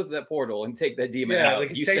could close that portal and take that demon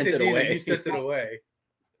out. You sent it away. You sent it away.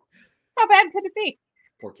 How bad could it be?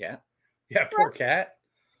 Poor cat. Yeah, poor cat.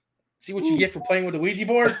 See what you get for playing with the Ouija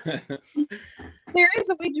board? There is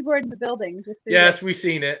a Ouija board in the building. Yes, we've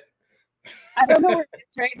seen it. I don't know where it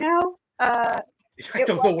is right now. I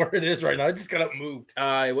don't know where it is right now. I just got up and moved.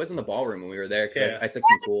 It was in the ballroom when we were there because I took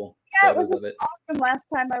some cool photos of it. Awesome. Last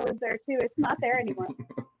time I was there too. It's not there anymore.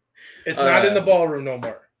 It's not in the ballroom no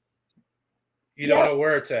more. You don't know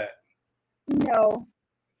where it's at. No.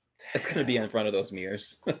 It's gonna be in front of those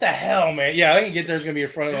mirrors. What the hell, man? Yeah, I can get there's gonna be in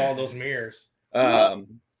front of all those mirrors.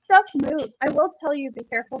 Stuff moves. I will tell you, be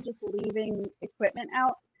careful just leaving equipment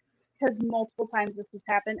out. Because multiple times this has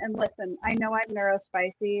happened. And listen, I know I'm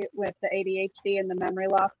neurospicy with the ADHD and the memory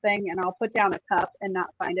loss thing, and I'll put down a cup and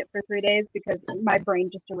not find it for 3 days because my brain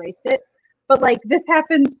just erased it. But like this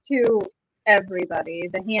happens to everybody.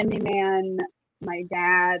 The handyman, my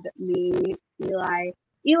dad, me, Eli.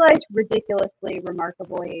 Eli's ridiculously,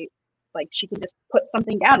 remarkably, like she can just put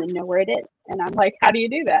something down and know where it is. And I'm like, how do you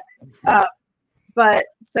do that? But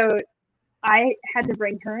so I had to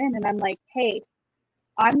bring her in and I'm like, hey,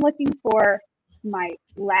 I'm looking for my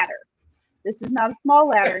ladder. This is not a small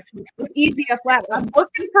ladder. It's an easy up ladder. I'm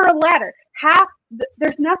looking for a ladder.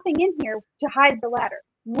 There's nothing in here to hide the ladder.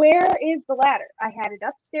 Where is the ladder? I had it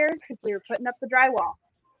upstairs because we were putting up the drywall.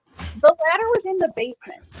 The ladder was in the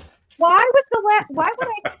basement. Why would I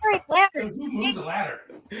carry ladders? So who moves a ladder?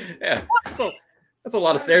 Yeah, that's a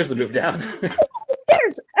lot of stairs to move down.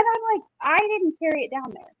 Stairs, and I'm like, I didn't carry it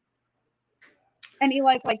down there. And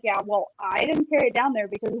Eli's like, yeah, well, I didn't carry it down there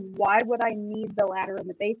because why would I need the ladder in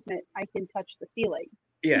the basement? I can touch the ceiling.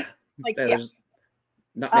 Yeah. There's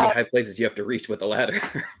not many high places you have to reach with the ladder.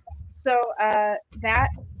 So that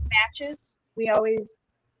matches, we always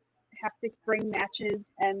have to bring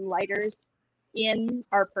matches and lighters in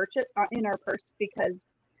our purse because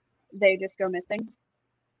they just go missing.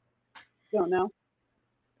 Don't know.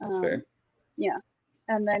 That's fair. Yeah.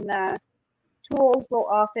 And then tools will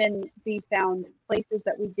often be found places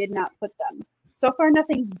that we did not put them. So far,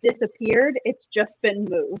 nothing's disappeared. It's just been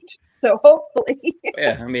moved. So hopefully.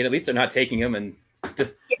 Yeah, I mean, at least they're not taking them and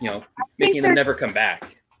just, making them never come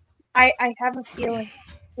back. I have a feeling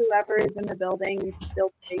whoever is in the building is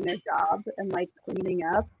still doing their job and like cleaning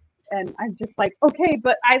up. And I'm just like, okay,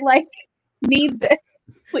 but I need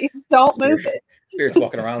this. Please don't move it. Spirits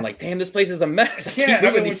walking around like, damn, this place is a mess. Yeah,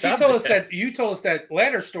 when you told us that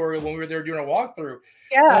ladder story when we were there doing a walkthrough.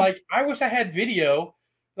 Yeah, like I wish I had video.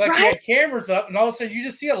 Like you had cameras up, and all of a sudden you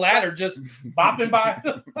just see a ladder just bopping by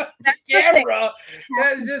the camera.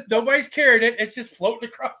 That's just nobody's carrying it. It's just floating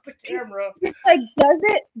across the camera. It's like, does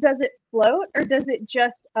it float or does it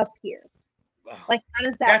just appear? Like how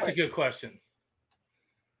does that? That's work? A good question.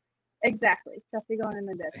 Exactly. Stuffy going in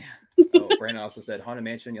the disc. Oh, Brandon also said Haunted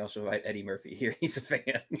Mansion. You also invite Eddie Murphy here. He's a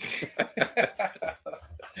fan.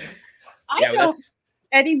 I know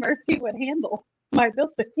Eddie Murphy would handle my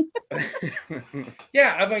building.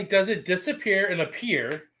 Yeah, I mean, does it disappear and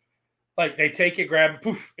appear? Like they take it, grab it,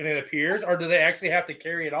 poof, and it appears, or do they actually have to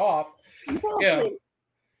carry it off? Exactly. Yeah.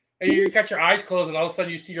 And you got your eyes closed, and all of a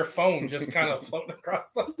sudden you see your phone just kind of floating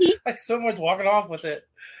across like someone's walking off with it.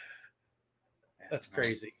 That's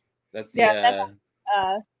crazy. That's the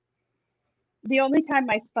only time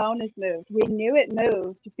my phone is moved. We knew it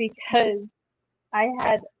moved because I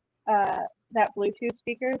had that Bluetooth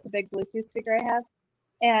speaker, the big Bluetooth speaker I have,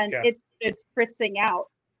 and it started fritzing out.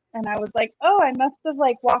 And I was like, oh, I must have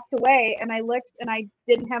like walked away. And I looked and I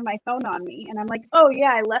didn't have my phone on me. And I'm like, oh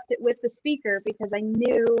yeah, I left it with the speaker because I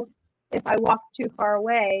knew if I walked too far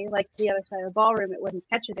away, like the other side of the ballroom, it wouldn't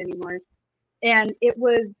catch it anymore. And it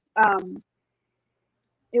was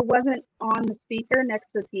it wasn't on the speaker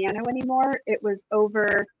next to the piano anymore. It was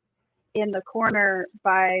over in the corner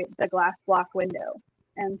by the glass block window.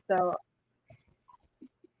 And so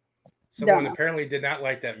someone apparently did not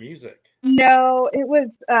like that music. No, it was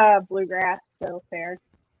bluegrass, so fair.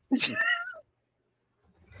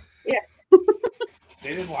 Yeah.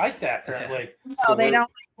 They didn't like that apparently. No, so they don't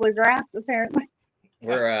like bluegrass apparently.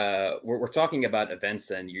 We're talking about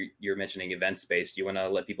events, and you're mentioning event space. Do you want to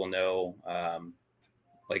let people know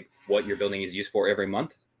like what your building is used for every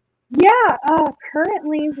month? Yeah,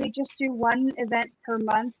 currently we just do one event per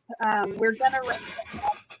month. We're gonna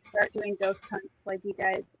start doing ghost hunts like you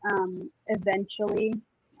guys eventually.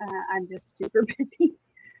 I'm just super busy.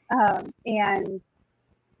 And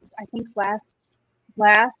I think last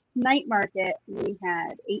night market we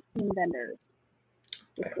had 18 vendors.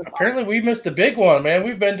 Apparently we missed a big one, man.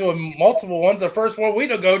 We've been to multiple ones. The first one we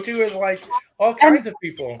don't go to is like all kinds of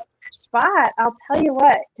people. Spot, I'll tell you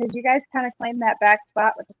what, because you guys kind of claimed that back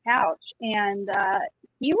spot with the couch, and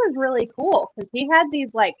he was really cool because he had these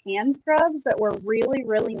like hand scrubs that were really,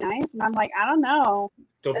 really nice, and I'm like, I don't know.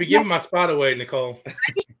 Don't be giving my spot away, Nicole.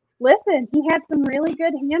 Listen, he had some really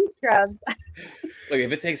good hand scrubs. Look,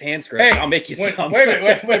 if it takes hand scrubs, I'll make you some. Wait a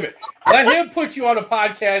minute. Let him put you on a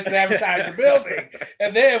podcast and advertise your building,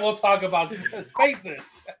 and then we'll talk about the spaces.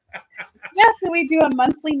 Yeah, so we do a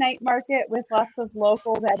monthly night market with lots of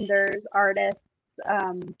local vendors, artists,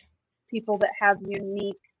 people that have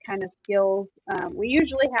unique kind of skills. We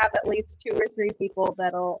usually have at least 2 or 3 people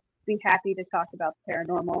that'll be happy to talk about the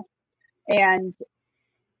paranormal. And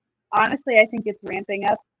honestly, I think it's ramping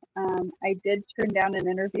up. I did turn down an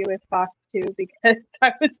interview with Fox 2 because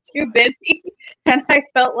I was too busy and I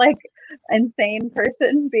felt like an insane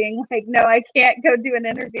person being like, no, I can't go do an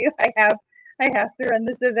interview. I have to run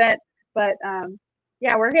this event. But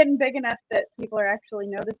yeah, we're getting big enough that people are actually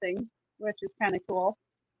noticing, which is kind of cool.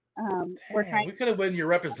 We could have been your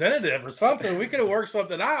representative or something. We could have worked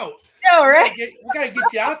something out. No, right? We gotta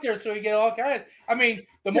get you out there so we get all kinds. I mean,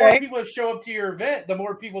 the more people that show up to your event, the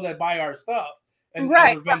more people that buy our stuff and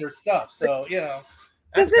other vendor stuff. So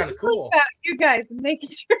that's kind of cool. About you guys making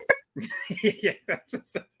sure. Yeah. I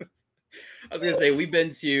was gonna say we've been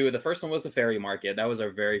to the first one was the Ferry Market. That was our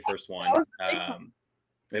very first one.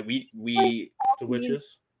 That we the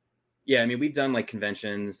witches. Yeah, I mean we've done like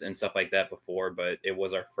conventions and stuff like that before, but it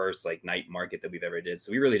was our first like night market that we've ever did,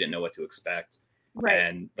 so we really didn't know what to expect. Right.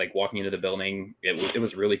 And like walking into the building, it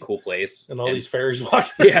was a really cool place. And all these fairies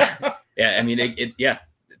walking. Yeah. I mean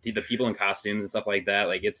the people in costumes and stuff like that.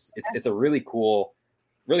 Like it's a really cool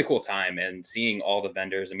time, and seeing all the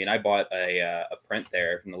vendors. I mean, I bought a print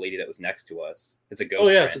there from the lady that was next to us. It's a ghost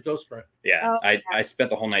print. It's a ghost print. Yeah. I spent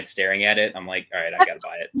the whole night staring at it. I'm like, all right, I gotta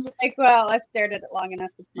buy it. Like, well, I've stared at it long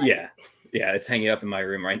enough. Yeah, it's hanging up in my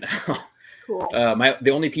room right now. Cool.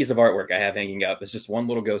 The only piece of artwork I have hanging up is just one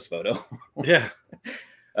little ghost photo. Yeah.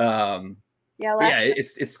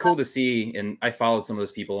 It's cool to see, and I followed some of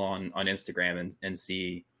those people on Instagram and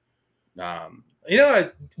see.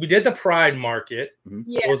 We did the Pride Market.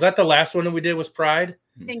 Yeah. Was that the last one that we did? Was Pride?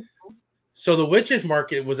 I think so. So the Witches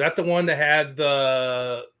Market, was that the one that had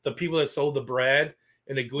the people that sold the bread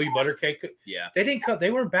and the gooey butter cake? Yeah. They didn't come. They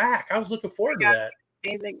weren't back. I was looking forward to that.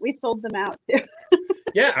 Amazing. We sold them out too.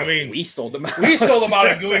 Yeah, I mean, we sold them out. We sold them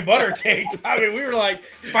out a gooey butter cake. I mean, we were like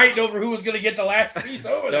fighting over who was going to get the last piece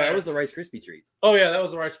over there. That was the Rice Krispie treats. Oh yeah, that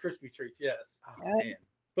was the Rice Krispie treats. Yes. Oh, man.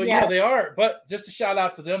 But they are. But just a shout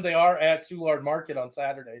out to them. They are at Soulard Market on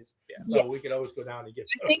Saturdays. Yeah. So we could always go down and get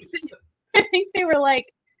those. I think they were like,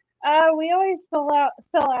 we always sell out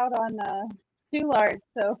on Soulard.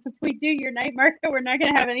 So if we do your night market, we're not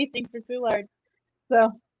going to have anything for Soulard. So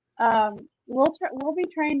we'll be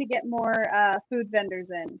trying to get more food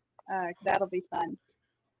vendors in. That'll be fun.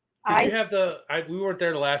 Did you have we weren't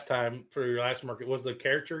there the last time for your last market. Was the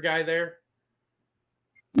character guy there?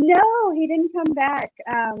 No, he didn't come back.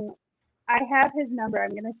 I have his number.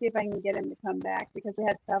 I'm going to see if I can get him to come back because we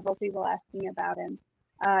had several people asking about him.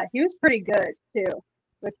 He was pretty good too,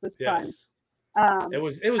 which was fun. It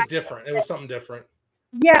was different. It was something different.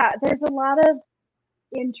 Yeah, there's a lot of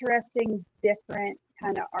interesting, different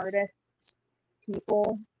kind of artists,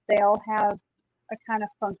 people. They all have a kind of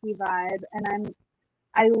funky vibe, and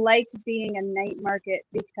I like being a night market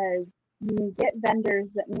because you can get vendors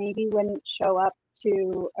that maybe wouldn't show up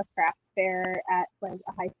to a craft fair at like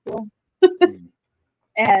a high school.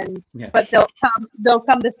 But they'll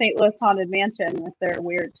come to St. Louis Haunted Mansion with their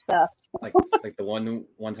weird stuff. Like the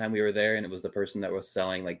one time we were there, and it was the person that was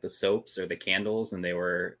selling like the soaps or the candles, and they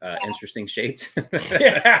were interesting shaped.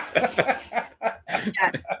 Yeah.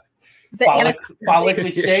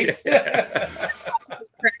 Phallically shaped.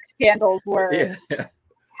 Candles were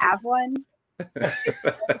have one.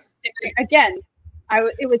 Again,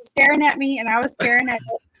 it was staring at me, and I was staring at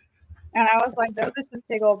it, and I was like, "Those are some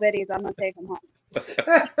big old bitties. I'm gonna take them home."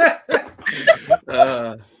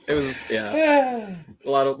 It was a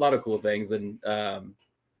lot of cool things, and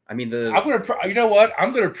I mean you know what?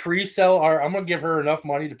 I'm gonna pre-sell I'm gonna give her enough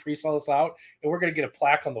money to pre-sell this out, and we're gonna get a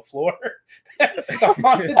plaque on the floor, the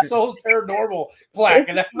Haunted Souls Paranormal plaque,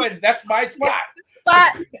 and that's my spot.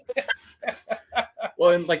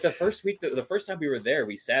 Well, and like the first time we were there,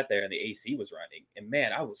 we sat there and the AC was running, and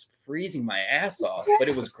man, I was freezing my ass off. But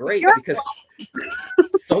it was great because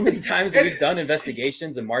so many times we've done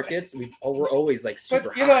investigations and markets, we're always like super.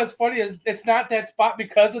 But you know, what's funny is it's not that spot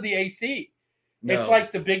because of the AC. No. It's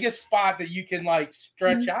like the biggest spot that you can like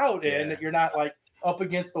stretch out in that you're not like up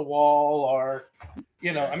against the wall or,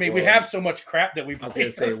 you know, I mean, we have so much crap that I was going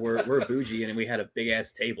to say we're bougie and we had a big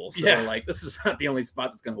ass table. So like, this is not the only spot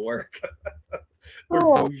that's going to work. We're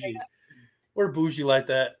bougie. We're bougie like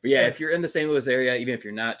that. But yeah, if you're in the St. Louis area, even if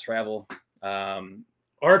you're not travel,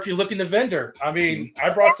 or if you're looking to vendor, I mean, I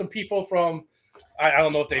brought some people from, I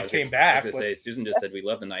don't know if they came back. I was going to say, Susan just said we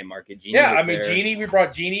love the night market. Jeannie Jeannie, we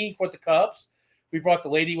brought Jeannie for the cups. We brought the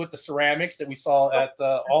lady with the ceramics that we saw at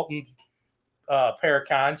the Alton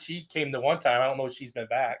Paracon. She came the one time. I don't know if she's been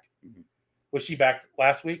back. Was she back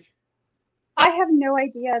last week? I have no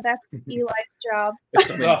idea. That's Eli's job. There's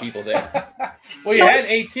so many people there. Well, you had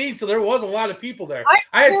 18, so there was a lot of people there.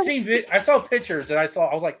 I saw pictures, and I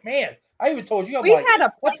was like, man, I even told you,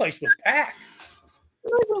 that place was packed.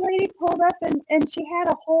 There was a lady pulled up, and she had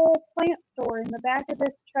a whole plant store in the back of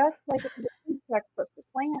this truck, like a truck for the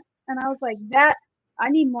plant. And I was like, I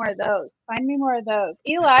need more of those. Find me more of those.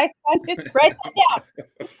 Eli, write that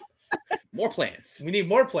down. More plants. We need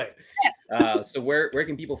more plants. So where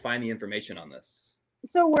can people find the information on this?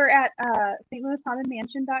 So we're at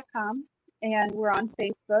stlouishauntedmansion.com, and we're on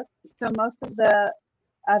Facebook. So most of the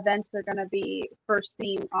events are going to be first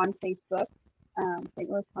seen on Facebook. St.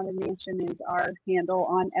 Louis Haunted Mansion is our handle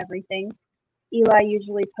on everything. Eli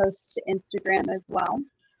usually posts to Instagram as well.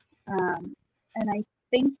 And I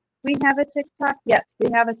think we have a TikTok. Yes,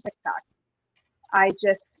 we have a TikTok. I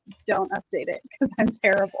just don't update it because I'm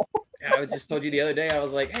terrible. Yeah, I just told you the other day, I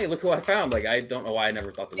was like, hey, look who I found. Like, I don't know why I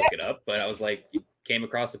never thought to look it up, but I was like, you came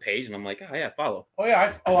across the page and I'm like, oh yeah, follow. Oh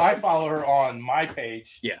yeah, I follow her on my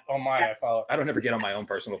page. Yeah. I follow. I don't ever get on my own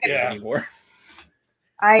personal page anymore.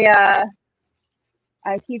 I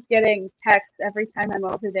keep getting texts every time I'm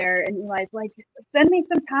over there, and Eli's like, send me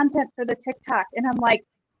some content for the TikTok. And I'm like,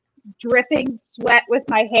 dripping sweat with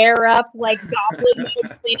my hair up, like goblin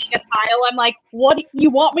cleaning a tile. I'm like, what,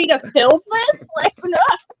 you want me to film this? Like, no.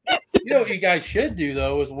 You know what you guys should do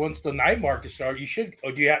though is once the night market starts, you should.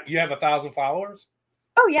 Oh, do you have 1,000 followers?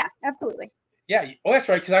 Oh yeah, absolutely. Yeah. Oh, that's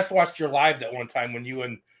right. Because I watched your live that one time when you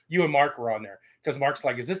and Mark were on there. Because Mark's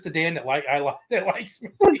like, is this the Dan that likes me?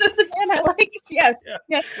 Is this the Dan I like? Yes. Yeah.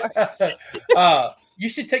 Yes. Mark. You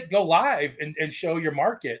should go live and show your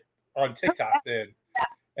market on TikTok then. Yeah.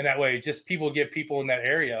 And that way, just get people in that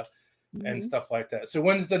area and stuff like that. So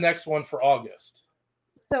when's the next one for August?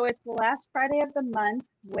 So it's the last Friday of the month,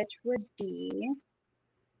 which would be,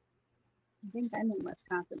 I think I'm in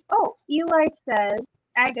Wisconsin. Oh, Eli says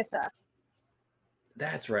Agatha.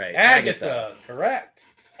 That's right. Agatha. Correct.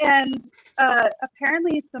 And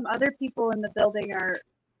apparently some other people in the building are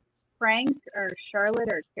Frank or Charlotte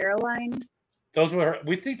or Caroline. Those were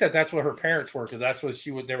we think that's what her parents were because that's what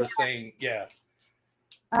they were saying. Yeah.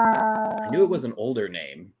 I knew it was an older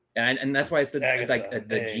name, and that's why I said Agatha, like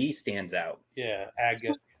the G stands out. Yeah,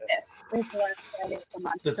 Agatha.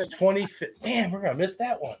 The 25th. Man, we're gonna miss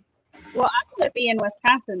that one. Well, I'm gonna be in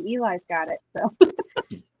Wisconsin. Eli's got it, so.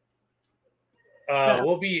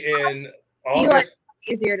 We'll be in August.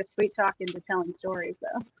 Eli's easier to sweet talk into telling stories,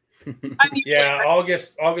 though. Yeah,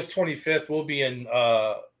 August 25th. We'll be in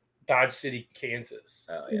Dodge City, Kansas.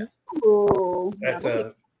 Oh yeah. Ooh,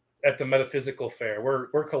 at the Metaphysical Fair.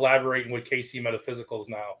 We're collaborating with KC Metaphysicals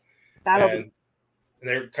now. And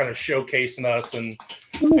they're kind of showcasing us and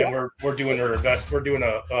we're doing their best. We're doing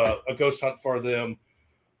a ghost hunt for them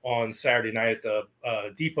on Saturday night at the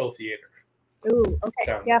Depot Theater. Ooh,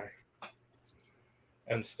 okay. Yeah.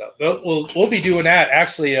 And stuff. We'll be doing that.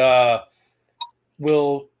 Actually, that's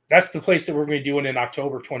the place that we're going to be doing in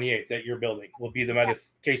October 28th at your building. Will be the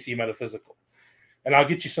KC Metaphysical. And I'll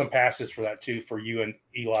get you some passes for that too, for you and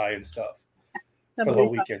Eli and stuff for the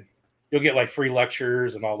whole weekend. You'll get like free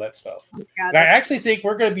lectures and all that stuff. And I actually think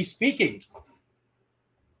we're going to be speaking.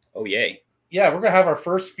 Oh, yay. Yeah, we're gonna have our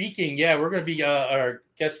first speaking. Yeah, we're gonna be our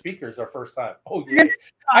guest speakers our first time. Oh yeah,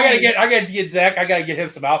 I gotta get Zach. I gotta get him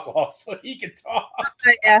some alcohol so he can talk.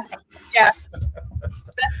 Yeah. That's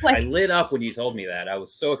I lit up when you told me that. I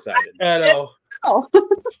was so excited. I know. Oh.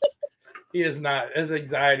 He is not. His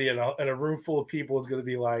anxiety in a room full of people is gonna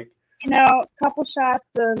be like, a couple shots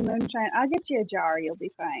of moonshine. I'll get you a jar. You'll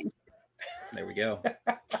be fine. There we go.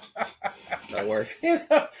 That works.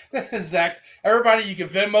 This is Zach's. Everybody, you can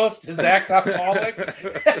Venmo to Zach's alcoholic.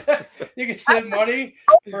 You can send money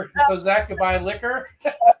so Zach can buy liquor.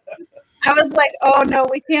 I was like, oh no,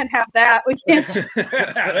 we can't have that. We can't.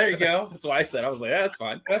 There you go. That's what I said. I was like, yeah, that's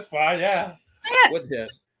fine. That's fine. Yeah. With him.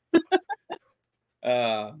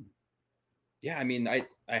 Yeah, I mean, I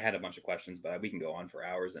had a bunch of questions, but we can go on for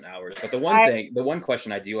hours and hours. But the one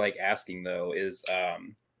question I do like asking though is,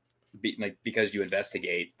 because you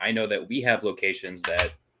investigate, I know that we have locations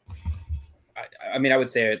that, I mean, I would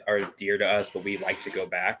say are dear to us, but we like to go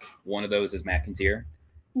back. One of those is McIntyre.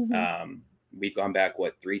 Mm-hmm. We've gone back,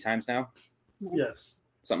 3 times now? Yes.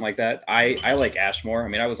 Something like that. I like Ashmore. I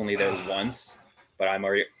mean, I was only there once, but I'm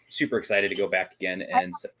already super excited to go back again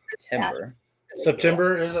in September.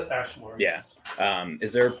 September is at Ashmore. Yeah.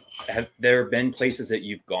 Have there been places that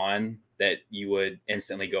you've gone that you would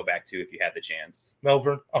instantly go back to if you had the chance?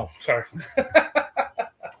 Melbourne. Oh, sorry.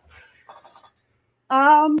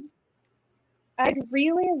 I'd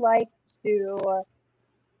really like to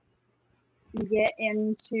get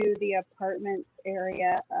into the apartment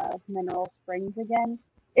area of Mineral Springs again.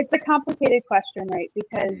 It's a complicated question, right?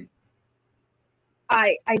 Because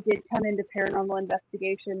I did come into paranormal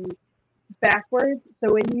investigation backwards.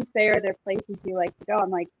 So when you say, are there places you like to go?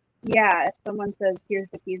 I'm like, yeah, if someone says, here's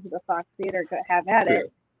the keys to the Fox Theater, go have at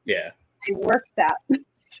it. Yeah. I work that.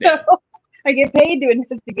 So I get paid to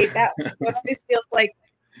investigate that. So it always feels like,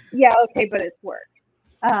 yeah, okay, but it's work.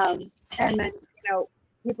 And then,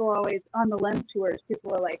 people always on the Lemp tours,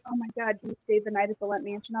 people are like, oh my God, you stayed the night at the Lemp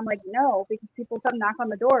Mansion? I'm like, no, because people come knock on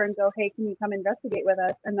the door and go, hey, can you come investigate with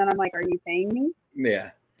us? And then I'm like, are you paying me?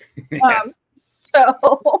 Yeah.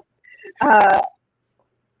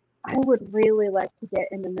 I would really like to get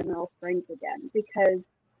into Mineral Springs again because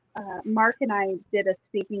Mark and I did a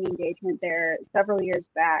speaking engagement there several years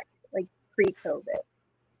back, like pre-COVID.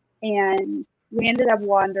 And we ended up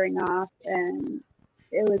wandering off, and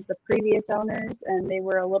it was the previous owners, and they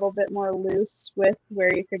were a little bit more loose with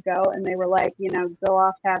where you could go. And they were like, go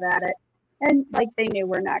off, have at it. And like they knew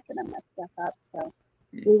we're not going to mess stuff up. So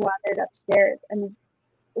we wandered upstairs, and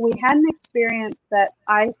we had an experience that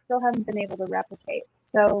I still haven't been able to replicate.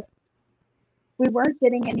 So we weren't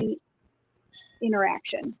getting any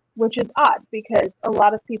interaction, which is odd because a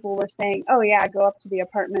lot of people were saying, oh yeah, go up to the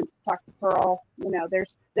apartments, talk to Pearl.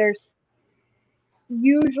 There's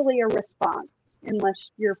usually a response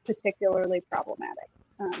unless you're particularly problematic.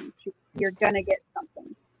 You're going to get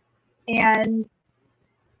something. And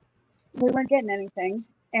we weren't getting anything.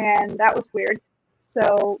 And that was weird.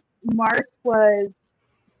 So Mark was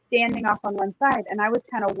standing off on one side, and I was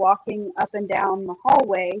kind of walking up and down the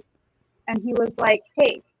hallway, and he was like,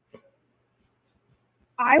 hey,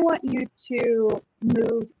 I want you to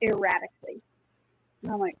move erratically.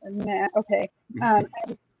 And I'm like, nah, okay.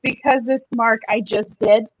 Because it's Mark, I just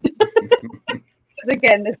did. Because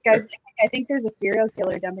again, this guy's like, I think there's a serial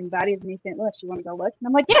killer dumping bodies in East St. Louis. You want to go look? And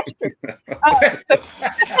I'm like,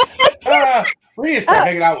 yeah. We need to start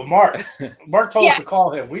hanging out with Mark. Mark told us to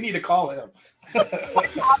call him. We need to call him. Live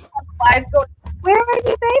going, where are you,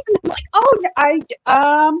 babe? And I'm like, oh,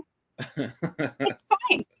 it's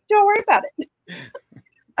fine. Don't worry about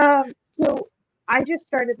it. So I just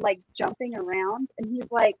started like jumping around, and he's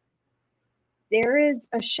like, there is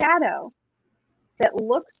a shadow that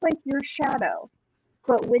looks like your shadow,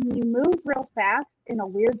 but when you move real fast in a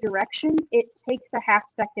weird direction, it takes a half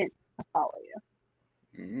second to follow you.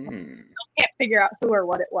 I can't figure out who or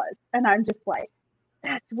what it was. And I'm just like,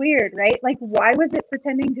 that's weird, right? Like, why was it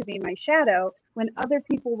pretending to be my shadow when other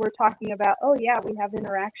people were talking about, oh yeah, we have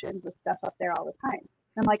interactions with stuff up there all the time?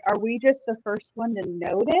 And I'm like, are we just the first one to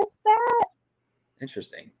notice that?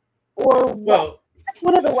 Interesting. Or what? Well, that's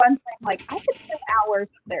one of the ones I'm like, I could spend hours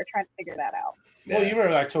there trying to figure that out. Well, you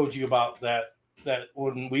remember I told you about that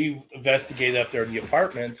when we investigated up there in the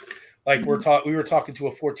apartments, like we were talking to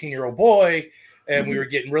a 14-year-old boy, and we were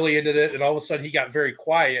getting really into it, and all of a sudden he got very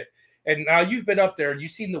quiet. And now you've been up there and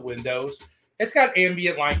you've seen the windows. It's got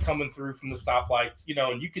ambient light coming through from the stoplights,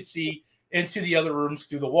 and you could see into the other rooms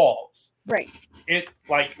through the walls. Right. It,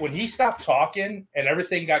 like, when he stopped talking and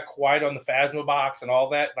everything got quiet on the Phasma box and all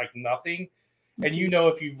that, like nothing. And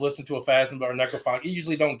if you've listened to a Phasma or Necrophonic, you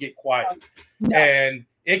usually don't get quiet. No. And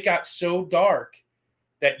it got so dark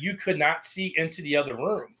that you could not see into the other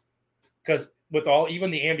room because with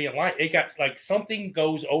even the ambient light, it got like something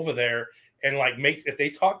goes over there and like makes, if they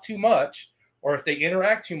talk too much or if they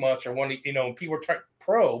interact too much or when, people try to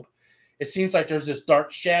probe, it seems like there's this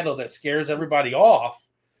dark shadow that scares everybody off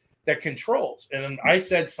that controls. And then I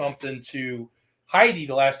said something to Heidi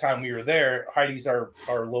the last time we were there. Heidi's our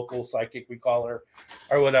local psychic, we call her,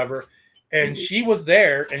 or whatever. And she was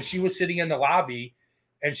there and she was sitting in the lobby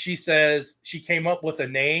and she says she came up with a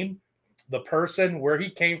name, the person, where he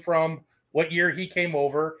came from, what year he came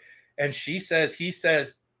over. And he says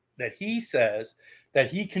that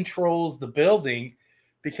he controls the building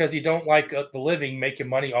because he don't like the living making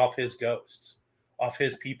money off his ghosts, off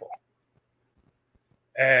his people.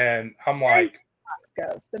 And I'm like,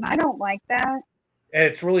 ghosts, and I don't like that. And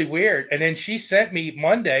it's really weird. And then she sent me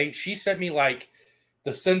like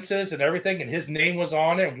the census and everything, and his name was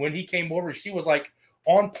on it. And when he came over, she was like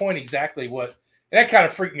on point exactly what. And that kind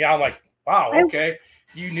of freaked me out. I'm like, wow, okay,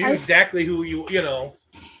 you knew exactly who you know.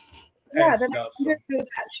 Yeah, then I wondered who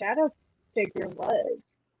that shadow figure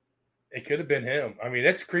was. It could have been him. I mean,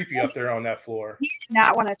 it's creepy up there on that floor. He did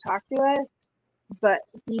not want to talk to us, but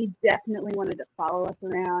he definitely wanted to follow us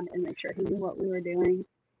around and make sure he knew what we were doing.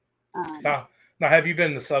 Now, have you been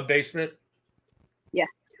in the sub basement? Yeah.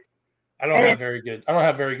 I don't have very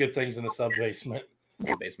good things in the sub basement.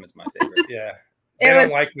 Sub basement's my favorite. Yeah. They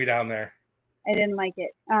don't like me down there. I didn't like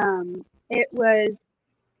it.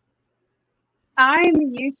 I'm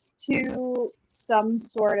used to some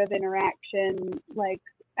sort of interaction, like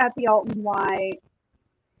at the Alton Y.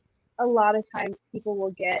 A lot of times people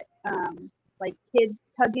will get like kids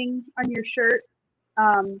tugging on your shirt.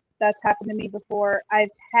 That's happened to me before. I've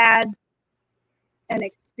had an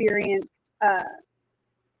experience.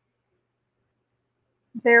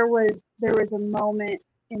 There was a moment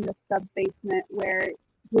in the sub basement where,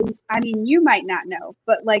 you might not know,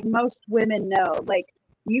 but like most women know, like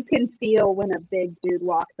you can feel when a big dude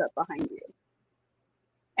walks up behind you.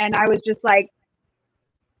 And I was just like,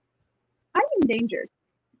 I'm in danger.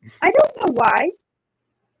 I don't know why,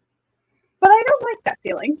 but I don't like that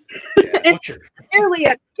feeling. Yeah, it's clearly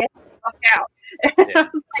a get the fuck out. And I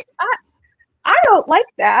was like, I don't like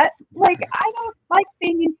that. Like, I don't like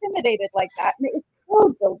being intimidated like that. And it was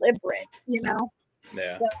so deliberate,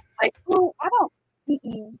 Yeah. So, like, oh, I don't.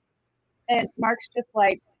 Mm-mm. And Mark's just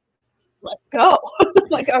like, let's go.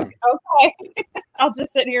 Like, okay. I'll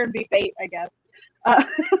just sit here and be bait, I guess.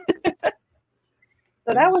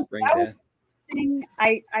 So that was interesting.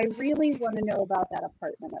 I really want to know about that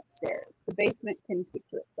apartment upstairs. The basement can keep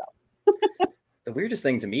to itself. The weirdest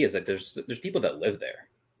thing to me is that there's people that live there.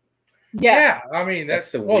 Yeah. I mean,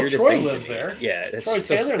 that's the weirdest Troy thing lives there. Yeah, it's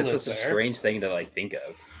such a strange thing to like think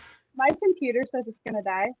of. My computer says it's gonna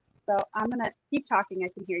die, so I'm gonna keep talking. I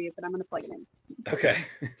can hear you, but I'm gonna plug it in. Okay.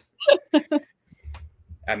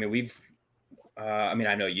 I mean,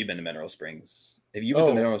 I know you've been to Mineral Springs. Have you been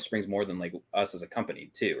to Mineral Springs more than like us as a company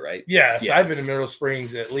too, right? Yes, yeah. I've been to Mineral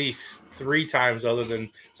Springs at least 3 times so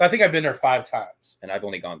I think I've been there 5 times. And I've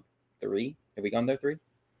only gone 3. Have we gone there 3?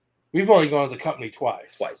 We've only gone as a company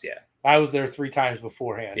twice. Yeah. I was there 3 times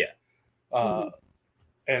beforehand. Yeah.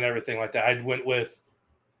 And everything like that. I went with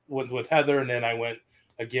Heather, and then I went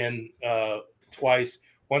again twice.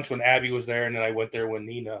 Once when Abby was there, and then I went there when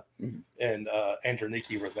Nina and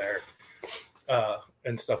Androniki were there,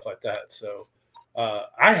 and stuff like that. So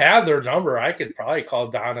I have their number. I could probably call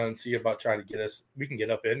Donna and see about trying to get us. We can get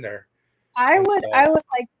up in there. I would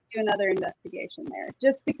like to do another investigation there,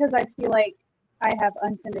 just because I feel like I have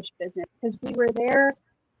unfinished business. Because we were there,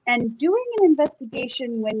 and doing an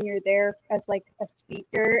investigation when you're there as like a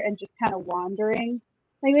speaker and just kind of wandering.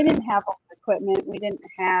 Like, we didn't have all the equipment. We didn't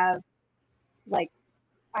have, like,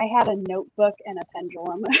 I had a notebook and a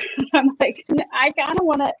pendulum. I'm like, I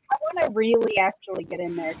want to really actually get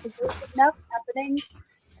in there because there's enough happening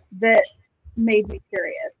that made me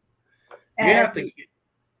curious. And you have to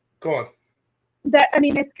go on.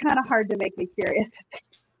 It's kind of hard to make me curious at this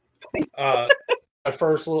point.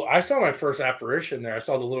 I saw my first apparition there. I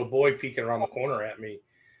saw the little boy peeking around the corner at me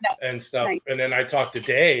and stuff. Nice. And then I talked to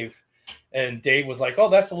Dave, and Dave was like, "Oh,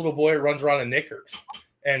 that's the little boy that runs around in knickers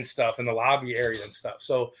and stuff in the lobby area and stuff."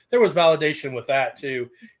 So there was validation with that too.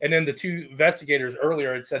 And then the 2 investigators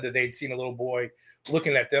earlier had said that they'd seen a little boy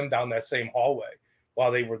looking at them down that same hallway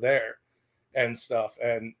while they were there and stuff.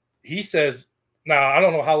 And he says, now, I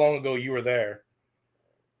don't know how long ago you were there.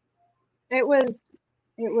 It was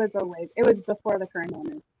a ways. It was before the current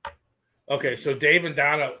owner. Okay, so Dave and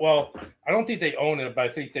Donna, well, I don't think they own it, but I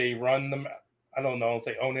think they run them. I don't know if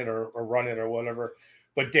they own it or run it or whatever.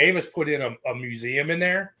 But Dave has put in a museum in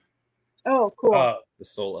there Oh, cool. The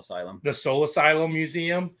Soul Asylum. The Soul Asylum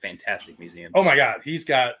Museum. Fantastic museum. Oh my God. He's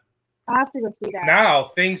got. I'll have to go see that. Now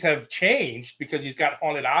things have changed because he's got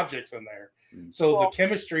haunted objects in there. So the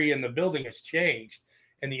chemistry in the building has changed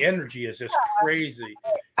and the energy is just crazy.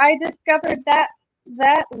 I discovered that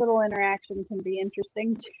little interaction can be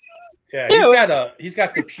interesting too. Yeah, he's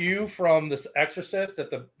got the pew from The Exorcist at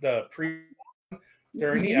the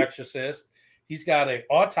during The Exorcist. He's got an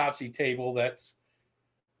autopsy table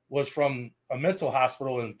was from a mental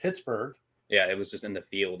hospital in Pittsburgh. Yeah, it was just in the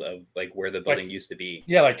field of like where the building used to be.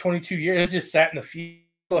 Yeah, like 22 years. It just sat in the field.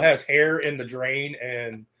 Still has hair in the drain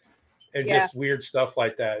and just weird stuff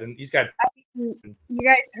like that. And he's got. You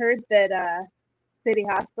guys heard that City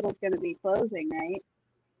Hospital's going to be closing, right?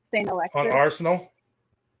 St. Alexa. On Arsenal?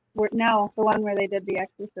 No, the one where they did The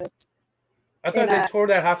Exorcist. I thought they tore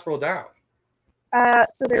that hospital down.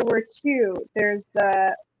 So there were two. There's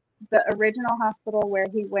the original hospital where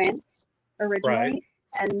he went originally,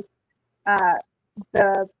 and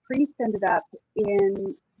the priest ended up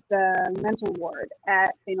in the mental ward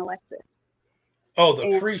at St. Alexis. Oh,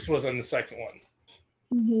 the priest was in the second one.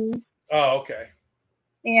 Mm-hmm. Oh, okay.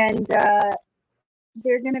 And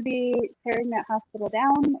they're going to be tearing that hospital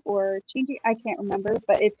down or changing. I can't remember,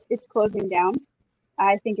 but it's closing down.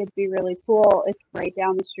 I think it'd be really cool. It's right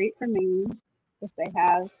down the street from me. If they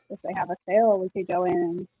have a sale, we could go in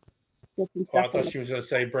and get some stuff. I thought she was going to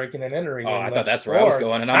say breaking and entering. Oh, I thought that's where I was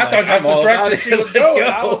going. And I thought that's the direction she was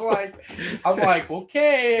going. I'm like,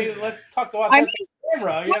 okay, let's talk about this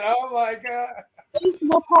camera. You know, like.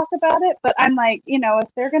 We'll talk about it, but I'm like, if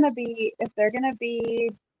they're gonna be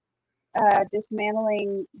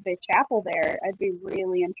dismantling the chapel there, I'd be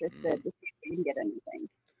really interested to see if we can get anything.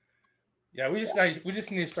 Yeah, we just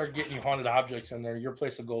need to start getting you haunted objects in there. Your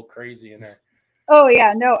place will go crazy in there. Oh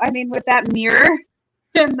yeah, no, I mean with that mirror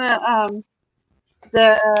and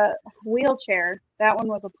the wheelchair, that one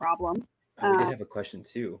was a problem. We did have a question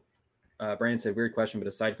too. Brandon said, weird question, but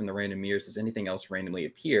aside from the random mirrors, does anything else randomly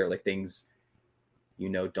appear, like things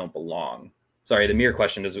don't belong? Sorry, the mirror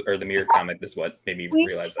question or the mirror comment is what made me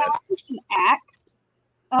realize that. An axe.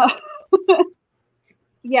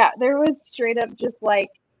 Yeah, there was straight up just like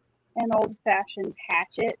an old-fashioned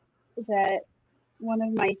hatchet that one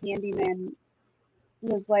of my handymen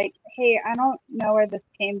was like, hey, I don't know where this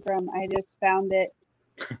came from. I just found it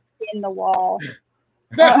in the wall.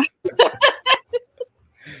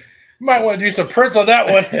 Might want to do some prints on that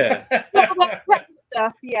one.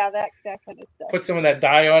 Stuff, yeah, that kind of stuff. Put some of that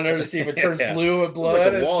dye on there to see if it turns blue and blood.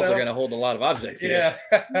 Like the walls are going to hold a lot of objects. Yeah.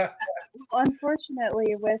 Well,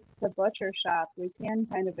 unfortunately, with the butcher shop, we can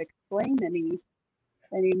kind of explain any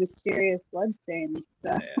mysterious blood stains.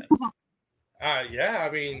 So. Yeah, I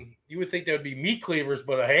mean, you would think there would be meat cleavers,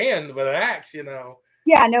 but an axe,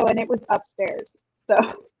 Yeah, no, and it was upstairs. So.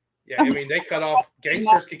 Yeah, I mean,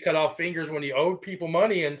 gangsters could cut off fingers when you owed people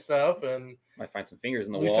money and stuff, and might find some fingers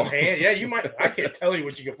in the wall. Yeah, you might. I can't tell you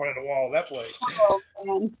what you can find in the wall of that place. Oh,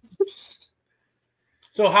 man.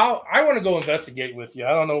 So I want to go investigate with you.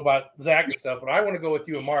 I don't know about Zach and stuff, but I want to go with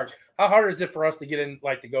you and Mark. How hard is it for us to get in,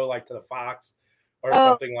 like to go like to the Fox or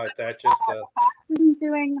something like that? Just Fox isn't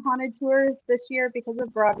doing haunted tours this year because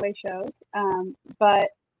of Broadway shows,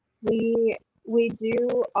 but we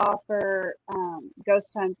do offer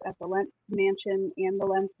ghost hunts at the Lemp Mansion and the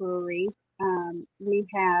Lemp Brewery. We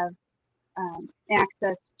have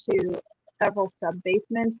access to several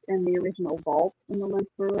sub-basements in the original vault in the Lemp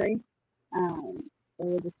Brewery. There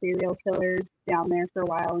was a serial killer down there for a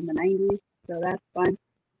while in the 90s, so that's fun.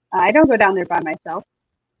 I don't go down there by myself,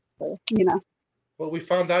 so, Well, we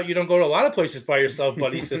found out you don't go to a lot of places by yourself,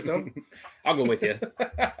 buddy system. I'll go with you.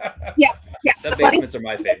 Yeah. Sub-basements are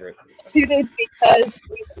my favorite. 2 days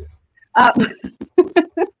because...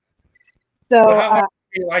 So...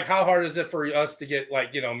 how hard is it for us to get,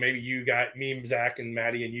 like, maybe you got me and Zach and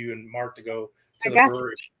Maddie and you and Mark to go to the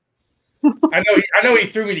brewery? I know he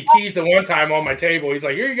threw me the keys the one time on my table. He's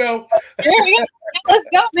like, here you go. Let's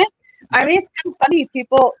go, man. I mean, it's kind of funny.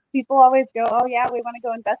 People always go, oh yeah, we want to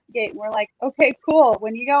go investigate. And we're like, okay, cool.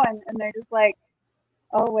 When you going? And they're just like,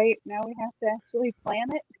 oh wait, now we have to actually plan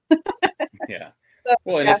it. Yeah.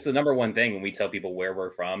 Well, and it's the number one thing when we tell people where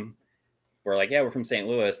we're from. We're like, yeah, we're from St.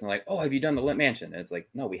 Louis. And they're like, oh, have you done the Lemp Mansion? And it's like,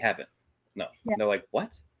 no, we haven't. No. Yeah. They're like,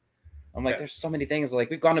 what? I'm like, there's so many things. Like,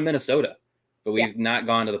 we've gone to Minnesota, but we've not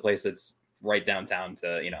gone to the place that's right downtown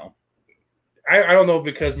to, I don't know,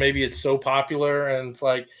 because maybe it's so popular and it's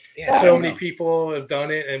like so many people have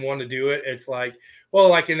done it and want to do it. It's like, well,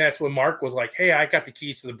 like, and that's when Mark was like, hey, I got the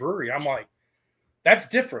keys to the brewery. I'm like, that's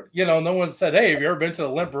different. No one said, hey, have you ever been to the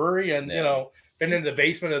Lemp Brewery and, been in the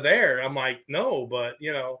basement of there? I'm like, no, but,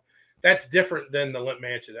 that's different than the Limp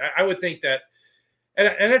Mansion. I would think that,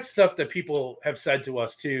 and that's stuff that people have said to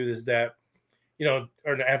us too, is that, you know,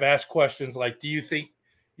 or have asked questions like, do you think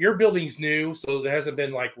your building's new, so it hasn't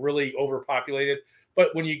been like really overpopulated,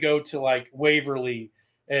 but when you go to like Waverly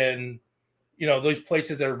and, you know, those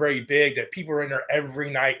places that are very big, that people are in there every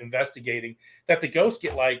night investigating, that the ghosts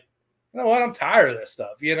get like, you know what, I'm tired of this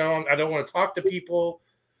stuff. You know, I don't want to talk to people.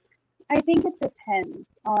 I think it depends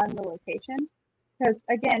on the location. Because,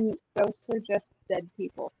 again, ghosts are just dead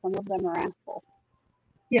people. Some of them are assholes.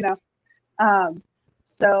 You know?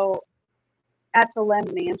 So, at the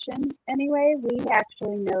Lem Mansion, anyway, we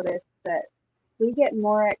actually noticed that we get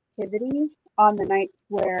more activity on the nights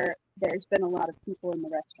where there's been a lot of people in the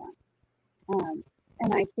restaurant.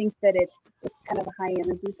 And I think that it's kind of a high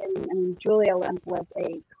energy thing. I mean, Julia Lemp was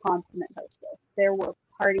a consummate hostess. There were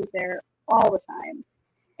parties there all the time.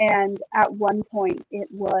 And at one point, it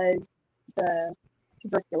was the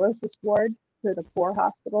tuberculosis ward for the poor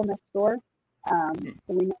hospital next door.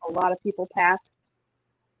 So we know a lot of people passed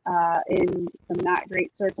in some not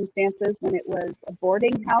great circumstances. When it was a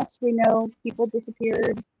boarding house, we know people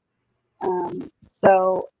disappeared.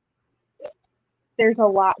 So there's a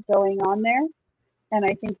lot going on there. And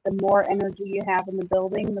I think the more energy you have in the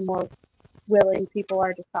building, the more willing people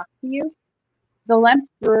are to talk to you. The Lemp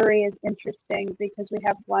Brewery is interesting because we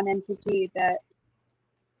have one entity that,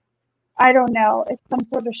 I don't know, it's some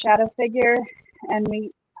sort of shadow figure. And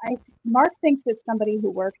Mark thinks it's somebody who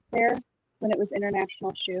worked there when it was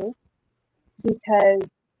International Shoe. Because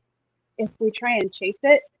if we try and chase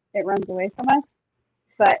it, it runs away from us.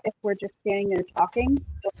 But if we're just standing there talking,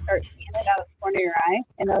 you'll start seeing it out of the corner of your eye,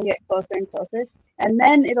 and it'll get closer and closer. And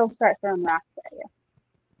then it'll start throwing rocks at you.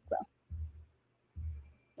 So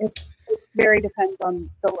it very depends on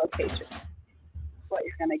the location, what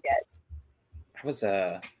you're gonna get. I was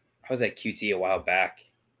at QT a while back,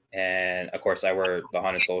 and of course I wear the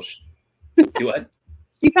Haunted Soul. Do what?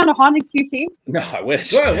 You found a haunted QT? No, I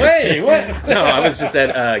wish. Wait, what? No, I was just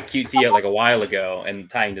at QT like a while ago, and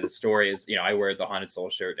tying to the story is, you know, I wear the Haunted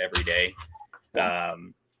Soul shirt every day,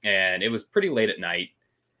 and it was pretty late at night.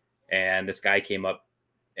 And this guy came up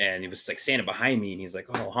and he was like standing behind me, and he's like,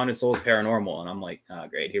 "Oh, Haunted Soul's paranormal." And I'm like, "Oh,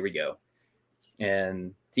 great, here we go."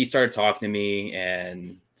 And he started talking to me,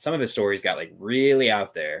 and some of his stories got like really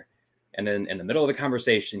out there. And then in the middle of the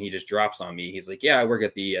conversation, he just drops on me. He's like, "Yeah, I work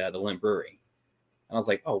at the Limp Brewery." And I was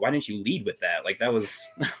like, "Oh, why didn't you lead with that?" Like that was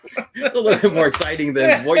a little bit more exciting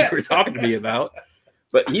than what you were talking to me about.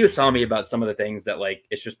 But he was telling me about some of the things that like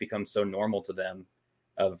it's just become so normal to them,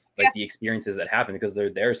 of like the experiences that happen because they're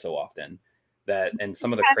there so often, that, and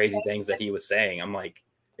some of the crazy things that he was saying. I'm like,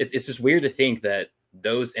 it's just weird to think that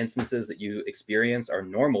those instances that you experience are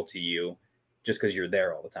normal to you just because you're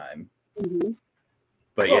there all the time. Mm-hmm.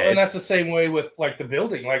 But well, and that's the same way with like the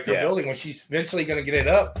building, like her building, when she's eventually going to get it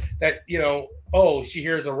up, that, you know, oh, she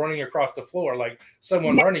hears a running across the floor, like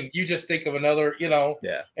someone running. You just think of another, you know,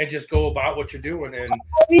 and just go about what you're doing. And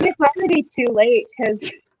I mean, it's already too late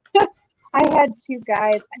because I had two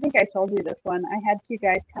guys. I think I told you this one. I had two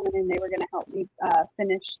guys coming in. They were going to help me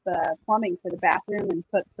finish the plumbing for the bathroom and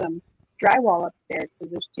put some drywall upstairs,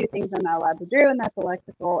 because there's two things I'm not allowed to do, and that's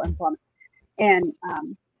electrical and plumbing. And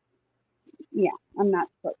I'm not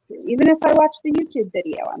supposed to. Even if I watch the YouTube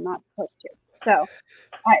video, I'm not supposed to. So,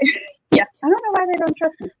 I don't know why they don't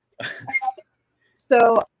trust me.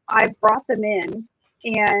 So I brought them in,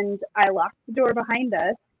 and I locked the door behind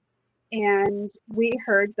us, and we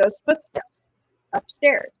heard those footsteps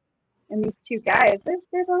upstairs. And these two guys,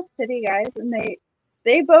 they're both city guys, and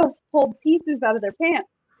they both pulled pieces out of their pants.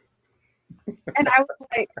 And I was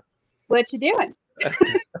like, "What you doing?" And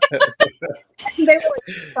they were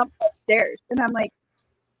like, "Something upstairs." And I'm like,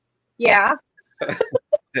 "Yeah."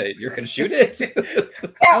 Hey, you're gonna shoot it?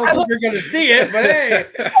 I don't think you're gonna see it, but hey.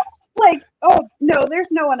 Like, "Oh no,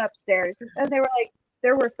 there's no one upstairs." And they were like,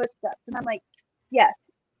 "There were footsteps." And I'm like,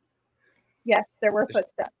 Yes, there were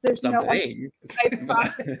footsteps. There's no one.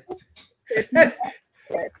 There's no one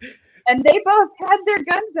upstairs. And they both had their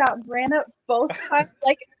guns out and ran up both times,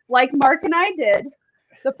 like Mark and I did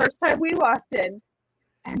the first time we walked in.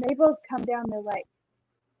 And they both come down. They're like,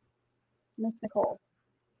 "Miss Nicole."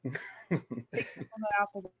 Did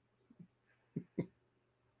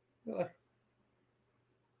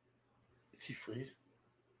she freeze?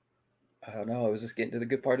 I don't know. I was just getting to the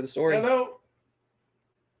good part of the story. Hello.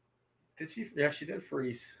 Did she? Yeah, she did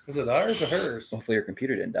freeze. Was it ours or hers? Hopefully your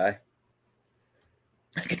computer didn't die.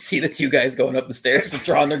 I could see the two guys going up the stairs and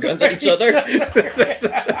drawing their guns at each other.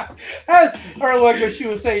 Or like what she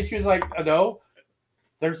was saying, she was like, "No."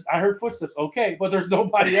 I heard footsteps. Okay, but there's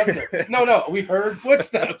nobody up there. No, we heard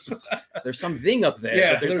footsteps. There's something up there.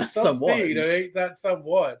 Yeah, but there's not something. someone. It ain't that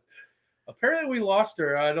someone. Apparently, we lost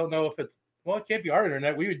her. I don't know if it's it can't be our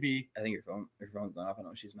internet. We would be. I think your phone's gone off. I don't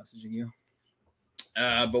know if she's messaging you.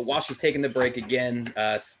 But while she's taking the break again,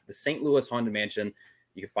 the St. Louis Haunted Mansion,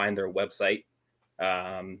 you can find their website.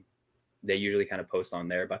 They usually kind of post on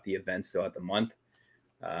there about the events throughout the month.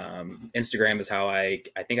 Instagram is how I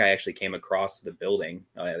think I actually came across the building.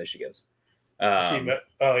 Oh yeah, there she goes.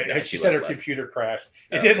 She said her computer crashed.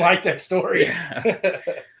 It didn't like that story.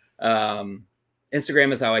 Yeah.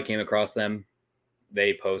 Instagram is how I came across them.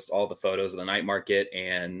 They post all the photos of the night market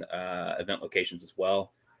and event locations as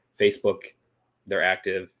well. Facebook, they're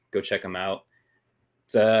active. Go check them out.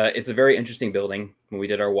 It's a very interesting building. When we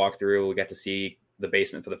did our walkthrough, we got to see the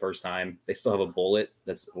basement for the first time. They still have a bullet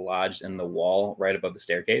that's lodged in the wall right above the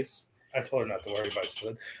staircase. I told her not to worry about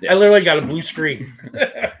it. Yeah. I literally got a blue screen.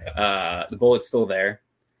 The bullet's still there.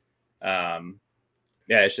 I think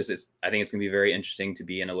it's gonna be very interesting to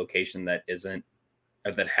be in a location that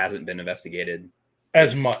hasn't been investigated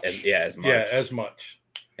as much. As much. As much.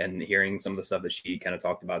 And hearing some of the stuff that she kind of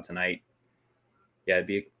talked about tonight. Yeah, it'd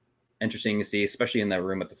be interesting to see, especially in that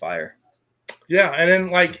room at the fire. Yeah, and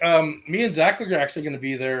then me and Zach are actually going to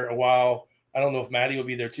be there a while. I don't know if Maddie will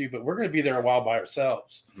be there too, but we're going to be there a while by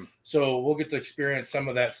ourselves. Mm-hmm. So we'll get to experience some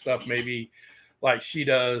of that stuff, maybe like she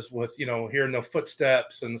does with, hearing the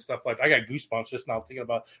footsteps and stuff like that. I got goosebumps just now thinking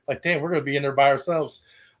about damn, we're going to be in there by ourselves,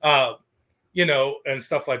 and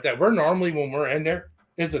stuff like that. We're normally, when we're in there,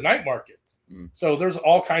 is the night market. Mm-hmm. So there's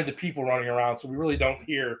all kinds of people running around. So we really don't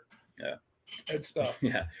hear and stuff.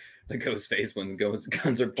 Yeah. The ghost face when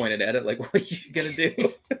guns are pointed at it, like, what are you gonna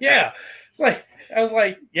do? Yeah. It's like, I was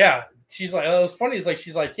like, yeah. She's like, oh, it's funny. It's like,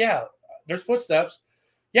 she's like, yeah, there's footsteps.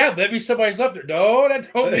 Yeah, maybe somebody's up there. No,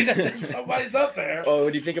 that don't mean that somebody's up there. Oh,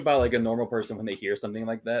 when you think about like a normal person when they hear something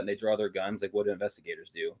like that and they draw their guns, like what do investigators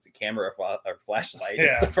do? It's a camera or flashlight.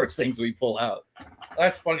 Yeah. It's the first things we pull out.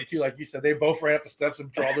 That's funny too. Like you said, they both ran up the steps and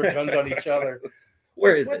draw their guns on each other.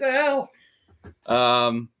 Where is it? What the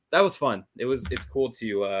hell? That was fun. It's cool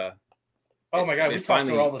to oh my god, we talk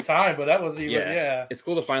to her all the time, but that was even It's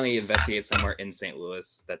cool to finally investigate somewhere in St.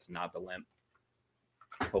 Louis that's not the Limp.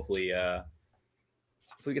 Hopefully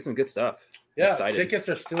we get some good stuff. Yeah, tickets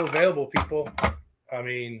are still available, people. I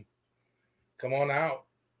mean, come on out.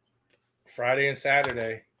 Friday and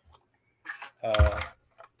Saturday.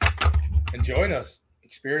 And join us.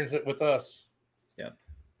 Experience it with us. Yeah.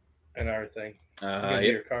 And everything.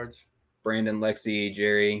 Your cards. Brandon, Lexi,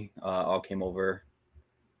 Jerry, all came over.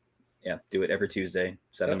 Yeah, do it every Tuesday,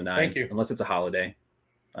 7 to 9. Thank you. Unless it's a holiday.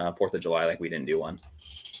 4th of July, like we didn't do one.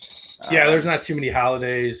 There's not too many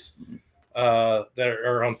holidays that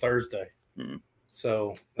are on Thursday. Mm-hmm.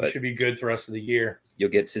 So it should be good the rest of the year. You'll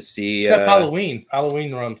get to see... Except Halloween.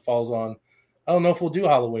 Halloween run falls on... I don't know if we'll do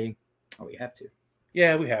Halloween. Oh, we have to.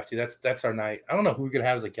 Yeah, we have to. That's our night. I don't know who we could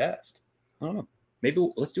have as a guest. I don't know. Maybe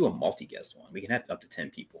let's do a multi-guest one. We can have up to 10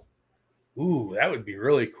 people. Ooh, that would be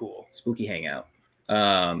really cool. Spooky hangout.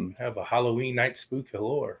 Have a Halloween night spook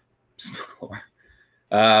galore.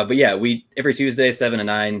 But yeah, we every Tuesday, 7 to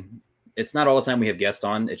 9. It's not all the time we have guests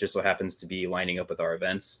on. It just so happens to be lining up with our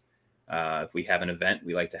events. If we have an event,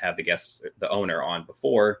 we like to have the owner on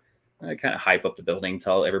before, kind of hype up the building,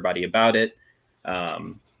 tell everybody about it.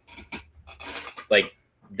 Like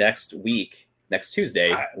next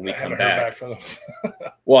Tuesday, when we come back.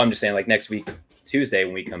 Well, I'm just saying, like next week, Tuesday,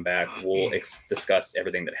 when we come back, we'll discuss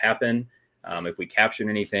everything that happened. If we captured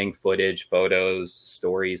anything, footage, photos,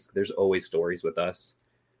 stories, there's always stories with us.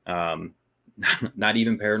 Not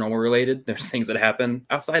even paranormal related. There's things that happen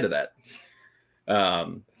outside of that.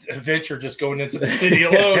 Adventure, just going into the city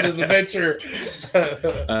alone is adventure.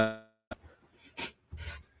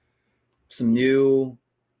 Some new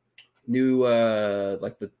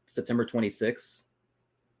like the September 26th,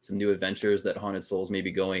 some new adventures that Haunted Souls may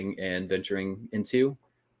be going and venturing into.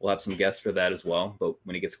 We'll have some guests for that as well. But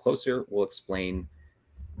when it gets closer, we'll explain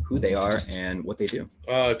who they are and what they do.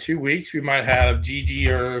 2 weeks, we might have Gigi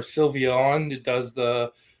or Sylvia on that does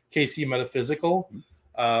the KC Metaphysical.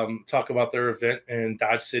 Talk about their event in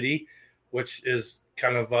Dodge City, which is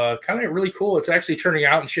kind of really cool. It's actually turning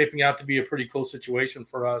out and shaping out to be a pretty cool situation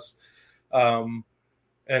for us.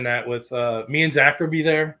 And that with me and Zach will be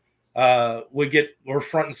there. We're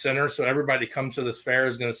front and center, so everybody comes to this fair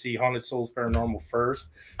is going to see Haunted Souls Paranormal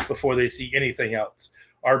first before they see anything else.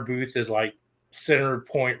 Our booth is like center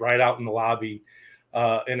point right out in the lobby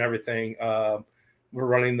and everything. We're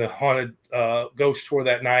running the haunted ghost tour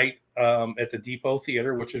that night at the Depot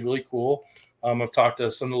Theater, which is really cool. I've talked to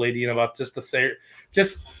some lady about just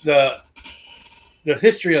the the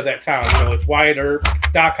history of that town. You know, it's Wyatt Earp,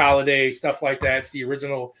 Doc Holliday, stuff like that. It's the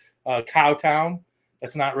original cow town.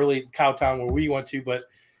 That's not really cow town where we went to, but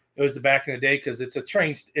it was the back in the day because it's a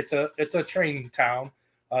train. It's a train town.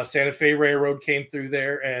 Santa Fe Railroad came through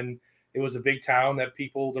there, and it was a big town that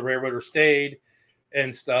the railroaders stayed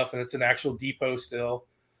and stuff. And it's an actual depot still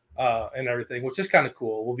and everything, which is kind of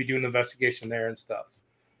cool. We'll be doing an investigation there and stuff.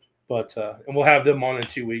 But and we'll have them on in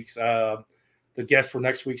 2 weeks. The guests for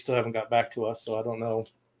next week still haven't got back to us, so I don't know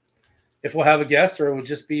if we'll have a guest or it will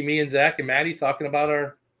just be me and Zach and Maddie talking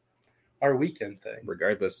about our weekend thing.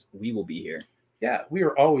 Regardless, we will be here. Yeah, we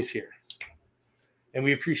are always here. And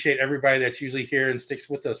we appreciate everybody that's usually here and sticks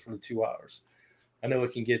with us for the 2 hours. I know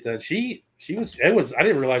it can get done. I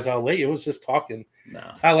didn't realize how late it was just talking.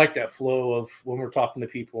 No. I like that flow of when we're talking to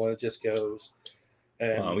people and it just goes.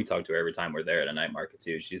 And we talk to her every time we're there at a night market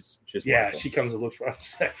too. She's wonderful. She comes and looks for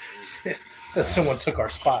us. Said someone took our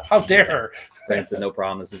spot. How dare her? Brandon said, no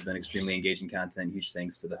problem. This has been extremely engaging content. Huge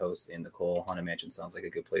thanks to the host and Nicole. Haunted Mansion sounds like a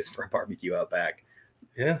good place for a barbecue out back.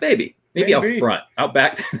 Yeah. Maybe out front. Out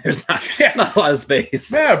back, there's not a lot of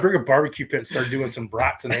space. Yeah, bring a barbecue pit and start doing some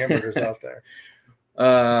brats and hamburgers out there. She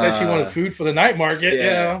said she wanted food for the night market.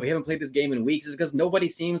 Yeah. We haven't played this game in weeks. It's because nobody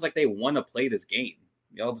seems like they want to play this game.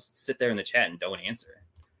 Y'all just sit there in the chat and don't answer.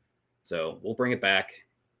 So we'll bring it back.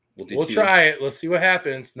 We'll try it. Let's see what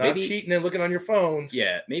happens. Not cheating and looking on your phones.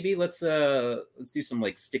 Yeah, maybe let's do some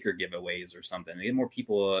like sticker giveaways or something. Maybe more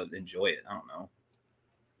people enjoy it. I don't know.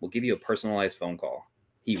 We'll give you a personalized phone call.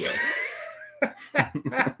 He will.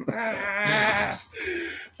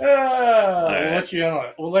 We'll let you in on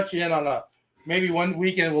it. We'll let you in on a maybe one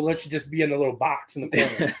weekend. We'll let you just be in a little box in the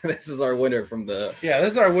corner. This is our winner from the. Yeah,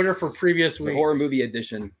 this is our winner for previous week. Horror movie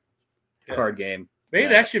edition card game. Maybe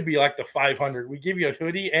that should be like the 500. We give you a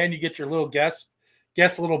hoodie and you get your little guest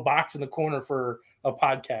little box in the corner for a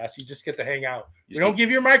podcast. You just get to hang out. We don't give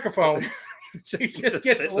you a microphone. You just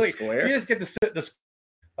get to sit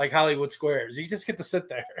like Hollywood Squares. You just get to sit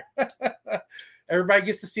there. Everybody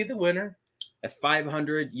gets to see the winner. At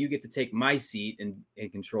 500, you get to take my seat and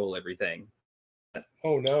control everything.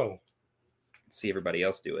 Oh, no. Let's see everybody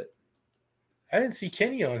else do it. I didn't see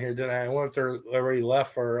Kenny on here, did I? I wonder if they're already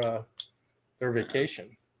left for their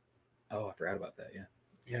vacation. Oh, I forgot about that.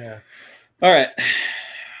 Yeah. All right.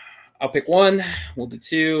 I'll pick one. We'll do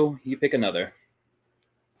two. You pick another.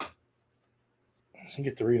 You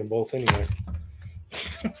get to read them both anyway.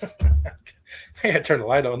 I gotta turn the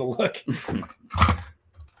light on to look. All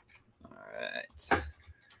right.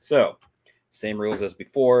 So, same rules as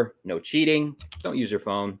before. No cheating. Don't use your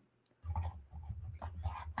phone.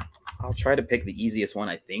 I'll try to pick the easiest one,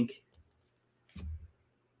 I think.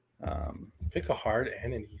 Pick a hard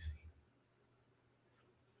and an easy.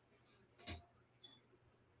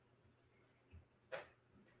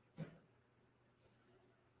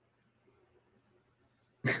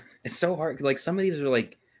 It's so hard. Like some of these are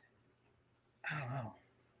like, I don't know.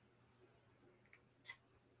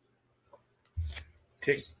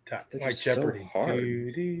 Tick-tock, like Jeopardy. So hard.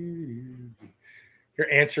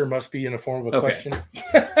 Your answer must be in the form of a question.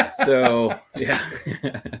 So, yeah.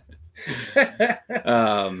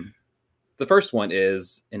 The first one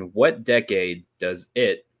is, in what decade does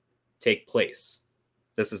it take place?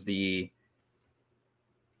 This is the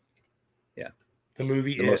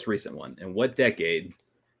movie, the most recent one. In what decade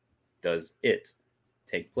does it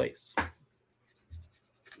take place?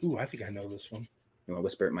 Ooh, I think I know this one. You want to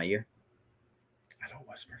whisper it in my ear? I don't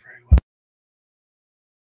whisper very well.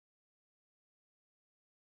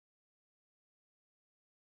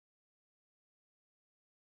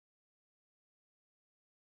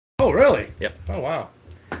 Oh, really? Yep. Oh, wow.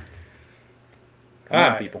 Come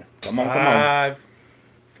on, people. Come on. 5,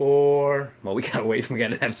 4. Well, we gotta wait. We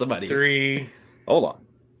gotta have somebody. 3. Hold on.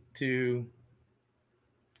 2,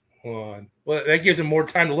 1. Well, that gives him more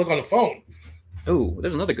time to look on the phone. Oh,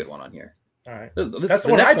 there's another good one on here. All right. That's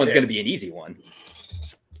the next one's going to be an easy one.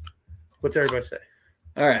 What's everybody say?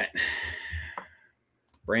 All right.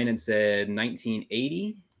 Brandon said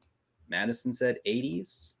 1980. Madison said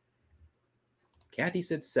 80s. Kathy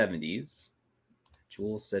said 70s.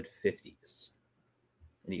 Jules said 50s.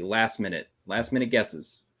 Any last minute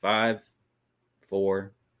guesses? 5,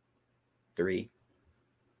 4, 3,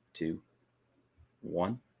 2,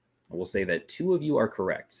 1. I will say that 2 of you are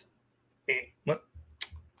correct. What?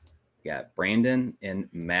 Yeah, Brandon and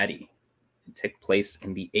Maddie. It took place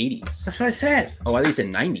in the 80s. That's what I said. Oh, I thought you said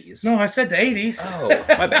 90s. No, I said the 80s. Oh,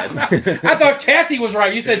 my bad. I thought Kathy was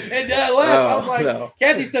right. You said 10 less. I was like, no.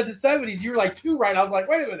 Kathy said the 70s. You were like 2 right. I was like,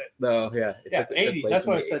 wait a minute. No, yeah. It took 80s. That's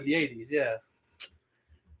why I said the 80s. Yeah.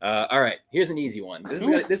 All right. Here's an easy one. This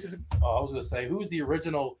is. I was going to say, who's the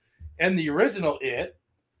original And the original It,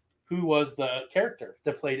 who was the character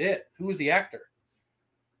that played It? Who was the actor?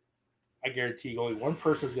 I guarantee only one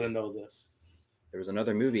person's going to know this. There was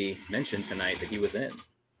another movie mentioned tonight that he was in.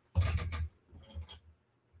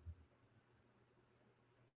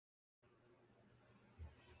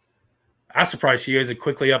 I'm surprised she isn't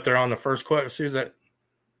quickly up there on the first question.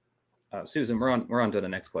 Susan, we're on to the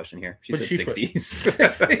next question here. She said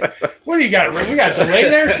 60s. What do you got? We got a delay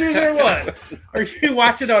there, Susan, or what? Are you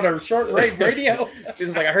watching on a short wave radio?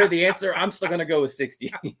 Susan's like, I heard the answer. I'm still going to go with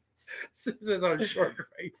 60. Susan's on a short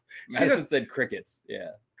wave. Madison said crickets. Yeah.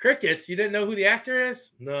 Crickets? You didn't know who the actor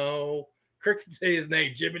is? No. Crickets say his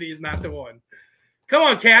name. Jiminy is not the one. Come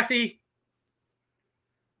on, Kathy.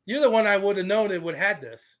 You're the one I would have known that would have had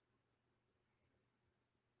this.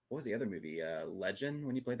 What was the other movie? Legend,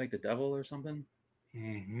 when he played like the devil or something?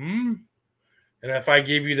 Mm-hmm. And if I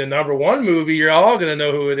give you the number one movie, you're all going to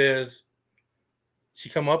know who it is. She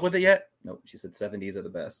come up with it yet? Nope. She said 70s are the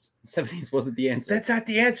best. 70s wasn't the answer. That's not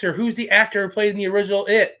the answer. Who's the actor who played in the original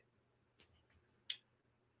It?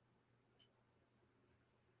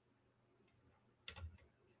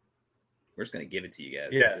 We're just going to give it to you guys.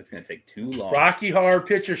 Yeah. It's going to take too long. Rocky Horror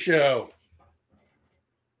Picture Show.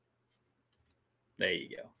 There you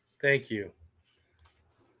go. Thank you.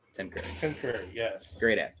 Tim Curry. Tim Curry, yes.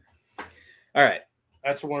 Great actor. All right.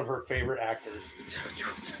 That's one of her favorite actors.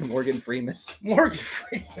 Morgan Freeman. Morgan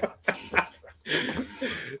Freeman.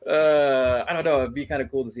 I don't know. It'd be kind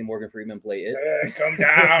of cool to see Morgan Freeman play It. Come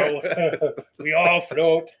down. We all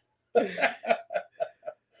float.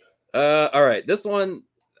 All right. This one,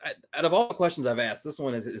 out of all the questions I've asked, this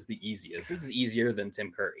one is the easiest. This is easier than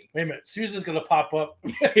Tim Curry. Wait a minute. Susan's going to pop up.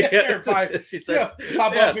 She said,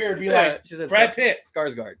 pop up here and be like, she said, Brad Pitt.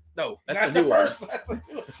 Skarsgård. No, that's the new one. That's the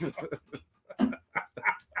new one.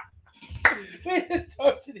 They just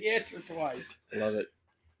told you the answer twice. Love it.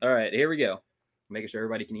 All right, here we go. Making sure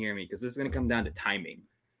everybody can hear me because this is going to come down to timing.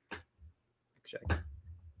 Check.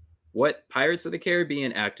 What Pirates of the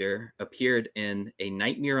Caribbean actor appeared in A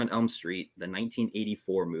Nightmare on Elm Street, the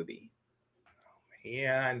 1984 movie? Oh,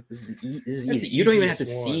 man. This is easy. You don't even have to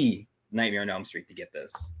see Nightmare on Elm Street to get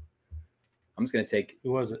this. I'm just going to take...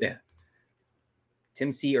 Who was it? Yeah.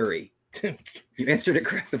 Tim C. Ury. You answered it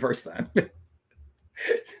correct the first time.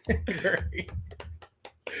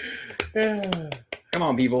 Come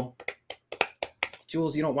on, people.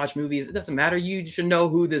 Jules, you don't watch movies. It doesn't matter. You should know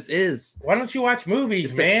who this is. Why don't you watch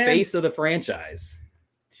movies, it's man? The face of the franchise.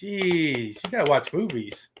 Jeez, you gotta watch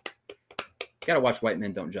movies. You gotta watch White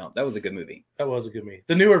Men Don't Jump. That was a good movie. That was a good movie.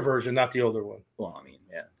 The newer version, not the older one. Well, I mean,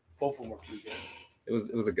 yeah. Both of them were pretty good.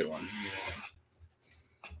 It was a good one.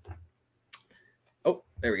 Oh,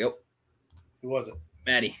 there we go. Who was it?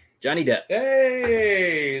 Maddie. Johnny Depp.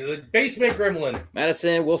 Hey, the basement gremlin.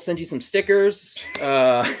 Madison, we'll send you some stickers.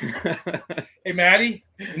 Hey, Maddie,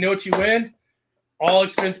 you know what you win? All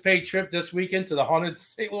expense paid trip this weekend to the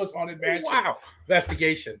St. Louis Haunted Manson. Wow.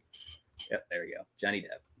 Investigation. Yep, there we go. Johnny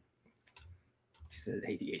Depp. She said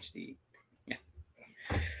ADHD. Yeah.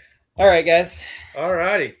 All right, guys. All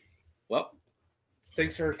righty. Well,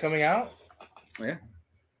 thanks for coming out. Yeah.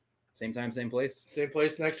 Same time, same place. Same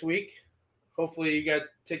place next week. Hopefully you got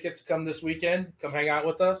tickets to come this weekend. Come hang out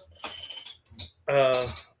with us.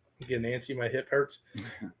 Again, Nancy, my hip hurts.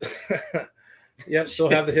 Yep, still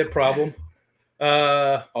have the hip problem.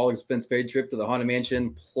 All expense paid trip to the Haunted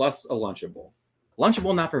Mansion plus a Lunchable.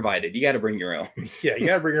 Lunchable not provided. You got to bring your own. Yeah, you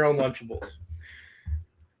got to bring your own Lunchables.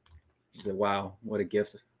 She said, wow, what a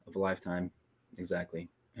gift of a lifetime. Exactly.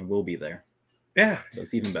 And we'll be there. Yeah. So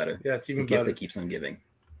it's even better. Yeah, it's even better. Gift that keeps on giving.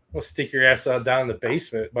 Well, stick your ass out down in the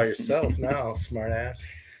basement by yourself now, smart ass.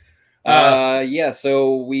 Yeah,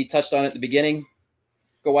 so we touched on it at the beginning.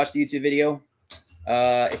 Go watch the YouTube video.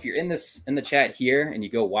 If you're in the chat here and you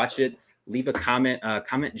go watch it, leave a comment.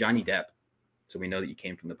 Comment Johnny Depp, so we know that you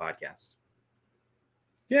came from the podcast.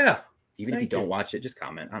 Yeah. Even if you don't watch it, just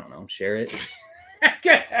comment. I don't know, share it. I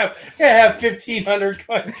can't have 1,500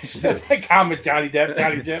 comment Johnny Depp,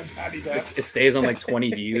 Johnny Depp, Johnny Depp. It stays on like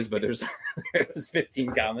 20 views, but there's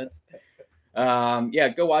 15 comments. Yeah,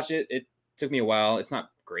 go watch it. It took me a while. It's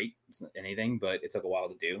not great. It's not anything, but it took a while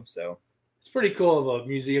to do. So it's pretty cool of a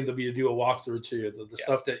museum to do a walkthrough too. The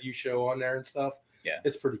stuff that you show on there and stuff. Yeah,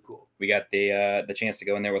 it's pretty cool. We got the chance to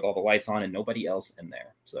go in there with all the lights on and nobody else in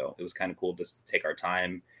there. So it was kind of cool just to take our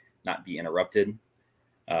time, not be interrupted.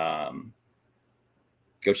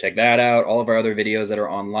 Go check that out. All of our other videos that are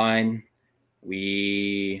online.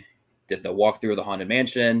 We did the walkthrough of the Haunted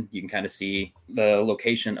Mansion. You can kind of see the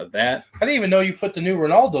location of that. I didn't even know you put the new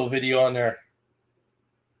Ronaldo video on there.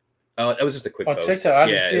 Oh, that was just a quick post. TikTok. I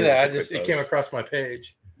didn't see that. It came across my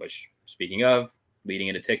page. Which, speaking of, leading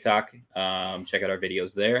into TikTok. Check out our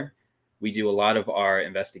videos there. We do a lot of our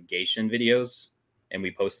investigation videos, and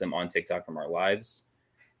we post them on TikTok from our lives.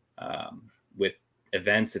 With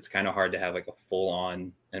events, it's kind of hard to have like a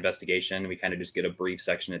full-on investigation. We kind of just get a brief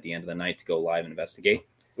section at the end of the night to go live and investigate.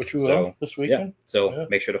 Which we will this weekend. Yeah. So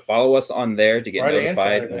make sure to follow us on there to get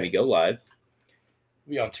notified when we go live.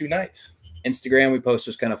 We'll be on 2 nights. Instagram, we post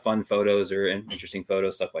just kind of fun photos or interesting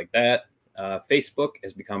photos, stuff like that. Facebook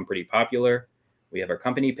has become pretty popular. We have our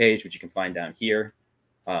company page, which you can find down here,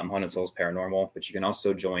 Haunted Souls Paranormal. But you can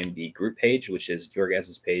also join the group page, which is your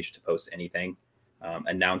guys' page to post anything.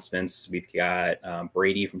 Announcements. We've got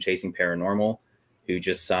Brady from Chasing Paranormal, who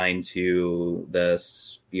just signed to the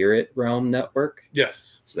Spirit Realm Network.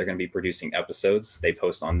 Yes. So they're going to be producing episodes. They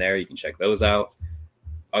post on there. You can check those out.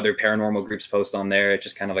 Other paranormal groups post on there. It's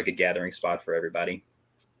just kind of like a gathering spot for everybody.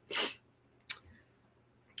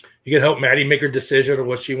 You can help Maddie make her decision of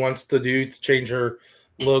what she wants to do to change her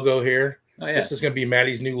logo here. Oh, yeah. This is going to be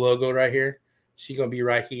Maddie's new logo right here. She's going to be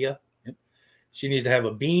right here. Yep. She needs to have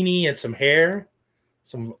a beanie and some hair,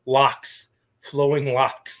 some locks, flowing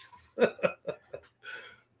locks.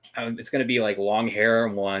 It's going to be like long hair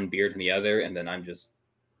in one, beard in the other, and then I'm just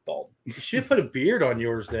bald. You should put a beard on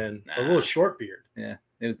yours then. A little short beard. Yeah,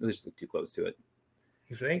 it just look too close to it.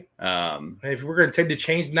 You think? Hey, if we're going to take the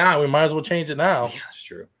change now, we might as well change it now. Yeah, that's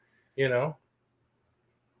true. You know?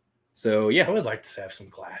 So, yeah. I would like to have some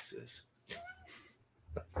glasses.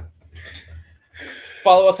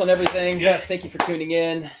 Follow us on everything. Yes. Thank you for tuning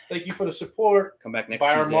in. Thank you for the support. Come back next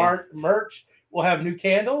Buy Tuesday. our merch. We'll have new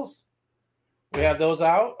candles. We have those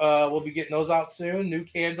out. We'll be getting those out soon. New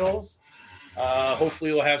candles.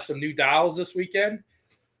 Hopefully we'll have some new dolls this weekend.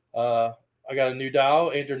 I got a new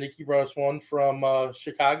doll. Andrew Nikki brought us one from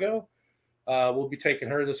Chicago. We'll be taking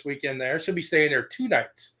her this weekend there. She'll be staying there 2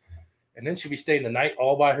 nights. And then she'll be staying the night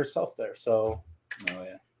all by herself there. So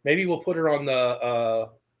maybe we'll put her on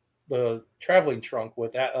the traveling trunk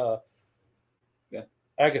with that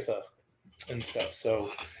Agatha and stuff. So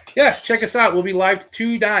yes, check us out. We'll be live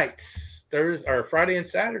 2 nights. Thursday or Friday and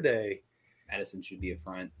Saturday. Madison should be a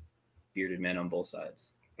front, bearded man on both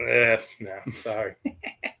sides. No, sorry.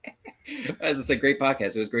 As I said, great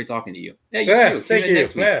podcast. It was great talking to you. Yeah, you too. Thank you.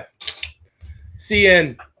 Next week. Yeah. See you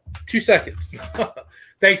in 2 seconds.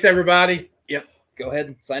 Thanks, everybody. Yep. Go ahead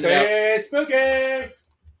and sign it out. Stay spooky.